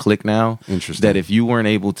starting to click now. Interesting. That if you weren't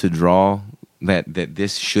able to draw that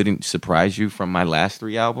this shouldn't surprise you from my last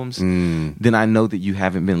 3 albums, then I know that you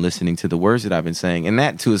haven't been listening to the words that I've been saying. And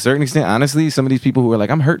that, to a certain extent, honestly, some of these people who are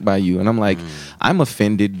like, I'm hurt by you. And I'm like, I'm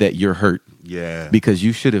offended that you're hurt. Yeah. Because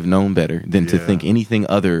you should have known better than to think anything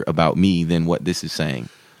other about me than what this is saying.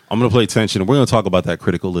 I'm going to play Tension. We're going to talk about that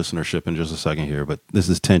critical listenership in just a second here. But this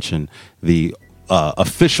is Tension, the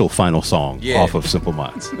official final song off of Simple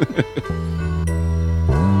Minds.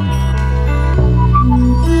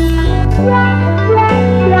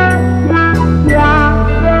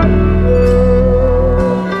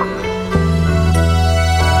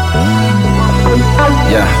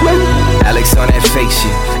 Alex on that fake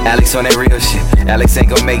shit, Alex on that real shit. Alex ain't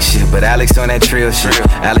gon' make shit, but Alex on that trill shit.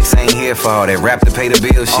 Alex ain't here for all that rap to pay the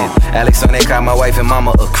bill shit. Alex on that got my wife and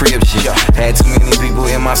mama a crib shit. Had too many people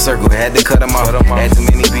in my circle, had to cut them off. Had too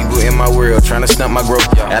many people in my world trying to stunt my growth.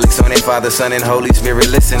 Alex on that Father, Son, and Holy Spirit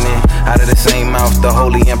listening. Out of the same mouth, the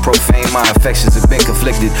holy and profane. My affections have been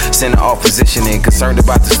conflicted, sending opposition in. Concerned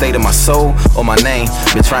about the state of my soul or my name.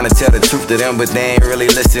 Been trying to tell the truth to them, but they ain't really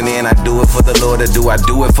listening. I do it for the Lord, or do I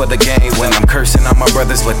do it for the game? When I'm cursing on my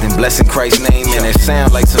brothers, but then blessing Christ's name. And it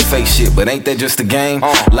sound like some fake shit, but ain't that just a game?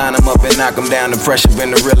 Line them up and knock them down, the pressure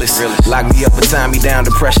been the realest. Lock me up and tie me down,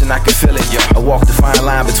 depression, I can feel it. I walk the fine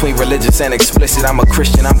line between religious and explicit. I'm a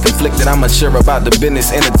Christian, I'm conflicted, I'm unsure about the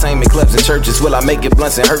business. Entertainment clubs and churches, will I make it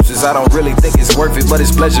blunts and hearses? I don't really think it's worth it, but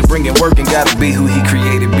it's pleasure bringing work. And gotta be who he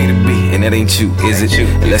created me to be. And that ain't you, is it?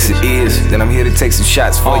 Unless it is, then I'm here to take some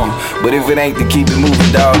shots for you. But if it ain't, then keep it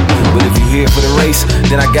moving, dog. But if you here for the race,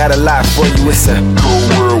 then I got a lot for you. It's a cold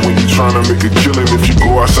world when you tryna make a killing. If you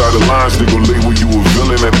go outside the lines, they gon' label you a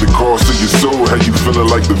villain. At the cost of your soul, how you feeling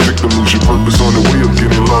like the victim? Lose your purpose on the way of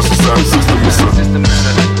getting lost inside the system.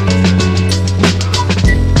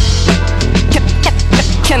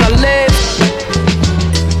 Can I live?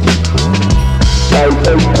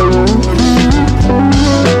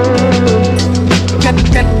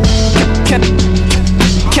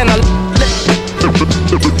 Can I live?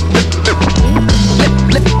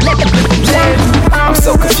 I'm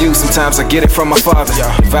so confused, sometimes I get it from my father.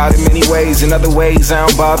 Vowed in many ways, in other ways I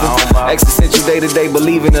don't bother. Existential day to day,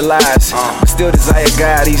 believing in lies. Still desire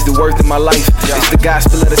God, he's the worth of my life. It's the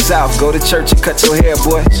gospel of the South, go to church and cut your hair,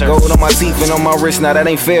 boy. Gold on my teeth and on my wrist, now that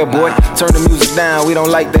ain't fair, boy. Turn the music down, we don't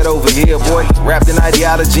like that over here, boy. Wrapped in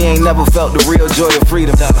ideology, ain't never felt the real joy of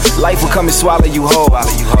freedom. Life will come and swallow you whole.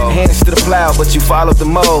 Hands to the plow, but you followed the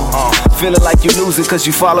mold. Feeling like you losing cause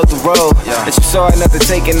you followed the road that you saw another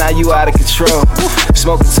taking, now you out of control.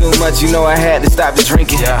 Smoking too much, you know I had to stop the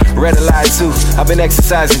drinking. Read a lot too, I've been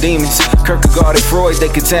exercising demons. Kierkegaard and Freud, they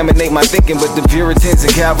contaminate my thinking. But the Puritans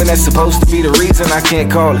and Calvin, that's supposed to be the reason. I can't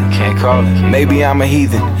call it. Maybe I'm a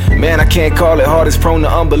heathen. Man, I can't call it. Heart is prone to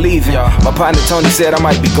unbelieving. My partner Tony said I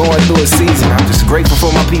might be going through a season. I'm just grateful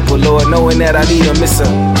for my people, Lord, knowing that I need them. It's a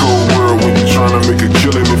cold world when you tryna make a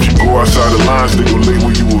killing. If you go outside the lines, they gon'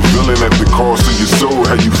 label you a villain. At the cost of your soul,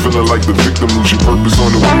 how you feeling like the victim? Lose your purpose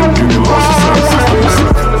on the way of getting lost inside the system.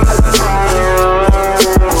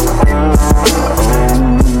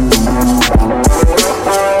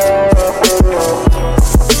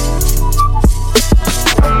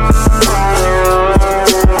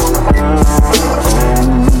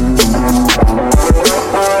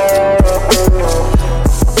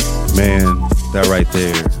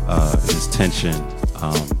 production,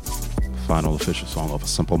 final official song of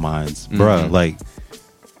Simple Minds, bruh. Like,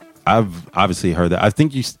 I've obviously heard that. I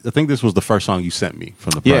think this was the first song you sent me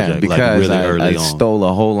from the project. Yeah, because like really early I on. stole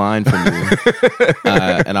a whole line from you,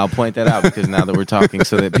 and I'll point that out because now that we're talking,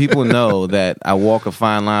 so that people know that I walk a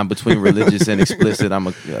fine line between religious and explicit.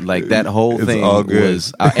 I'm like that whole thing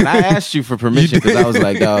was, and I asked you for permission because I was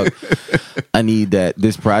like, dog, I need that.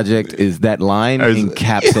 This project is that line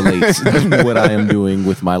encapsulates what I am doing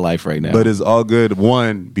with my life right now. But it's all good.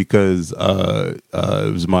 One, because it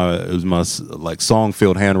was my like song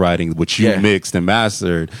filled handwriting, which you mixed and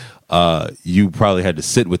mastered. You probably had to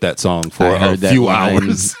sit with that song for a few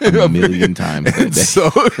hours, a million times. So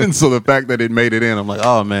the fact that it made it in, I'm like,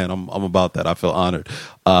 oh man, I'm about that. I feel honored.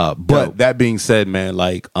 But that being said, man,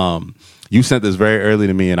 like you sent this very early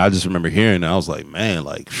to me, and I just remember hearing it. I was like, man,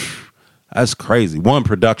 like. That's crazy. One,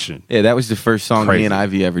 production. Yeah, that was the first song me and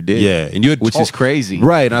Ivy ever did. Yeah, and you which is crazy,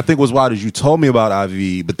 right? And I think what's wild is you told me about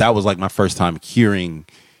Ivy, but that was like my first time hearing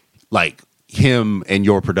like him and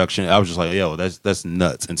your production. I was just like, yo, that's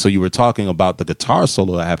nuts. And so you were talking about the guitar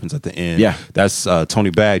solo that happens at the end. Yeah, that's Tony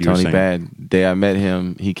Bad. Tony Bad. Day I met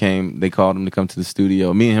him, he came. They called him to come to the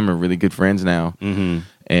studio. Me and him are really good friends now.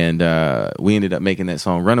 And we ended up making that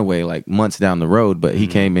song Runaway like months down the road, but he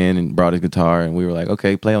came in and brought his guitar and we were like,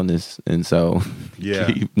 okay, play on this. And so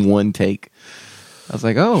one take. I was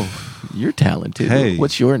like, oh, you're talented. Hey,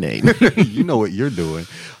 what's your name? You know what you're doing.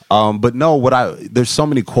 But no, there's so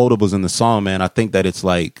many quotables in the song, man. I think that it's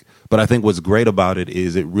like, but I think what's great about it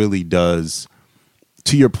is it really does,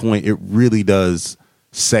 to your point, it really does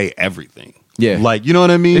say everything. Yeah. Like, you know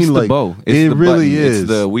what I mean? It's like, the bow. It really is.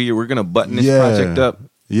 It's we're going to button this project up.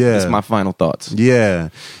 Yeah. It's my final thoughts. Yeah.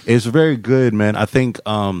 It's very good, man. I think,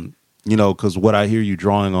 you know, because what I hear you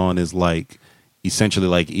drawing on is like, essentially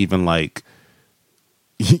like, even like,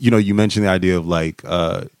 you know, you mentioned the idea of like,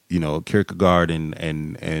 you know, Kierkegaard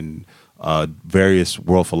and various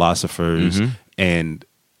world philosophers and,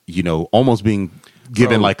 you know, almost being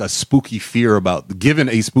given like a spooky fear about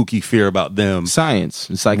them. Science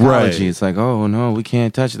and psychology. Right. It's like, oh no, we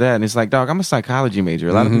can't touch that. And it's like, dog, I'm a psychology major.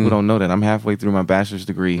 A lot of people don't know that. I'm halfway through my bachelor's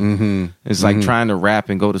degree. It's like trying to rap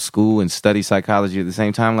and go to school and study psychology at the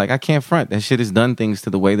same time. Like, I can't front. That shit has done things to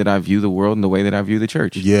the way that I view the world and the way that I view the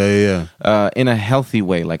church. Yeah. In a healthy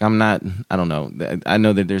way. Like, I'm not, I don't know. I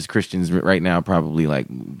know that there's Christians right now probably like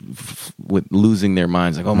with losing their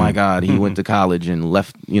minds. Like, oh my God, he went to college and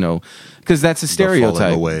left, you know, because that's a stereotype.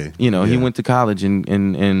 Away. You know, he went to college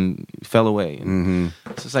and fell away. And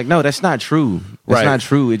so it's like, no, that's not true. That's not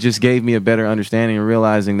true. It just gave me a better understanding and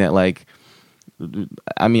realizing that, like,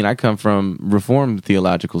 I mean, I come from Reformed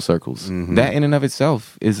theological circles. That in and of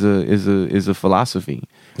itself is a philosophy.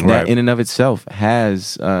 That in and of itself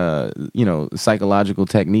has, you know, psychological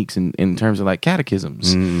techniques in terms of like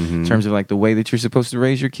catechisms, in terms of like the way that you're supposed to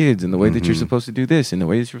raise your kids and the way that you're supposed to do this and the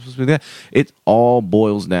way that you're supposed to do that. It all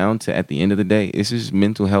boils down to, at the end of the day, it's just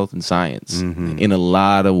mental health and science in a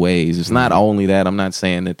lot of ways. It's not only that. I'm not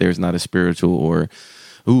saying that there's not a spiritual or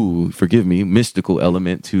mystical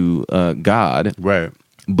element to God. Right.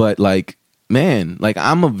 But like, man, like,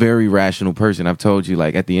 I'm a very rational person. I've told you,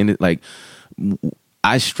 like, at the end of, like,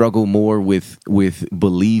 I struggle more with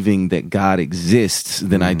believing that God exists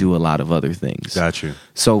than I do a lot of other things. Got you.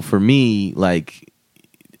 So for me, like,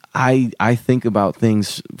 I think about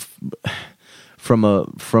things from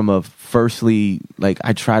a firstly, like,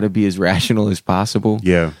 I try to be as rational as possible.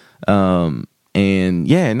 Yeah. And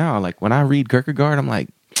yeah, no, like, when I read Kierkegaard, I'm like,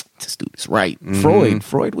 this dude is right.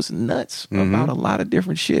 Freud was nuts about a lot of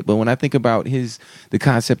different shit. But when I think about the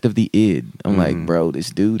concept of the id, I'm like, bro,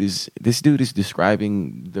 this dude is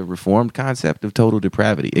describing the Reformed concept of total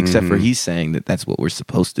depravity. Except for he's saying that that's what we're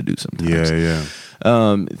supposed to do sometimes.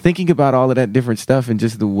 Yeah. Thinking about all of that different stuff and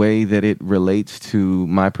just the way that it relates to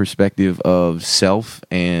my perspective of self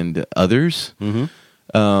and others.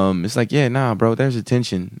 It's like, yeah, nah, bro, there's a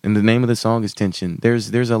tension. And the name of the song is Tension.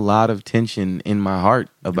 There's a lot of tension in my heart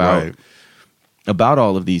about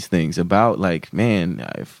all of these things. About, like, man,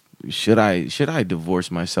 should I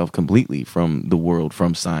divorce myself completely from the world,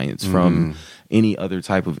 from science, from any other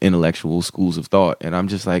type of intellectual schools of thought? And I'm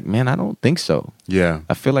just like, man, I don't think so. Yeah.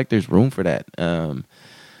 I feel like there's room for that.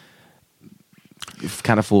 It's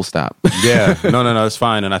kind of full stop. Yeah. No, it's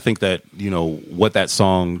fine. And I think that, you know, what that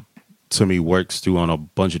song to me works through on a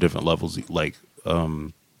bunch of different levels. Like,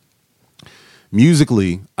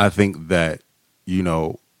 musically, I think that, you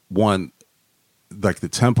know, one, like, the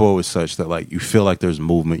tempo is such that, like, you feel like there's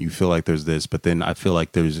movement, you feel like there's this, but then I feel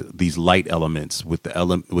like there's these light elements with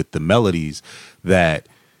the melodies that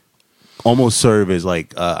almost serve as,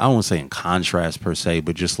 like, I don't want to say in contrast per se,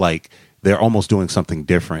 but just like they're almost doing something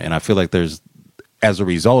different. And I feel like there's as a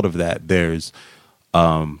result of that, there's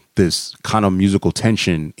this kind of musical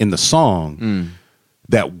tension in the song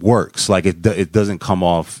that works. Like it doesn't come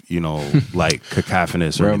off, like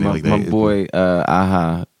cacophonous or anything like that. My boy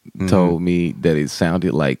Aha told me that it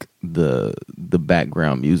sounded like the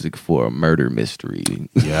background music for a murder mystery.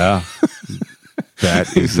 Yeah.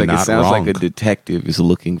 That is like, not it sounds wrong. like a detective is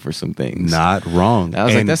looking for some things. Not wrong. I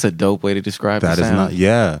was like, that's a dope way to describe that. The sound. Is not,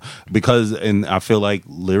 yeah, because and I feel like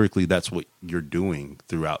lyrically, that's what you're doing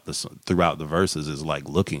throughout the verses is like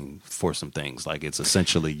looking for some things. Like it's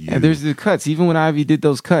essentially you. And there's the cuts. Even when Ivy did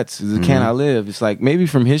those cuts, the "Can I Live?" It's like maybe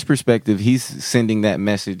from his perspective, he's sending that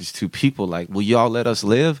message to people like, "Will y'all let us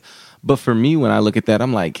live?" But for me, when I look at that,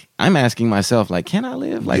 I'm like, I'm asking myself, like, can I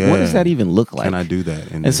live? Like, what does that even look like? Can I do that?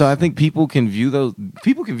 And so I think people can view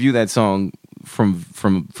that song from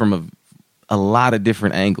a lot of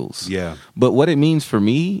different angles. Yeah. But what it means for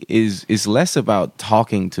me is less about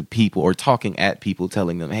talking to people or talking at people,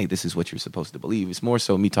 telling them, hey, this is what you're supposed to believe. It's more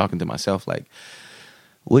so me talking to myself, like,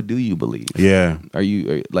 what do you believe? Yeah. Are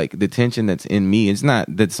like the tension that's in me? It's not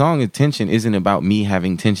that song of tension isn't about me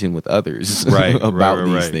having tension with others about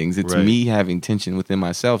these things. It's me having tension within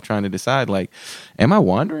myself, trying to decide, like, am I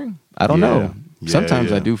wandering? I don't know.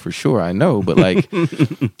 Sometimes I do for sure. I know, but like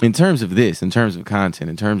in terms of this, in terms of content,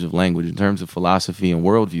 in terms of language, in terms of philosophy and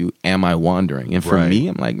worldview, am I wandering? And for me,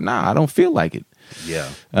 I'm like, nah, I don't feel like it. Yeah.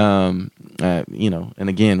 And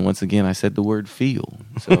again, once again, I said the word feel.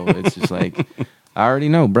 So it's just like, I already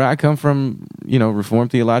know, bro. I come from,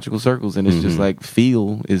 Reformed theological circles, and it's just like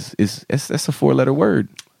feel is that's a 4-letter word.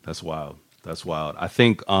 That's wild. I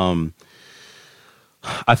think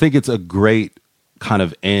it's a great kind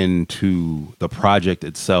of end to the project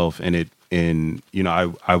itself, and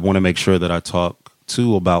I want to make sure that I talk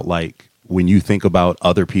too about like when you think about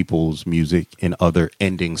other people's music and other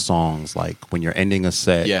ending songs, like when you're ending a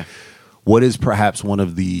set, what is perhaps one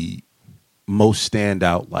of the most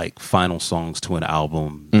standout like final songs to an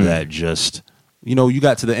album that just you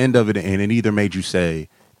got to the end of it and it either made you say,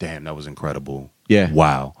 damn, that was incredible,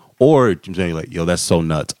 wow, or you say like, yo, that's so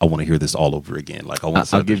nuts, I want to hear this all over again. Like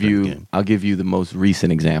I'll give you the most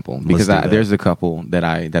recent example, because there's a couple that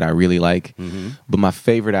I really like, but my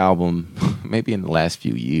favorite album maybe in the last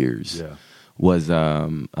few years was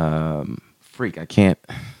freak, I can't,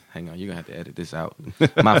 hang on, you're gonna have to edit this out.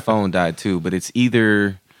 My phone died too, but it's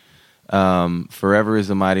either Forever Is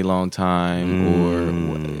a Mighty Long Time or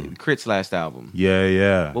KRIT's last album.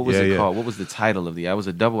 Yeah. What was it called? What was the title of it was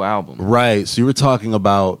a double album. Right. So you were talking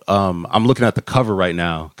about I'm looking at the cover right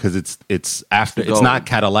now because it's after, it's not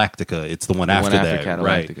Cadillactica, it's the one after that.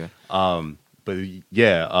 Cadillactica. Right. But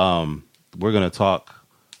yeah, we're gonna talk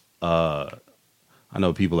I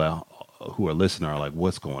know people who are listening are like,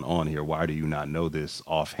 what's going on here? Why do you not know this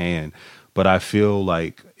offhand? But I feel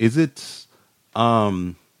like, is it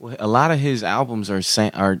well, a lot of his albums are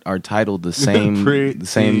titled the same,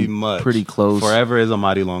 pretty close. Forever Is a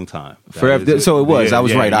Mighty Long Time. Forever. So it was. I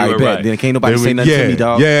was right. I bet. Right. Then can't nobody say nothing to me,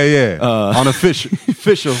 dog. Yeah.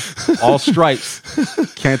 Official, all stripes.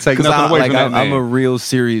 Can't take nothing away from that man. I'm a real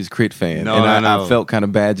serious KRIT fan, I felt kind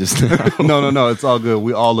of bad just now. No, it's all good.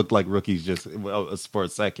 We all looked like rookies just for a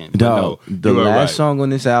second. No, the last song on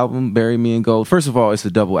this album, "Bury Me in Gold." First of all, it's a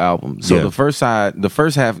double album. So the first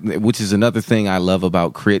half, which is another thing I love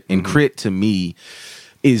about KRIT. And KRIT to me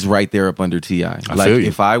is right there up under T.I. Like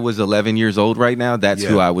if I was 11 years old right now, that's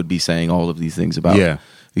who I would be saying all of these things about. Yeah.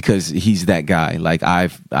 Because he's that guy. Like I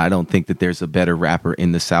don't think that there's a better rapper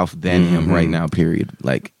in the South than him right now, period.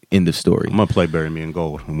 Like, end of story. I'm gonna play Bury Me in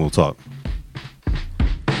Gold and we'll talk.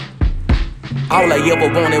 All I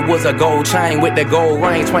ever wanted was a gold chain with the gold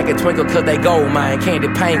ring, twinkle twinkle cause they gold mine. Candy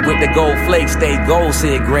paint with the gold flakes, they gold,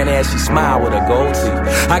 said grin as she smile with a gold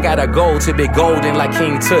teeth. I got a gold to be golden like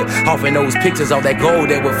King Tut. Off in those pictures of that gold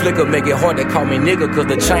that would flicker, make it hard to call me nigga, cause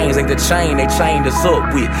the chains ain't the chain they chained us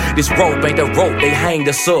up with. This rope ain't the rope they hanged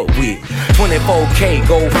us up with. 24K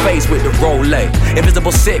gold face with the Rolex,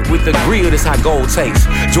 invisible set with the grill, this how gold tastes.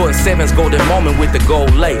 Jordan 7's golden moment with the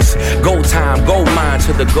gold lace. Gold time, gold mine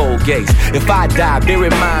to the gold gates. If I die, bury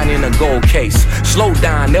mine in a gold case. Slow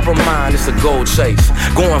down, never mind, it's a gold chase.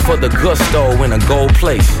 Going for the gusto in a gold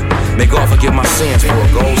place. May God forgive my sins for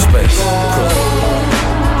a gold space.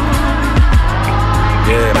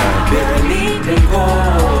 Yeah, man. Bury me in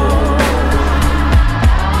gold.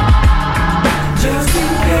 Just in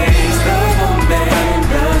case the man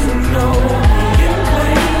doesn't know.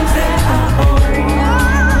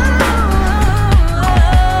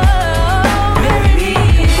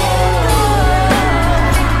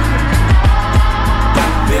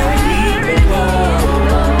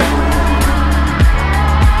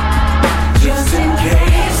 Just in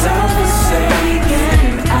case I'm forsaken.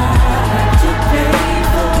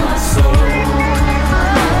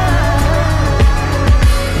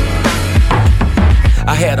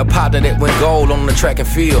 had a partner that went gold on the track and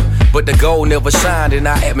field, but the gold never shined in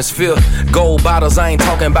our atmosphere. Gold bottles, I ain't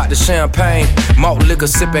talking about the champagne. Malt liquor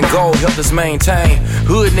sipping gold helped us maintain.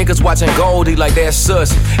 Hood niggas watching Goldie like that's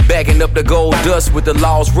sus. Bagging up the gold dust with the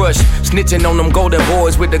law's rush. Snitching on them golden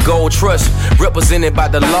boys with the gold trust. Represented by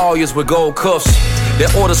the lawyers with gold cuffs.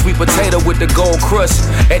 That order sweet potato with the gold crust.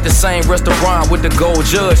 At the same restaurant with the gold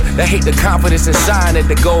judge. That hate the confidence and shine that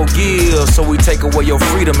the gold gives. So we take away your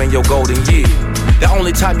freedom and your golden year. The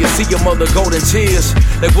only time you see your mother golden tears.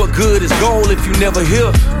 Like what good is gold if you never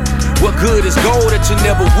hear? What good is gold that you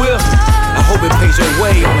never will? I hope it pays your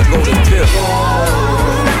way on a golden pill.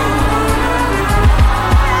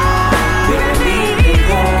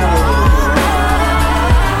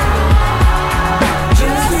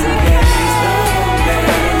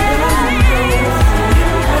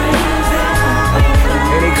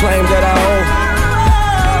 Claim that I owe.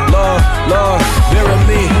 Lord, bury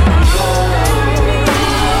me.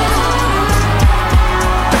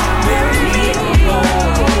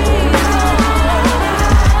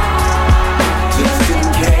 Just in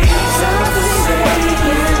case I'm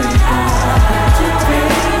forsaken, I had to pay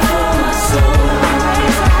for my soul.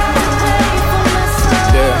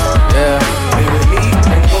 Yeah,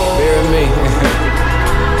 bury me.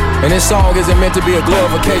 And this song isn't meant to be a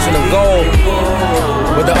glorification of gold,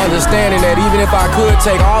 but the understanding that even if I could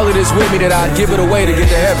take all of this with me, that I'd give it away to get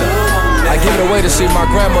to heaven. I'd give it away to see my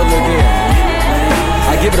grandmother again.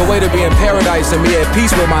 I'd give it away to be in paradise and be at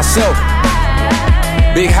peace with myself.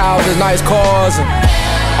 Big houses, nice cars, and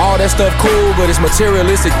all that stuff cool, but it's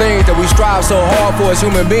materialistic things that we strive so hard for as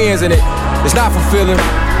human beings, and it's not fulfilling.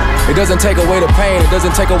 It doesn't take away the pain. It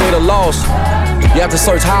doesn't take away the loss. You have to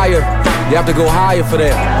search higher. You have to go higher for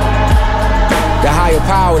that. That higher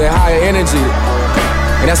power, that higher energy.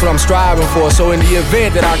 And that's what I'm striving for. So in the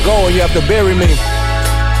event that I go and you have to bury me,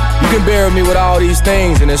 you can bury me with all these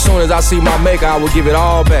things, and as soon as I see my maker, I will give it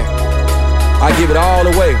all back. I give it all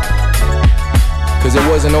away. Cause it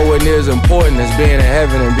wasn't nowhere near as important as being in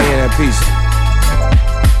heaven and being at peace.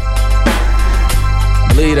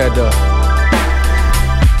 Believe that though.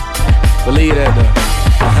 Believe that though.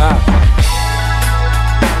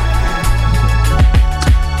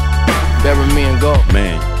 Bury me and go.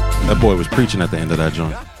 Man, that boy was preaching at the end of that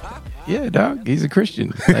joint. Yeah, dog. He's a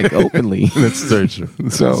Christian, like openly. That's very true.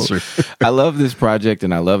 So I love this project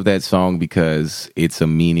and I love that song because it's a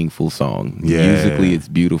meaningful song. Yeah. Musically, it's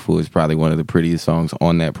beautiful. It's probably one of the prettiest songs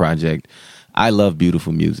on that project. I love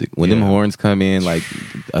beautiful music. When them horns come in, like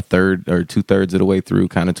a third or 2/3 of the way through,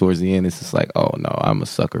 kind of towards the end, it's just like, oh no, I'm a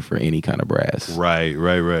sucker for any kind of brass.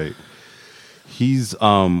 Right. He's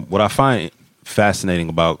what I find fascinating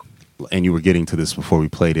about, and you were getting to this before we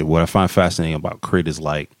played it, what I find fascinating about KRIT is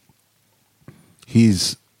like,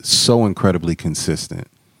 he's so incredibly consistent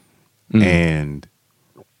and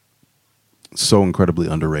so incredibly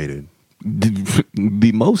underrated.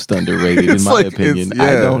 The most underrated, in my opinion.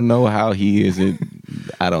 I don't know how he isn't.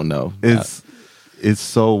 I don't know. It's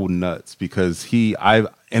so nuts because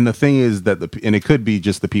and the thing is that and it could be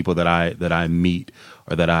just the people that I meet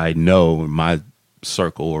or that I know in my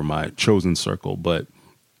circle or my chosen circle, but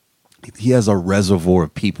he has a reservoir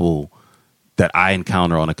of people that I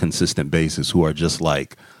encounter on a consistent basis who are just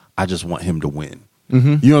like, I just want him to win.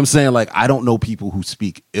 Mm-hmm. You know what I'm saying? Like, I don't know people who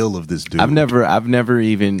speak ill of this dude. I've never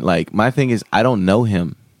even, like, my thing is, I don't know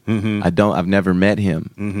him. Mm-hmm. I've never met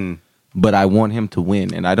him. Mm-hmm. But I want him to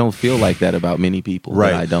win, and I don't feel like that about many people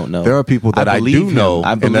that I don't know. There are people that I do know.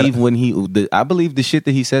 I believe I believe the shit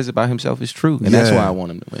that he says about himself is true, and that's why I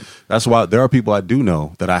want him to win. That's why there are people I do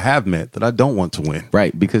know that I have met that I don't want to win.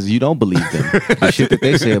 Right, because you don't believe them. The shit that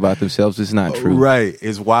they say about themselves is not true. Right,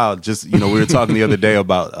 it's wild. Just, we were talking the other day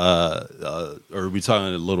about, or we were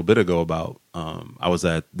talking a little bit ago about. I was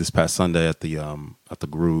at this past Sunday at the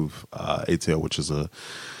Groove ATL, which is a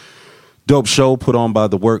dope show put on by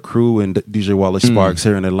the Work Crew and DJ Wallace Sparks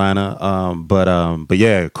here in Atlanta. But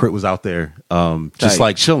yeah, KRIT was out there, just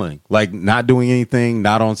like chilling, like not doing anything,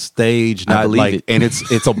 not on stage, not like, and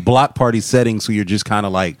it's a block party setting, so you're just kind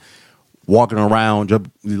of like walking around,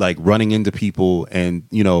 like running into people, and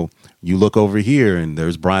you look over here and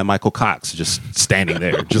there's Brian Michael Cox just standing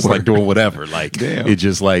there, just like doing whatever, like it's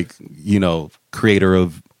just like creator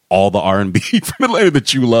of all the R&B from Atlanta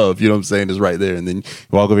that you love, you know what I'm saying, is right there. And then you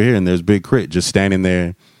walk over here and there's Big KRIT just standing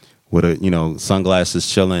there with a,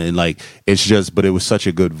 sunglasses chilling, and like, it's just, but it was such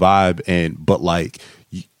a good vibe. But like,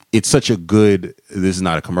 it's such a good, this is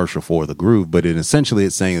not a commercial for the Groove, but essentially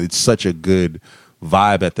it's saying it's such a good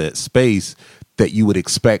vibe at that space that you would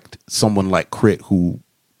expect someone like KRIT, who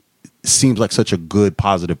seems like such a good,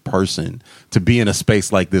 positive person, to be in a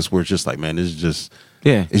space like this where it's just like, man, this is just,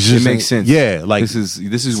 Yeah, It's just it makes sense. Yeah, like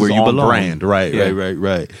this is where you on belong. brand. Right.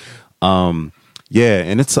 Yeah,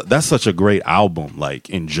 and that's such a great album. Like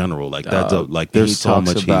in general, like that's like there's so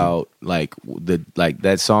much about like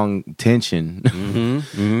that song Tension.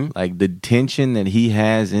 Like the tension that he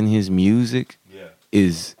has in his music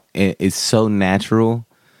is so natural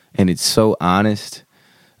and it's so honest.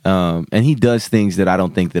 And he does things that I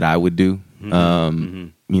don't think that I would do.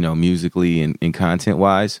 You know, musically and content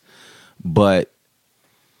wise, but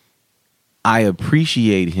I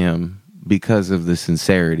appreciate him because of the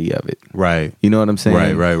sincerity of it. Right. You know what I'm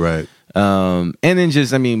saying? Right. And then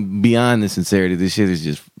just, I mean, beyond the sincerity, this shit is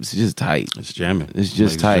just tight. It's jamming. It's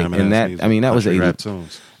just tight. And that, music. I mean, that was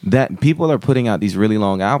that people are putting out these really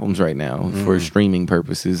long albums right now for streaming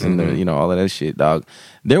purposes and the, you know, all of that shit, dog.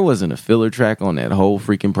 There wasn't a filler track on that whole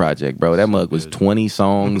freaking project, bro. That mug was 20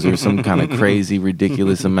 songs or some kind of crazy,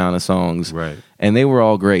 ridiculous amount of songs. Right. And they were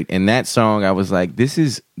all great. And that song, I was like, this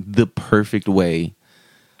is the perfect way.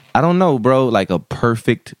 I don't know, bro, like a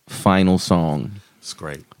perfect final song. It's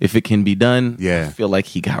great. If it can be done, yeah. I feel like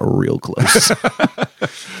he got real close.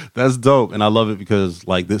 That's dope. And I love it because,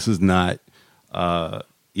 like, this is not...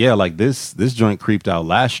 like this joint creeped out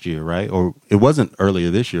last year, right? Or it wasn't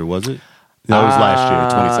earlier this year, was it? No, it was last year,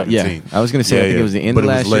 2017. Yeah, I was going to say, I think it was the end of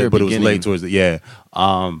last year. But it was late towards the,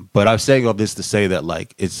 but I was saying all this to say that,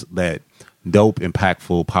 like, it's that dope,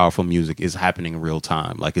 impactful, powerful music is happening in real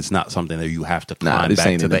time. Like, it's not something that you have to climb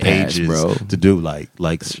back to the ages, bro, to do. Like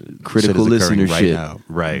critical listenership, right now.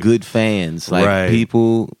 Right? Good fans, like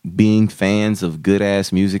people being fans of good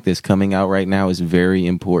ass music that's coming out right now is very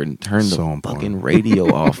important. Turn the fucking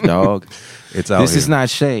radio off, dog. It's out. This is not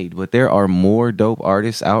shade, but there are more dope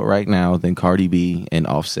artists out right now than Cardi B and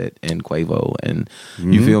Offset and Quavo, and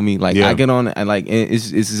you feel me? Like I get on, and like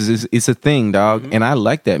it's a thing, dog, and I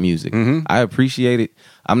like that music. I appreciate it.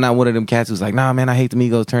 I'm not one of them cats who's like, nah, man, I hate the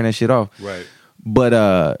Migos, turn that shit off. Right.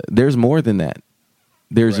 But there's more than that.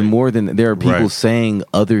 There's more than there are people saying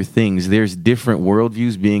other things. There's different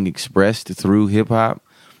worldviews being expressed through hip hop.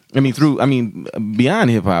 I mean, beyond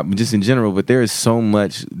hip hop, just in general, but there is so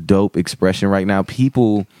much dope expression right now.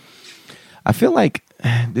 People, I feel like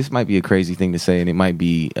this might be a crazy thing to say, and it might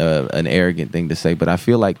be an arrogant thing to say, but I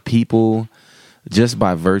feel like people, just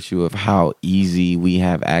by virtue of how easy we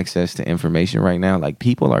have access to information right now, like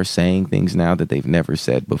people are saying things now that they've never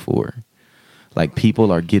said before. Like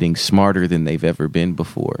people are getting smarter than they've ever been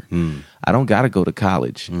before. I don't got to go to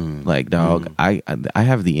college. Like, dog, I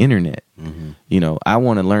have the internet. You know, I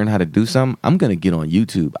want to learn how to do something. I'm going to get on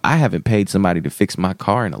YouTube. I haven't paid somebody to fix my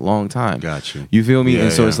car in a long time. Got you. You feel me? Yeah,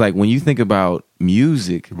 and so it's like when you think about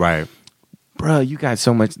music, right, bro, you got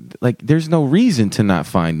so much, like, there's no reason to not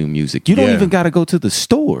find new music. You don't even got to go to the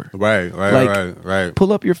store. Right.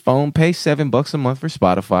 Pull up your phone, pay $7 a month for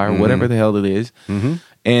Spotify or whatever the hell it is,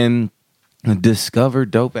 and discover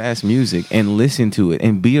dope ass music and listen to it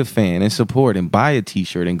and be a fan and support and buy a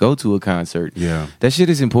t-shirt and go to a concert. Yeah. That shit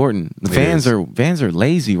is important. The fans are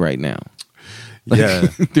lazy right now.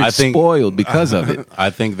 Like, they're spoiled because of it. I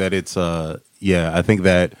think that it's I think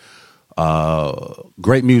that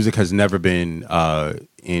great music has never been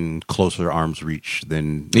in closer arm's reach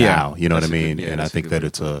than now. You know what I mean? And I think that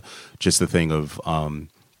it's just a thing of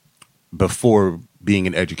before being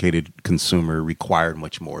an educated consumer required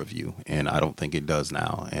much more of you, and I don't think it does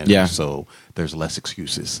now. And so there's less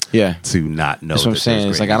excuses to not know. That's what I'm saying.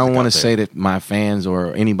 It's like I don't want to say that my fans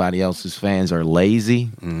or anybody else's fans are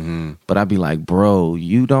lazy, but I'd be like, bro, are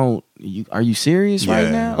you serious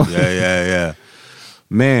right now? Yeah.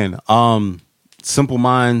 Man, Simple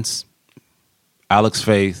Minds, Alex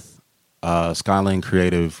Faith, Skylane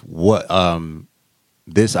Creative. What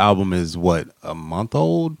this album is a month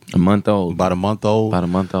old? About a month old.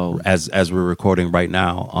 As we're recording right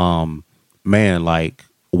now. Man, like,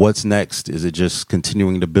 what's next? Is it just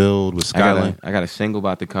continuing to build with Skylane? I got a single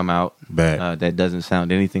about to come out that doesn't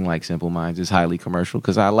sound anything like Simple Minds. It's highly commercial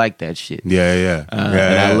because I like that shit. And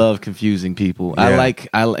I love confusing people.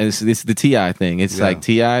 It's the T.I. thing. It's like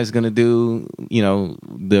T.I. is gonna do, you know,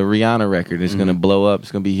 the Rihanna record. It's gonna blow up.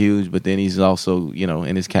 It's gonna be huge. But then he's also, you know,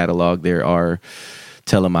 in his catalog there are.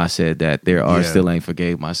 Tell him I said that. There are Still Ain't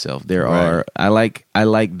Forgave Myself. There are. I like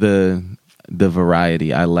the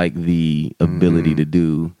variety. I like the ability to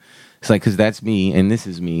do. It's like, because that's me and this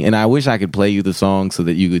is me, and I wish I could play you the song so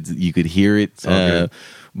that you could hear it.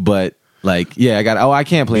 But like, I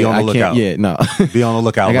can't play it. I can't. Yeah, no. Be on the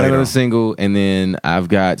lookout. I got another single, and then I've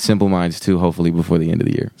got Simple Minds 2, hopefully before the end of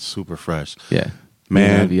the year. Super fresh. Yeah,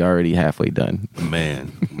 man. I'll be already halfway done.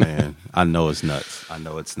 Man. I know it's nuts.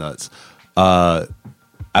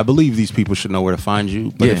 I believe these people should know where to find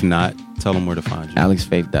you, but if not, tell them where to find you.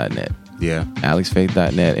 AlexFaith.net. Yeah.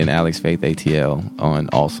 AlexFaith.net and AlexFaithATL on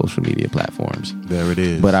all social media platforms. There it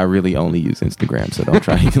is. But I really only use Instagram, so don't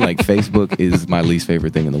try. Like, Facebook is my least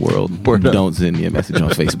favorite thing in the world. Don't send me a message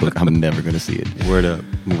on Facebook. I'm never going to see it. Word up.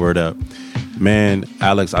 Word up. Man,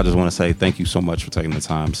 Alex, I just want to say thank you so much for taking the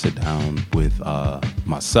time to sit down with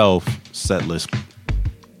myself, SetList,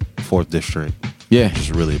 4th District. Yeah.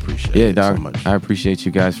 Just really appreciate it. Yeah, dog. So much. I appreciate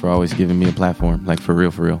you guys for always giving me a platform. Like, for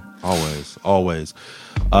real, for real. Always, always.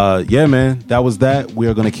 Yeah, man, that was that. We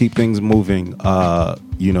are going to keep things moving,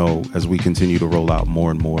 you know, as we continue to roll out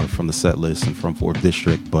more and more from the SetList and from 4th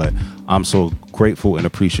District. But I'm so grateful and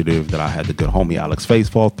appreciative that I had the good homie Alex Faith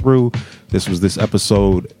fall through. This was this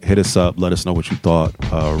episode. Hit us up. Let us know what you thought.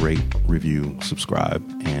 Rate, review, subscribe,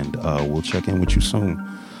 and we'll check in with you soon.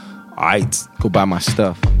 All right. Go buy my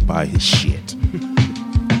stuff. Buy his shit.